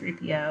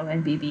 C-3PO,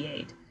 and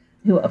BB-8,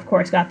 who of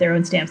course got their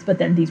own stamps. But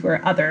then these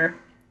were other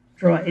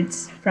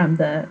droids from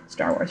the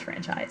Star Wars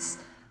franchise.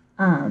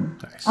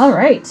 Nice. All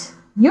right,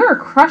 you're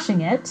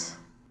crushing it.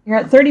 You're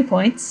at 30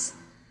 points.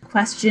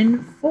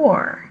 Question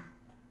 4.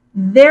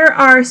 There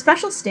are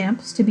special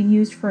stamps to be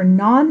used for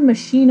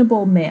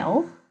non-machinable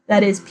mail.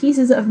 That is,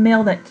 pieces of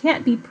mail that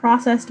can't be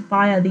processed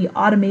via the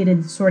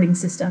automated sorting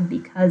system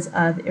because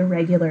of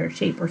irregular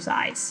shape or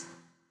size.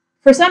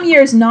 For some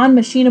years,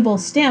 non-machinable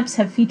stamps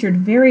have featured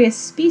various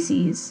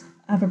species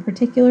of a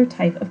particular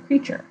type of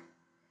creature.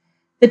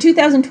 The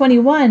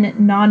 2021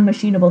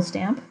 non-machinable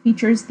stamp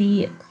features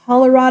the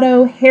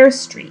Colorado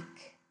Hairstreak.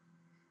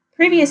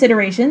 Previous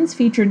iterations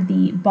featured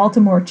the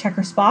Baltimore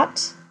Checker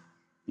Spot,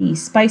 the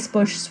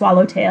Spicebush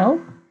Swallowtail,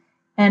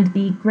 and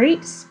the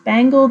Great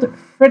Spangled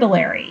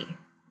Fritillary.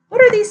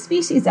 What are these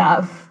species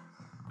of?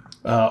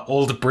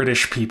 Old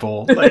British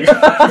people. Like,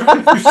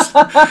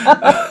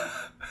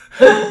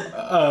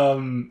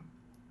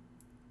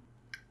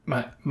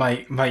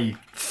 my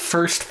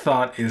first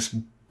thought is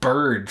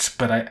birds,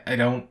 but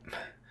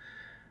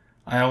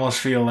I almost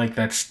feel like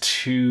that's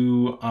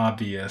too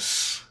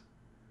obvious.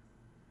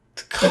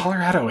 The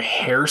Colorado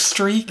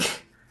Hairstreak?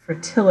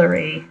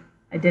 Fritillary.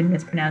 I did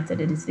mispronounce it.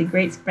 It is the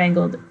Great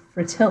Spangled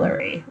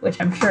Fritillary, which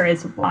I'm sure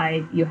is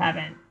why you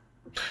haven't.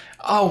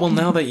 Oh, well,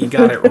 now that you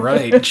got it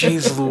right.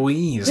 Jeez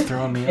Louise,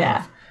 throwing me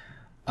off.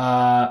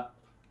 I'm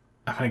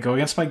going to go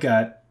against my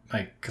gut,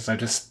 because I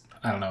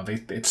don't know.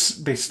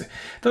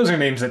 Those are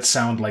names that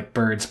sound like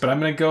birds, but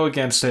I'm going to go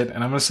against it,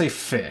 and I'm going to say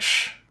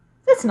fish.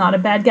 That's not a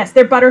bad guess.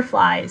 They're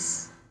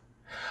butterflies.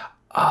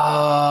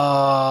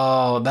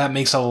 Oh, that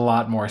makes a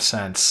lot more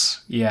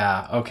sense.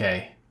 Yeah,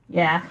 okay.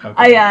 Yeah.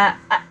 Okay.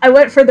 I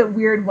went for the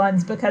weird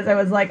ones because I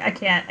was like, I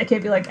can't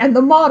be like, and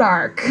the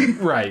monarch.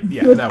 Right,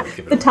 yeah, that would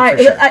give it the away,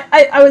 for sure.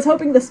 I was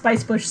hoping the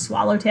Spicebush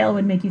Swallowtail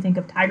would make you think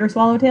of tiger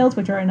swallowtails,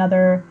 which are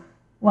another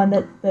one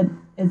that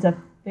is a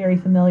very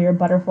familiar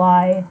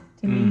butterfly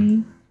to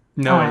me.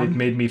 No, it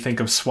made me think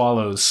of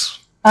swallows.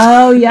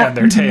 Oh, yeah. And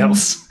their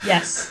tails.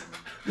 Yes.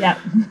 Yep.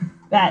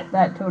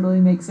 That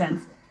totally makes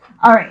sense.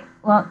 All right.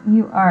 Well,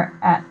 you are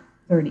at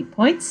 30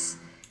 points.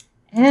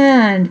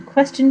 And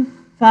question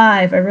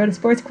 5. I wrote a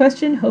sports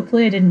question.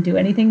 Hopefully I didn't do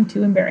anything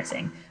too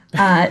embarrassing.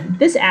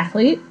 This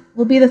athlete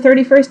will be the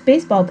 31st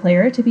baseball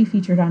player to be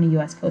featured on a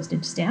U.S.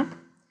 postage stamp.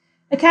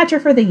 A catcher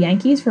for the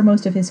Yankees for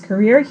most of his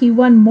career, he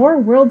won more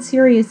World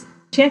Series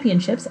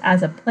championships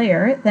as a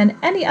player than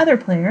any other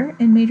player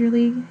in Major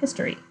League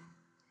history.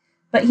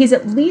 But he's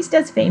at least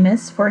as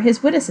famous for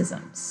his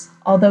witticisms,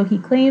 although he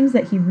claims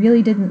that he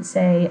really didn't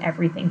say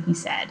everything he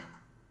said.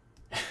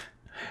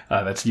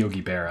 That's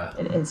Yogi Berra.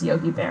 It is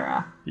Yogi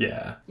Berra.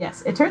 Yeah.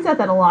 Yes, it turns out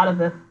that a lot of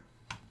the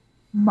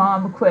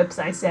mom quips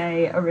I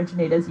say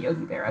originate as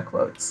Yogi Berra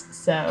quotes.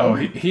 So. Oh,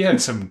 he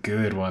had some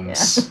good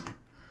ones.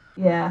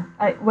 Yeah.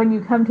 When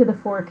you come to the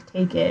fork,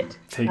 take it.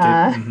 Take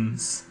it.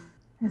 Is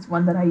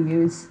one that I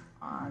use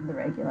on the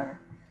regular.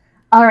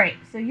 All right,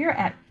 so you're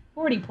at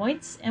 40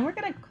 points, and we're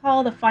going to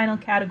call the final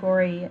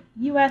category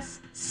U.S.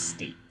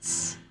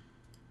 states.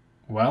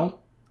 Well,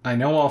 I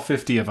know all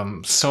 50 of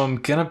them, so I'm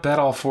going to bet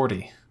all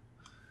 40.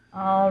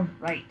 All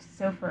right,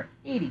 so for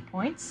 80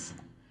 points,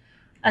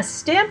 a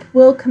stamp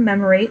will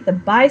commemorate the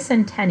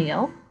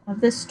bicentennial of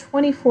this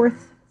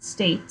 24th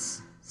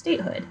state's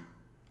statehood.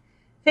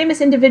 Famous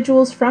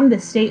individuals from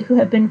this state who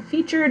have been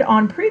featured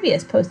on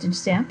previous postage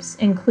stamps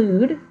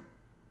include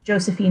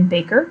Josephine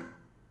Baker,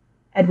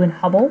 Edwin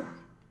Hubble,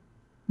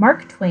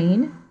 Mark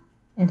Twain,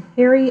 and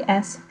Harry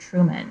S.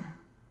 Truman.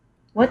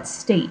 What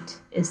state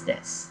is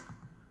this?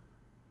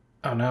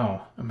 Oh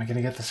no, am I going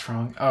to get this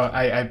wrong? Oh,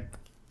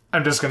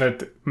 I'm just going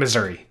to...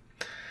 Missouri.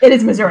 It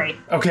is Missouri.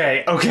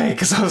 Okay,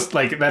 because I was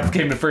like, that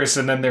came to first,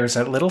 and then there was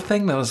that little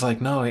thing that was like,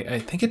 no, I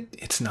think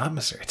it's not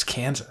Missouri, it's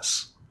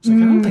Kansas. I was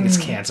like, I don't think it's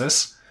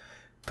Kansas.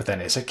 But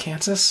then is it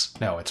Kansas?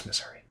 No, it's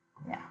Missouri.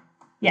 Yeah.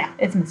 Yeah,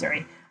 it's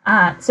Missouri.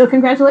 So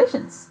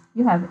congratulations.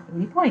 You have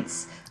 80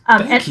 points.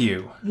 Thank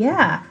you.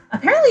 Yeah.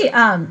 Apparently,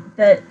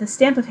 the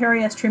stamp of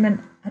Harry S.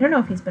 Truman, I don't know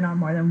if he's been on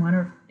more than one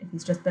or if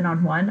he's just been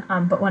on one.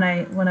 But when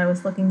I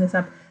was looking this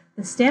up,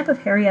 the stamp of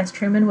Harry S.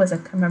 Truman was a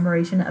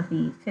commemoration of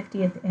the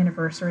 50th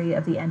anniversary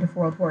of the end of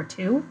World War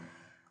II.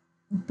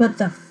 But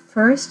the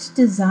first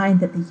design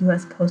that the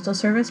U.S. Postal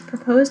Service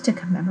proposed to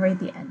commemorate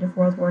the end of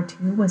World War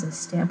II was a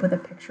stamp with a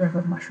picture of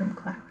a mushroom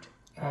cloud.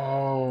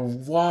 Oh,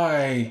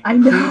 why? I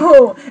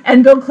know.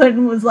 And Bill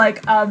Clinton was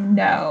like,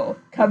 no,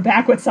 come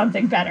back with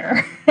something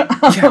better.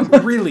 Yeah,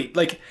 really.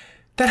 Like,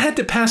 that had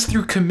to pass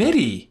through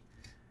committee.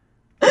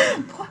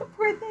 What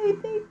were they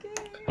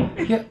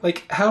thinking? Yeah,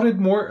 like, how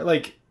did more,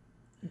 like,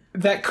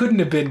 that couldn't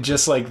have been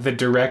just, like, the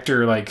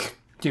director, like,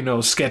 you know,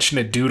 sketching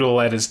a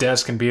doodle at his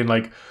desk and being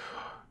like,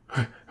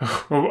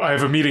 oh, I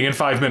have a meeting in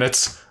 5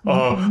 minutes.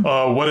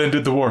 What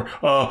ended the war?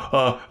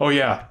 Oh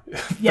yeah,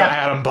 the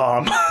atom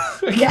bomb.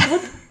 Yeah.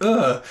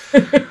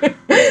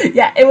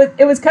 Yeah,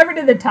 it was covered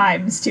in the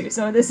Times too,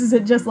 so this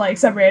isn't just like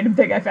some random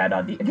thing I found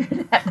on the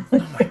internet.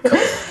 Oh my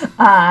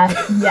god.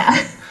 Yeah.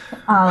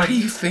 What do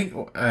you think?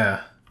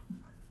 Yeah.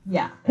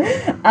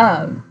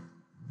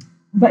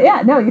 But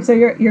yeah, no. So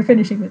you're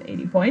finishing with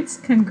 80 points.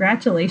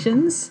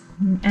 Congratulations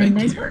and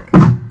nice work.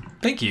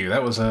 Thank you.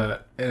 That was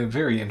a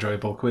very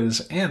enjoyable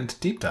quiz and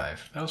deep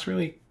dive. That was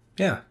really,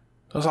 that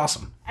was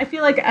awesome. I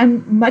feel like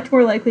I'm much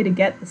more likely to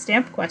get the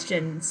stamp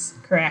questions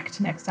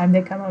correct next time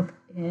they come up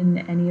in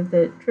any of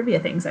the trivia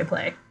things I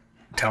play.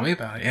 Tell me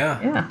about it.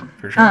 Yeah. Yeah.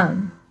 For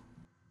sure.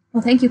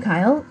 Well, thank you,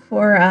 Kyle,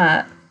 for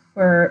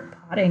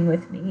potting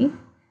with me.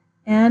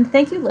 And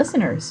thank you,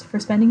 listeners, for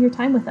spending your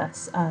time with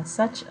us.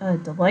 Such a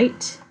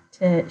delight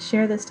to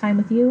share this time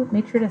with you.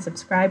 Make sure to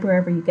subscribe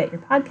wherever you get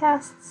your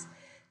podcasts.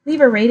 Leave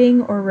a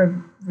rating or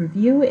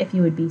review if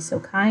you would be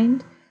so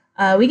kind.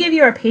 We gave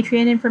you our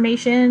Patreon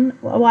information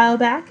a while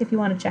back. If you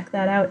want to check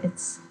that out,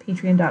 it's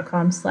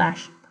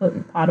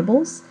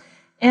patreon.com/potentpotables.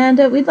 And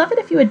we'd love it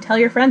if you would tell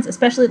your friends,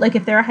 especially like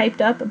if they're hyped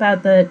up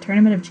about the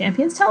Tournament of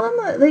Champions, tell them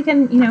that they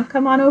can,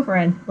 come on over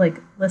and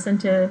like listen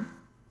to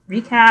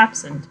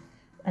recaps and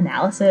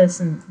analysis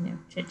and,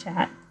 chit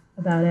chat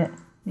about it.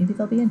 Maybe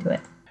they'll be into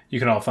it. You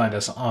can all find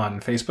us on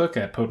Facebook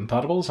at Potent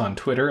Potables, on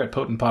Twitter at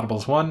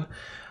PotentPotables1.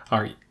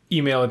 Our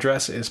email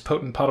address is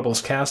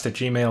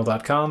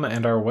potentpotablescast@gmail.com,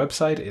 and our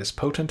website is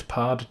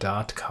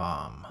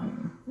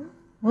potentpod.com.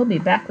 We'll be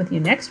back with you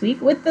next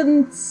week with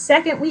the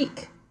second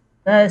week,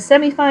 the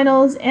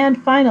semifinals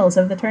and finals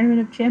of the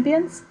Tournament of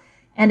Champions.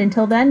 And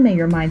until then, may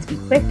your minds be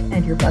quick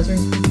and your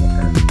buzzers be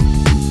quicker.